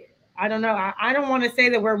like I don't know. I don't want to say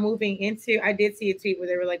that we're moving into. I did see a tweet where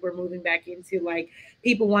they were like, we're moving back into like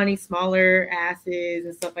people wanting smaller asses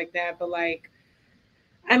and stuff like that. But like,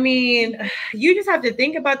 I mean, you just have to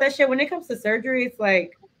think about that shit when it comes to surgery. It's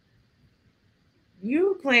like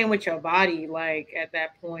you playing with your body, like at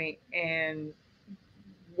that point, and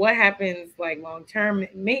what happens like long term.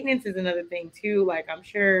 Maintenance is another thing too. Like I'm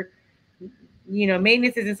sure,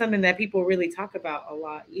 maintenance isn't something that people really talk about a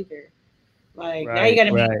lot either. Like now you got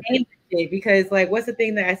to maintain it because like what's the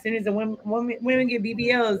thing that as soon as the women get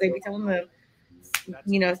BBLs, they be telling them,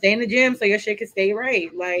 stay in the gym so your shit can stay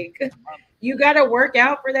right. Like you got to work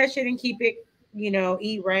out for that shit and keep it,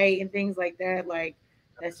 eat right and things like that. Like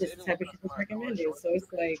that's just the type of shit that's recommended. So it's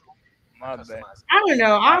like, my bad. I don't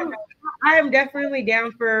know. I am definitely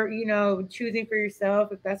down for choosing for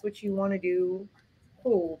yourself if that's what you want to do.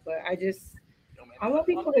 Cool, but I want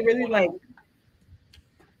people to really like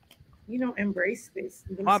embrace this.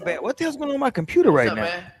 Themselves. My bad. What the hell's going on my computer right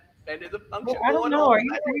now? I don't know. Are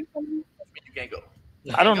you You can't go.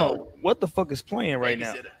 I don't know what the fuck is playing right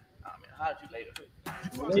now.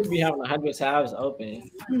 Maybe having 100 tabs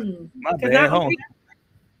open. My bad.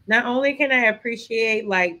 Not only can I appreciate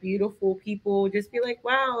like beautiful people, just be like,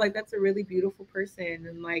 wow, like that's a really beautiful person,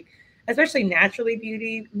 and like especially natural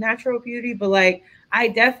beauty, but like I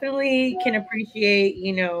definitely can appreciate,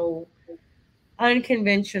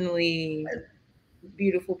 unconventionally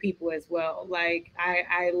beautiful people as well. Like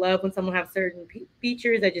I love when someone have certain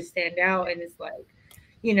features that just stand out, and it's like,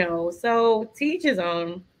 so to each his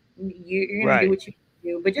own. You're gonna do what you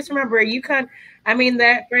do, but just remember,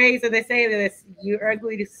 that phrase that they say that you're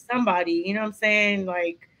ugly to somebody. You know what I'm saying?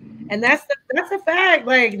 Like, and that's a fact.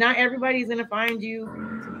 Like, not everybody's gonna find you to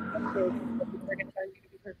be perfect. They're gonna try you to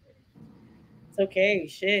be perfect. It's okay.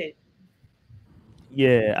 Shit.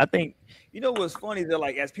 Yeah, I think what's funny is that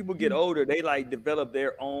like as people get older, they like develop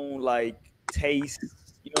their own like taste.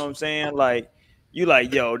 You know what I'm saying? Like you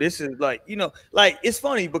like, yo, this is like, like it's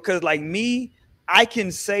funny because like me, I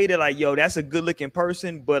can say that like, yo, that's a good looking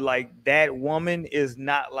person, but like that woman is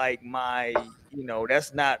not like my,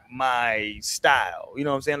 that's not my style. You know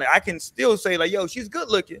what I'm saying? Like I can still say like, yo, she's good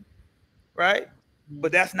looking, right?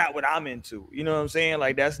 But that's not what I'm into. You know what I'm saying?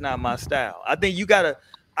 Like that's not my style. I think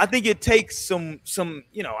it takes some,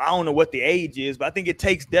 I don't know what the age is, but I think it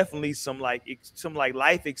takes definitely some life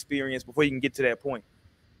experience before you can get to that point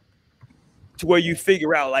to where you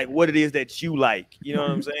figure out like what it is that you like, you know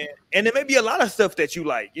what I'm saying? And there may be a lot of stuff that you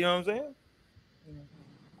like, you know what I'm saying?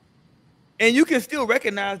 And you can still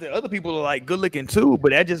recognize that other people are like good looking too,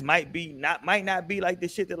 but that just might not be like the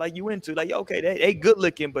shit that like you into. Like, okay, they good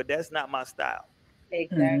looking, but that's not my style.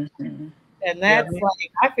 Exactly. And that's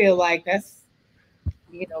like I feel like that's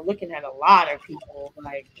looking at a lot of people,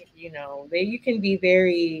 like, you can be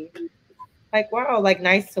very like, wow, like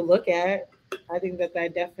nice to look at. I think that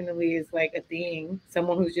definitely is like a thing.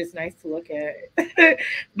 Someone who's just nice to look at.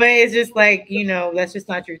 But it's just like, that's just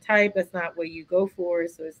not your type. That's not what you go for.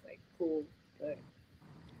 So it's like cool. But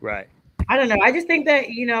right. I don't know. I just think that,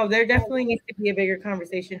 there definitely needs to be a bigger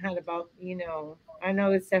conversation had about, I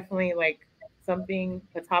know it's definitely like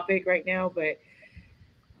a topic right now, but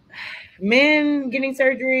men getting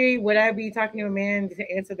surgery, would I be talking to a man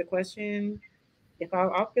to answer the question? if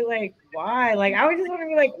I'll feel like why? Like I would just want to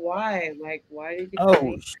be like why? Like why did you?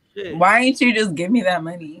 Oh shit! Why ain't you just give me that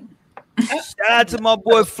money? Shout out to my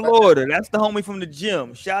boy Florida. That's the homie from the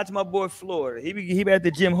gym. Shout out to my boy Florida. He be at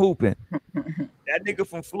the gym hooping. That nigga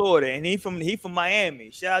from Florida, and he from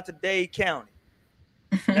Miami. Shout out to Dade County.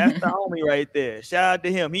 That's the homie right there. Shout out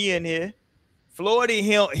to him. He in here. Florida,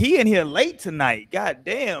 he in here late tonight. God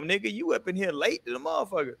damn, nigga, you up in here late to the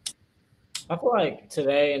motherfucker. I feel like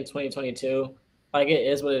today in 2022, like it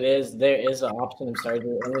is what it is. There is an option of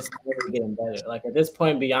surgery, and it's really getting better. Like at this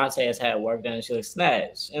point, Beyonce has had work done, and she looks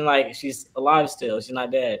snatched, and like she's alive still. She's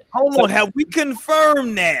not dead. Hold on, have we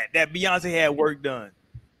confirmed that Beyonce had work done?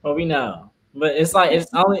 Well, we know, but it's like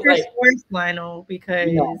it's only like worse, Lionel, because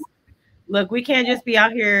look, we can't just be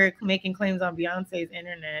out here making claims on Beyonce's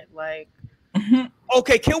internet. Like,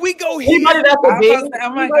 okay, can we go here? Anybody that's a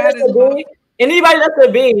B, anybody that's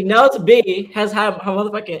a B, no to B has had her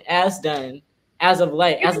motherfucking ass done. As of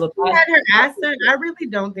late, as of the past, had her ass done. I really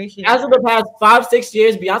don't think she. As of the past 5-6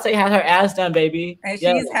 years, Beyonce had her ass done, baby. And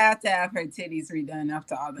she's had to have her titties redone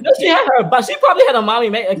after all the. No, she had her, but she probably had a mommy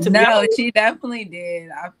make. Like, no, she definitely did.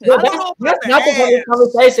 That's not the point of the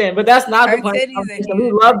conversation. But that's not the point of the conversation.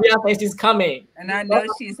 We love Beyonce. She's coming, and I know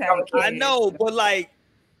she's had kids. I know, but like,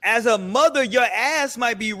 as a mother, your ass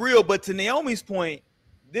might be real, but to Naomi's point,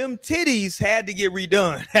 them titties had to get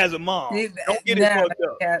redone as a mom. Don't get it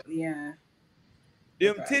fucked up. Yeah.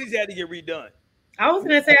 Them titties had to get redone. I was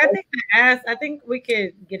gonna say, I think the ass. I think we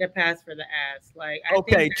could get a pass for the ass. Like,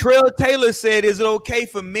 okay, Trail Taylor said, "Is it okay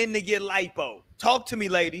for men to get lipo?" Talk to me,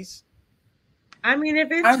 ladies. I mean, if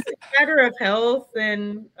it's a matter of health,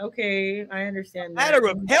 then okay, I understand that. Matter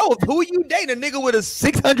of health? Who you dating? A nigga with a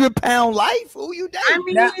 600-pound life? Who you dating? I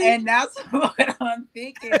mean, and that's what I'm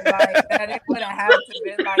thinking. Like that, it would have had to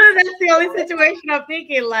be like. That's the only situation I'm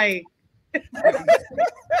thinking. Like.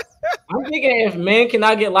 I'm thinking if men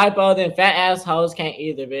cannot get lipo, then fat assholes can't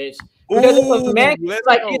either, bitch. Because if a man is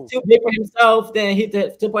like he's too big for himself, then he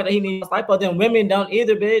to the point that he needs lipo, then women don't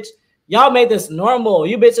either, bitch. Y'all made this normal.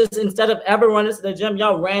 You bitches, instead of ever running to the gym,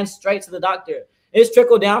 y'all ran straight to the doctor. It's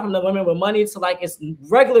trickled down from the women with money to like it's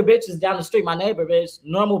regular bitches down the street, my neighbor, bitch,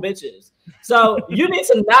 normal bitches. So you need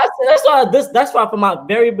to not. That's why from my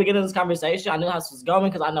very beginning of this conversation, I knew how this was going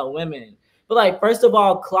because I know women. But like, first of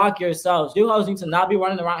all, clock yourselves. You hoes need to not be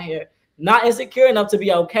running around here, not insecure enough to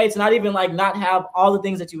be okay, to not even like not have all the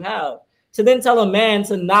things that you have. To then tell a man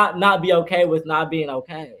to not be okay with not being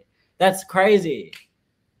okay. That's crazy.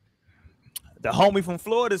 The homie from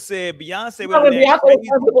Florida said Beyonce was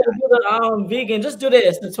vegan. Just do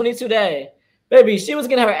this, the 22-day. Baby, she was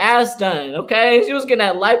getting her ass done, okay? She was getting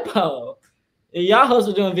that lipo. Y'all hoes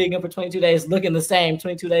were doing vegan for 22 days, looking the same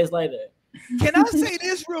 22 days later. Can I say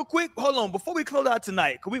this real quick? Hold on, before we close out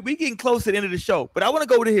tonight, we getting close to the end of the show, but I want to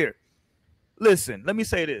go to here. Listen, let me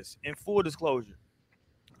say this in full disclosure.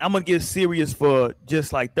 I'm gonna get serious for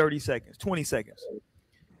just like 30 seconds, 20 seconds.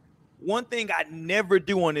 One thing I never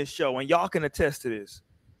do on this show, and y'all can attest to this,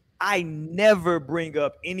 I never bring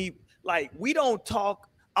up any, like, we don't talk.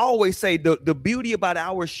 I always say the beauty about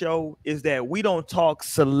our show is that we don't talk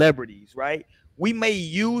celebrities, right? We may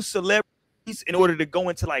use celebrities in order to go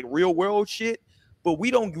into like real world shit, but we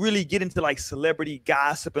don't really get into like celebrity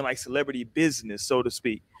gossip and like celebrity business, so to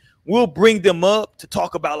speak. We'll bring them up to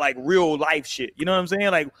talk about like real life shit. You know what I'm saying?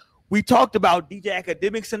 Like we talked about DJ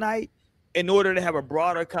Academics tonight in order to have a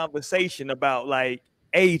broader conversation about like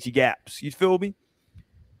age gaps. You feel me?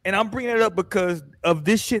 And I'm bringing it up because of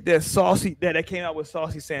this shit that came out with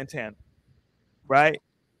Saucy Santana, right?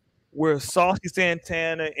 Where Saucy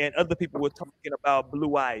Santana and other people were talking about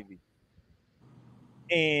Blue Ivy.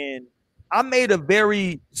 And I made a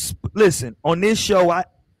listen, on this show,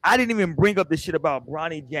 I didn't even bring up the shit about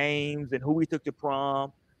Bronny James and who we took to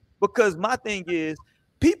prom, because my thing is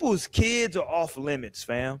people's kids are off limits,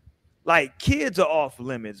 fam. Like kids are off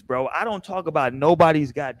limits, bro. I don't talk about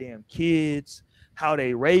nobody's goddamn kids, how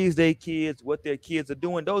they raise their kids, what their kids are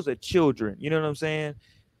doing. Those are children. You know what I'm saying?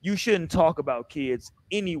 You shouldn't talk about kids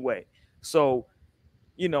anyway. So,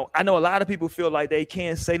 you know, I know a lot of people feel like they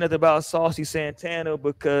can't say nothing about Saucy Santana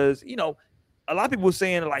because, you know, a lot of people are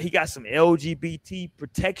saying like he got some LGBT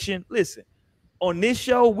protection. Listen, on this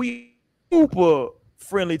show, we super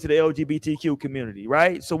friendly to the LGBTQ community,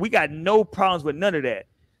 right? So we got no problems with none of that.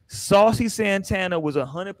 Saucy Santana was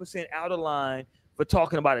 100% out of line for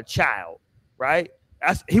talking about a child, right?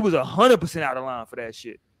 He was 100% out of line for that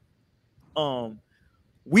shit.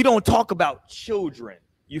 We don't talk about children.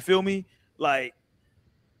 You feel me? Like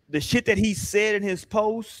the shit that he said in his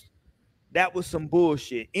post, that was some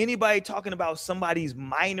bullshit. Anybody talking about somebody's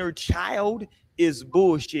minor child is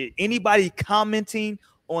bullshit. Anybody commenting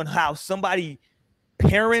on how somebody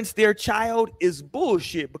parents their child is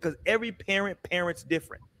bullshit because every parents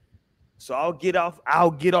different. So I'll get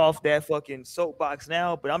off that fucking soapbox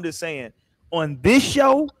now, but I'm just saying on this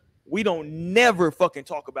show, we don't never fucking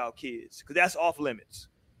talk about kids because that's off limits.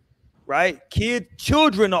 Right?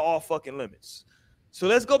 Children are off fucking limits. So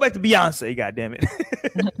let's go back to Beyonce, goddammit.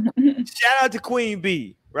 Shout out to Queen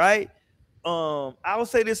B, right? I will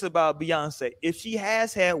say this about Beyonce. If she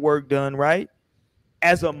has had work done, right?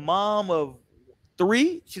 As a mom of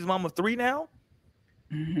 3, she's a mom of 3 now.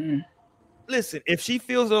 Mm-hmm. Listen, if she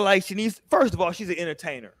feels like she needs, first of all, she's an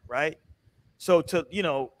entertainer, right? So to,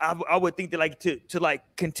 I would think that like to like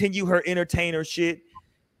continue her entertainer shit,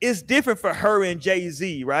 it's different for her and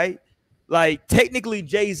Jay-Z, right? Like technically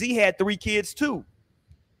Jay-Z had 3 kids too.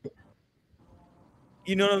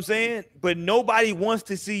 You know what I'm saying? But nobody wants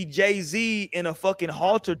to see Jay-Z in a fucking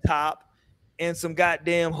halter top and some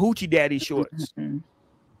goddamn hoochie daddy shorts. Mm-hmm.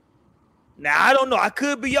 Now I don't know. I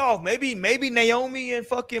could be off. Maybe Naomi and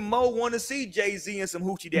fucking Mo want to see Jay-Z in some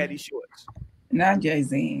hoochie daddy shorts. Not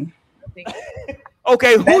Jay-Z.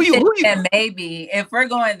 Okay, who you? And maybe if we're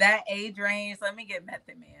going that age range, let me get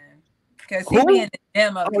Method Man because he be in the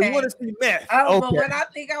gym. Okay, oh, you want to see Meth? Oh, okay. But what I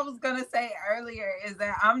think I was gonna say earlier is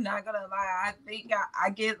that I'm not gonna lie. I think I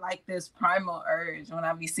get like this primal urge when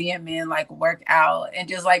I be seeing men like work out and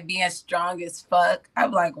just like being strong as fuck.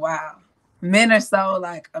 I'm like, wow, men are so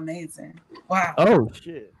like amazing. Wow. Oh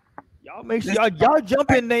shit. Y'all make sure y'all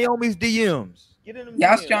jump in Naomi's DMs. Get in them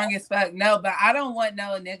Y'all DMs. strong as fuck. No, but I don't want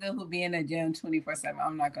no nigga who be in the gym 24/7.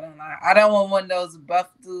 I'm not gonna lie. I don't want one of those buff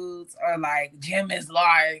dudes or like gym is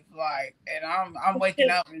life, like, and I'm waking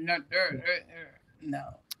up and no,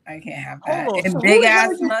 I can't have that. Hold on, And so big who ass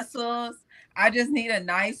are you? muscles. I just need a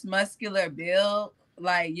nice muscular build.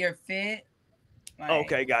 Like you're fit. Like,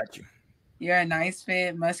 Okay, got you. you're a nice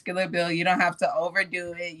fit, muscular build. You don't have to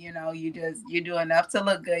overdo it. You do enough to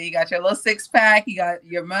look good. You got your little 6-pack. You got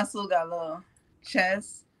your muscle. Got a little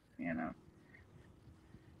chest.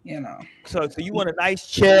 So you want a nice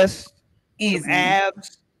chest, Easy. some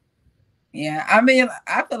abs. Yeah, I mean,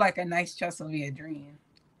 I feel like a nice chest would be a dream,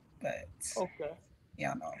 but Okay.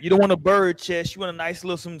 yeah, no, You don't want a bird chest. You want a nice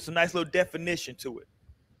little some nice little definition to it.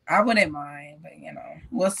 I wouldn't mind, but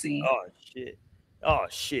we'll see. Oh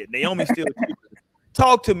shit. Naomi still cheaper.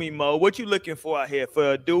 Talk to me, Mo. What you looking for out here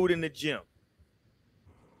for a dude in the gym?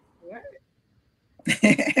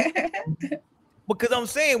 Because I'm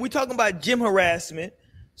saying we're talking about gym harassment.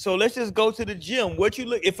 So let's just go to the gym. What you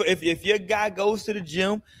look if your guy goes to the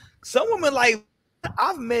gym, some women like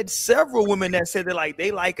I've met several women that said that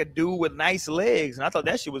they like a dude with nice legs, and I thought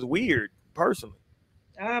that shit was weird personally.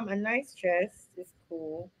 A nice chest is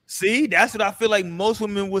cool. See, that's what I feel like most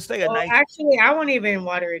women would say. Actually, I won't even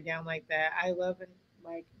water it down like that. I love a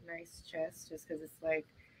nice chest just because it's like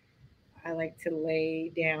I like to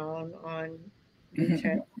lay down on the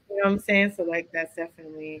chest. You know what I'm saying? So that's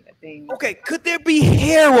definitely a thing. Okay, could there be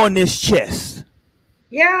hair on this chest?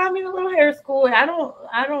 Yeah, I mean a little hair is cool. I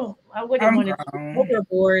wouldn't want to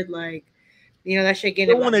overboard that shit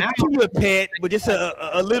getting. You don't want to chew a pet, but just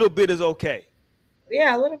a little bit is okay.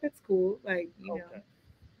 Yeah, a little bit's cool.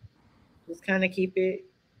 Just kind of keep it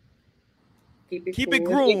Keep it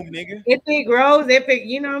groomed, nigga. If it grows,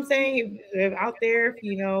 you know what I'm saying? If out there, if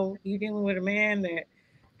you dealing with a man that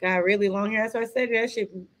got really long hair, so I said that shit.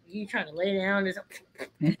 You trying to lay down?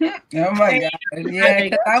 Oh my god! Yeah,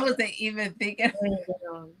 because I wasn't even thinking.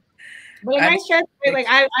 But a nice chest,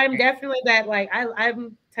 I'm definitely that.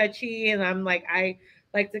 I'm touchy, and I'm I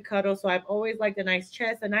like to cuddle, so I've always liked a nice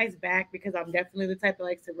chest, a nice back, because I'm definitely the type that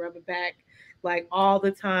likes to rub it back all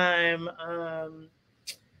the time.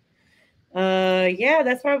 Yeah,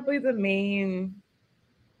 that's probably the main.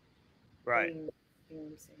 Right. Thing, you know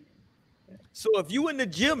what I'm saying? So if you in the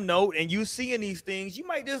gym note and you seeing these things, you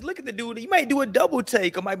might just look at the dude. You might do a double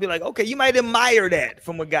take, or might be like, okay, you might admire that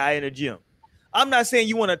from a guy in the gym. I'm not saying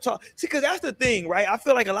you want to talk. See, because that's the thing, right? I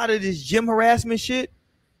feel like a lot of this gym harassment shit,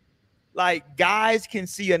 guys can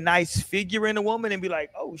see a nice figure in a woman and be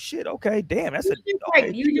like, oh shit, okay, damn, that's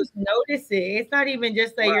you just notice it. It's not even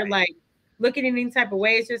just that you're looking in any type of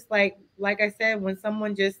way. It's just like I said, when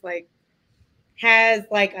someone just has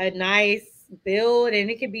a nice build, and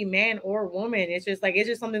it could be man or woman. It's just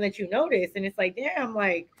something that you notice, and it's damn,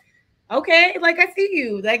 okay, I see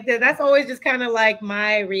you. That's always just kind of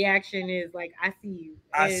my reaction is I see you.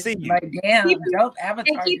 I see you. Damn, dope avatar.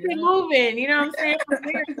 And keep it moving. You know what I'm saying?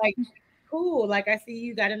 Cool. I see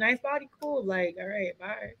you got a nice body. Cool. All right,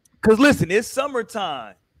 bye. Cause listen, it's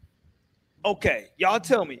summertime. Okay, y'all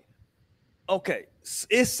tell me. Okay,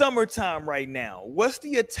 it's summertime right now. What's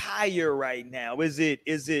the attire right now? Is it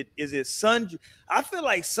sun? I feel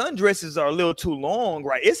like sundresses are a little too long,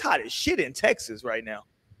 right? It's hot as shit in Texas right now.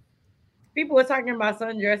 People were talking about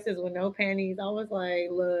sundresses with no panties. I was like,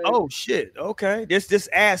 look. Oh shit. Okay. This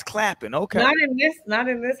ass clapping. Okay. Not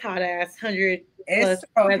in this hot ass 100 It's plus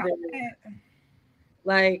so weather. hot.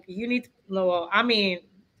 Like you need to well, I mean,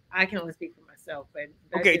 I can only speak for myself, but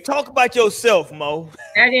okay, talk about yourself, Mo.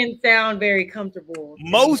 That didn't sound very comfortable.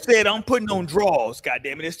 Mo said I'm putting on drawers.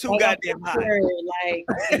 Goddamn it, it's too goddamn hot. Like,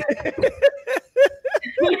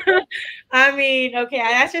 I mean, okay,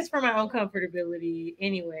 that's just for my own comfortability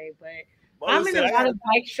anyway. But I'm in a lot of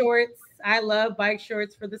bike shorts. I love bike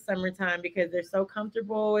shorts for the summertime because they're so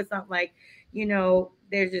comfortable. It's not like, you know,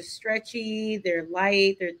 they're just stretchy, they're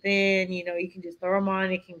light, they're thin. You know, you can just throw them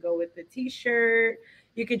on. It can go with the t-shirt.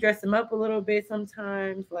 You can dress them up a little bit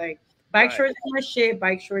sometimes. Like bike shorts are my shit.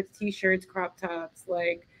 Bike shorts, t-shirts, crop tops.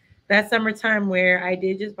 Like that summertime wear, I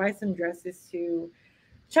did just buy some dresses too.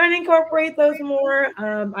 Trying to incorporate those more.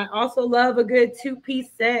 I also love a good two-piece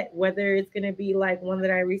set, whether it's going to be like one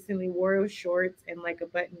that I recently wore with shorts and like a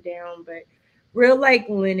button down, but real like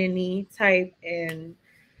linen-y type and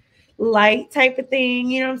light type of thing.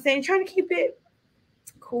 You know what I'm saying? Trying to keep it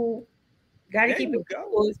cool. Got to keep it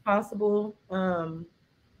cool as possible.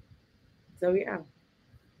 So yeah.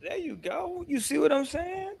 There you go. You see what I'm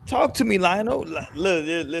saying? Talk to me, Lionel.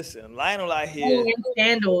 Listen, Lionel out here. And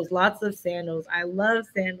sandals, lots of sandals. I love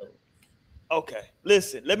sandals. Okay,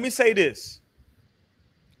 listen. Let me say this.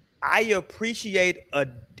 I appreciate a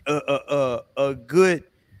good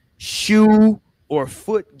shoe or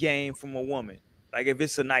foot game from a woman. Like if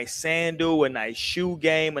it's a nice sandal, a nice shoe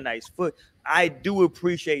game, a nice foot, I do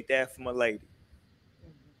appreciate that from a lady.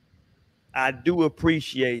 I do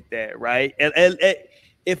appreciate that, right? And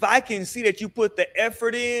if I can see that you put the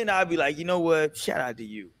effort in, I'll be like, you know what? Shout out to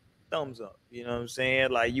you. Thumbs up. You know what I'm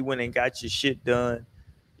saying? Like you went and got your shit done.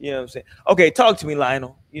 You know what I'm saying? Okay, talk to me,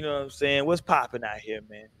 Lionel. You know what I'm saying? What's popping out here,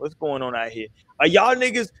 man? What's going on out here? Are y'all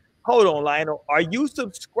niggas? Hold on, Lionel. Are you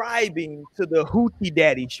subscribing to the Hoochie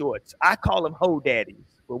Daddy shorts? I call them Ho Daddies.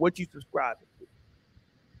 But what you subscribing to?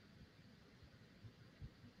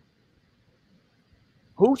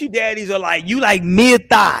 Hoochie Daddies are like, you like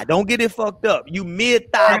mid-thigh. Don't get it fucked up. You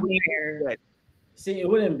mid-thigh. See, it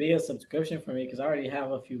wouldn't be a subscription for me because I already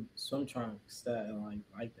have a few swim trunks that are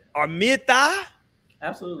like that. Are mid-thigh?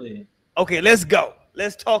 Absolutely. Okay, let's go.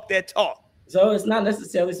 Let's talk that talk. So it's not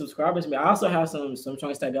necessarily subscribers to me. I also have some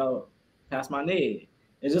trunks that go past my knee.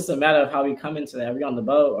 It's just a matter of how we come into that. Are we on the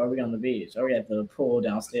boat or are we on the beach? Or are we at the pool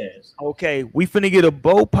downstairs? Okay, we finna get a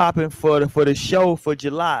boat popping for the show for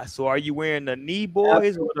July. So are you wearing the knee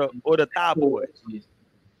boys or the thigh boys?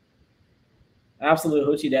 Absolute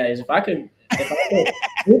Hoochie Daddies. If I could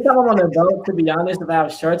anytime I'm on a boat, to be honest, if I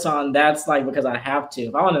have shirts on, that's like because I have to.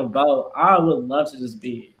 If I'm on a boat, I would love to just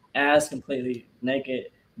be ass completely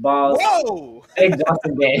naked, balls. Whoa! Big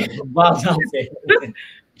Johnson game. Balls Johnson.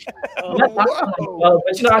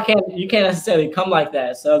 But you know, you can't necessarily come like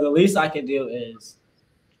that. So the least I can do is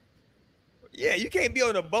you can't be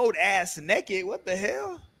on a boat ass naked. What the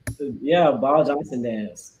hell? Yeah, Ball Johnson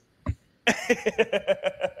dance.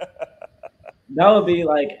 That would be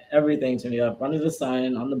like everything to me, up under the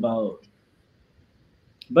sun on the boat.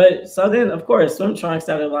 But so then, of course, swim trunks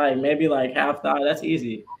that are like maybe like half thigh. That's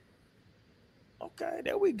easy. Okay,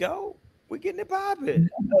 there we go. We're getting it popping.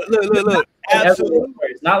 Look. Absolutely.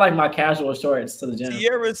 Not like my casual shorts to the gym.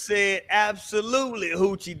 Sierra said, absolutely,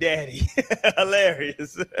 Hoochie Daddy.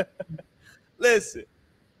 Hilarious. Listen,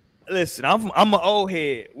 I'm an old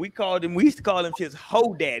head. We used to call them shits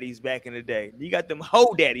Ho Daddies back in the day. You got them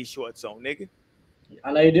Ho Daddy shorts on, nigga.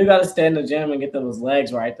 I know you do got to stay in the gym and get those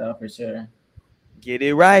legs right, though, for sure. Get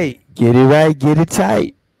it right. Get it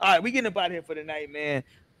tight. All right, we getting up out of here for the night, man.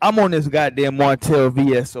 I'm on this goddamn Martell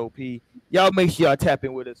VSOP. Y'all make sure y'all tap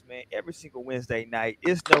in with us, man. Every single Wednesday night.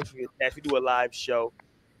 It's No Strings Attached. We do a live show.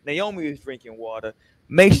 Naomi is drinking water.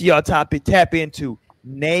 Make sure y'all tap into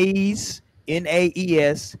Naes,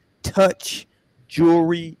 Naes,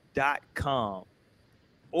 touchjewelry.com.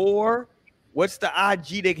 Or what's the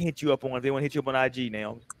IG they can hit you up on if they want to hit you up on IG,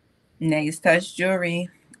 Naomi? Naes Touch Jewelry,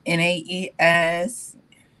 Naes.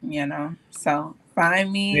 You know, so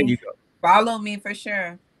find me. There you go. Follow me for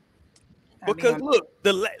sure. Because look,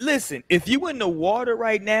 listen, if you in the water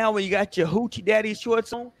right now and you got your Hoochie Daddy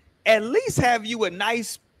shorts on, at least have you a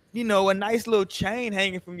nice little chain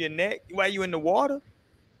hanging from your neck while you in the water.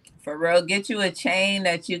 For real, get you a chain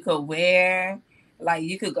that you could wear. Like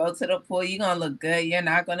you could go to the pool, you're gonna look good. You're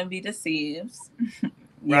not gonna be deceived.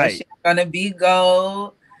 Your Right. shit's gonna be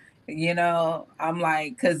gold. You know, I'm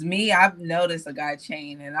like, cause me, I've noticed a guy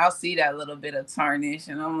chain, and I'll see that little bit of tarnish,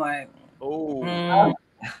 and I'm like,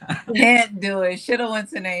 can't do it. Should have went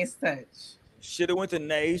to Nays Touch. Should have went to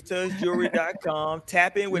NaysTouchJewelry.com.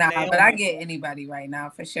 Tap in with Naomi. But I get anybody right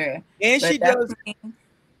now for sure. And but she does.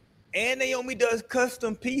 And Naomi does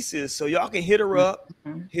custom pieces, so y'all can hit her up.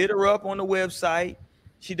 Hit her up on the website.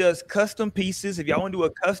 She does custom pieces. If y'all want to do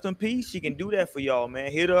a custom piece, she can do that for y'all,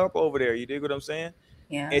 man. Hit her up over there. You dig what I'm saying?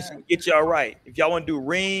 Yeah. And she can get y'all right. If y'all want to do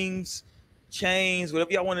rings, chains,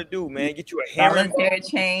 whatever y'all want to do, man, get you a herringbone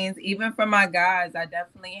chains. Even for my guys, I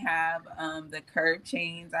definitely have the curve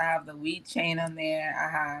chains. I have the wheat chain on there.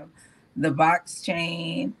 I have the box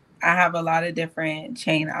chain. I have a lot of different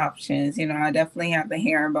chain options. You know, I definitely have the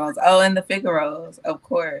herringbones. Oh, and the Figaros, of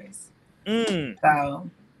course. So,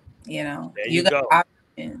 you know, there you got go.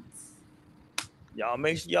 Options. Y'all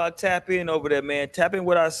make sure y'all tap in over there, man. Tap in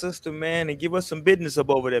with our sister, man, and give us some business up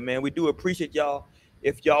over there, man. We do appreciate y'all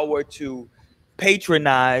if y'all were to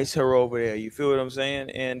patronize her over there. You feel what I'm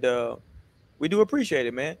saying? And we do appreciate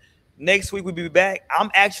it, man. Next week we'll be back.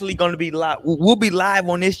 I'm actually going to be live. We'll be live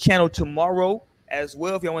on this channel tomorrow as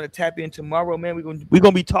well. If y'all want to tap in tomorrow, man, we're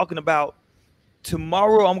gonna be talking about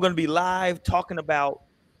tomorrow. I'm going to be live talking about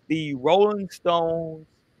the Rolling Stones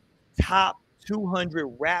top 200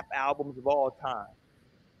 rap albums of all time.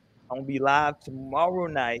 I'm gonna be live tomorrow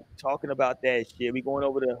night talking about that shit. We going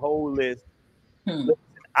over the whole list. Listen,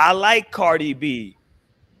 I like Cardi B,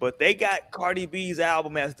 but they got Cardi B's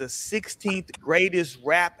album as the 16th greatest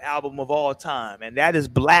rap album of all time, and that is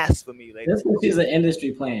blasphemy, ladies. That's because she's an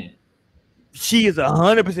industry plant. She is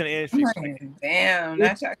 100% industry plant. Damn,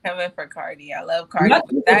 not y'all coming for Cardi. I love Cardi.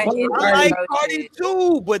 I like Cardi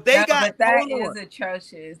too, but they got that is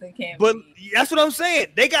atrocious. They can't. But that's what I'm saying.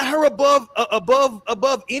 They got her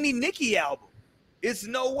above any Nicki album. It's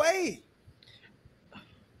no way.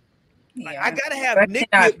 Like, I gotta have Nicki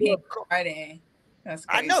above Friday. That's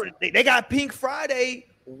I crazy. know they got Pink Friday.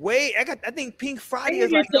 I think Pink Friday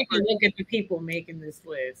is like. Take a look at the people making this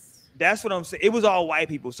list. That's what I'm saying. It was all white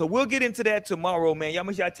people. So we'll get into that tomorrow, man. Y'all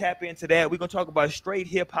make sure y'all tap into that. We're gonna talk about straight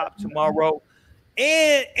hip hop tomorrow.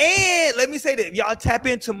 And let me say that if y'all tap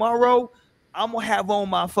in tomorrow, I'm gonna have on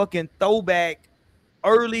my fucking throwback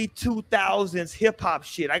early 2000s hip hop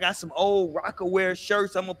shit. I got some old Rockaware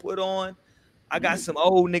shirts I'm gonna put on. I got some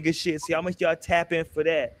old nigga shit. See, how much y'all tap in for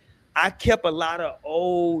that. I kept a lot of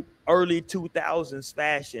old early 2000s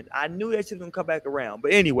fashion. I knew that shit was gonna come back around.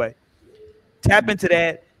 But anyway, tap into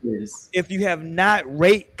that. Yes. If you have not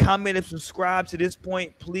rate, comment, and subscribe to this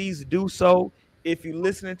point, please do so. If you're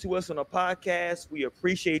listening to us on a podcast, we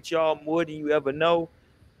appreciate y'all more than you ever know.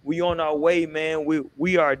 We on our way, man.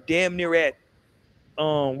 We are damn near at.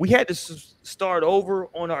 We had to start over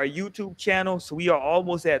on our YouTube channel, so we are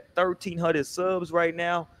almost at 1,300 subs right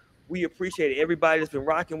now. We appreciate everybody that's been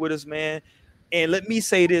rocking with us, man. And let me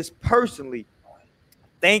say this personally: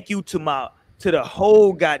 thank you to the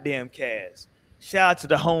whole goddamn cast. Shout out to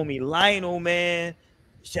the homie Lionel, man.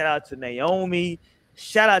 Shout out to Naomi.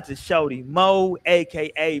 Shout out to Shorty Mo,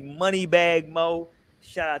 aka Moneybag Mo.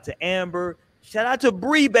 Shout out to Amber. Shout out to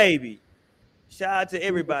Bree Baby. Shout out to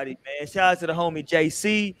everybody, man. Shout out to the homie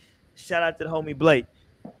JC. Shout out to the homie Blake.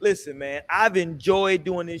 Listen, man, I've enjoyed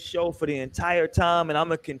doing this show for the entire time, and I'm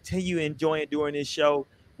gonna continue enjoying doing this show.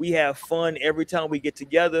 We have fun every time we get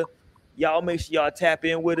together. Y'all make sure y'all tap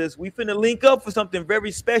in with us. We finna link up for something very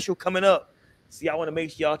special coming up. So y'all want to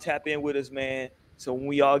make sure y'all tap in with us, man. So when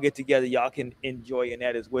we all get together, y'all can enjoy in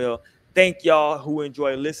that as well. Thank y'all who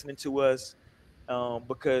enjoy listening to us,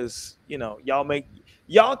 because you know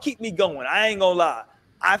y'all keep me going. I ain't gonna lie.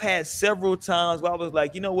 I've had several times where I was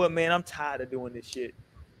like, you know what, man, I'm tired of doing this shit.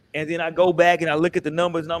 And then I go back and I look at the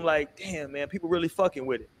numbers and I'm like, damn, man, people really fucking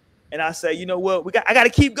with it. And I say, you know what, I got to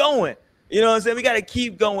keep going. You know what I'm saying? We got to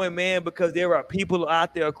keep going, man, because there are people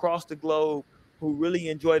out there across the globe who really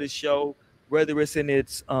enjoy the show, whether it's in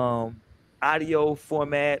its audio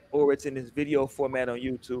format or it's in its video format on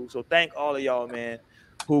YouTube. So thank all of y'all, man,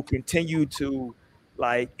 who continue to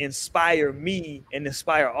like inspire me and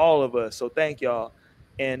inspire all of us. So thank y'all.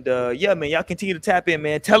 And yeah, man, y'all continue to tap in,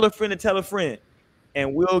 man. Tell a friend and tell a friend.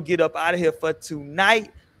 And we'll get up out of here for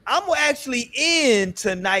tonight. I'm gonna actually end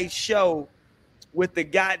tonight's show with the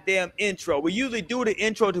goddamn intro. We usually do the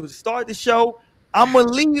intro to start the show. I'm gonna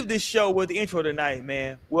leave the show with the intro tonight,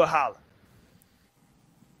 man. We'll holler.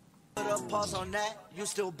 Put a pause on that, you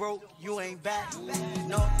still broke, you ain't back.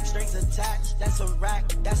 No strings attached, that's a rack,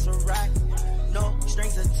 that's a rack. No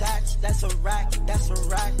strings attached, that's a rack, that's a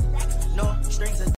rack. No strings attached.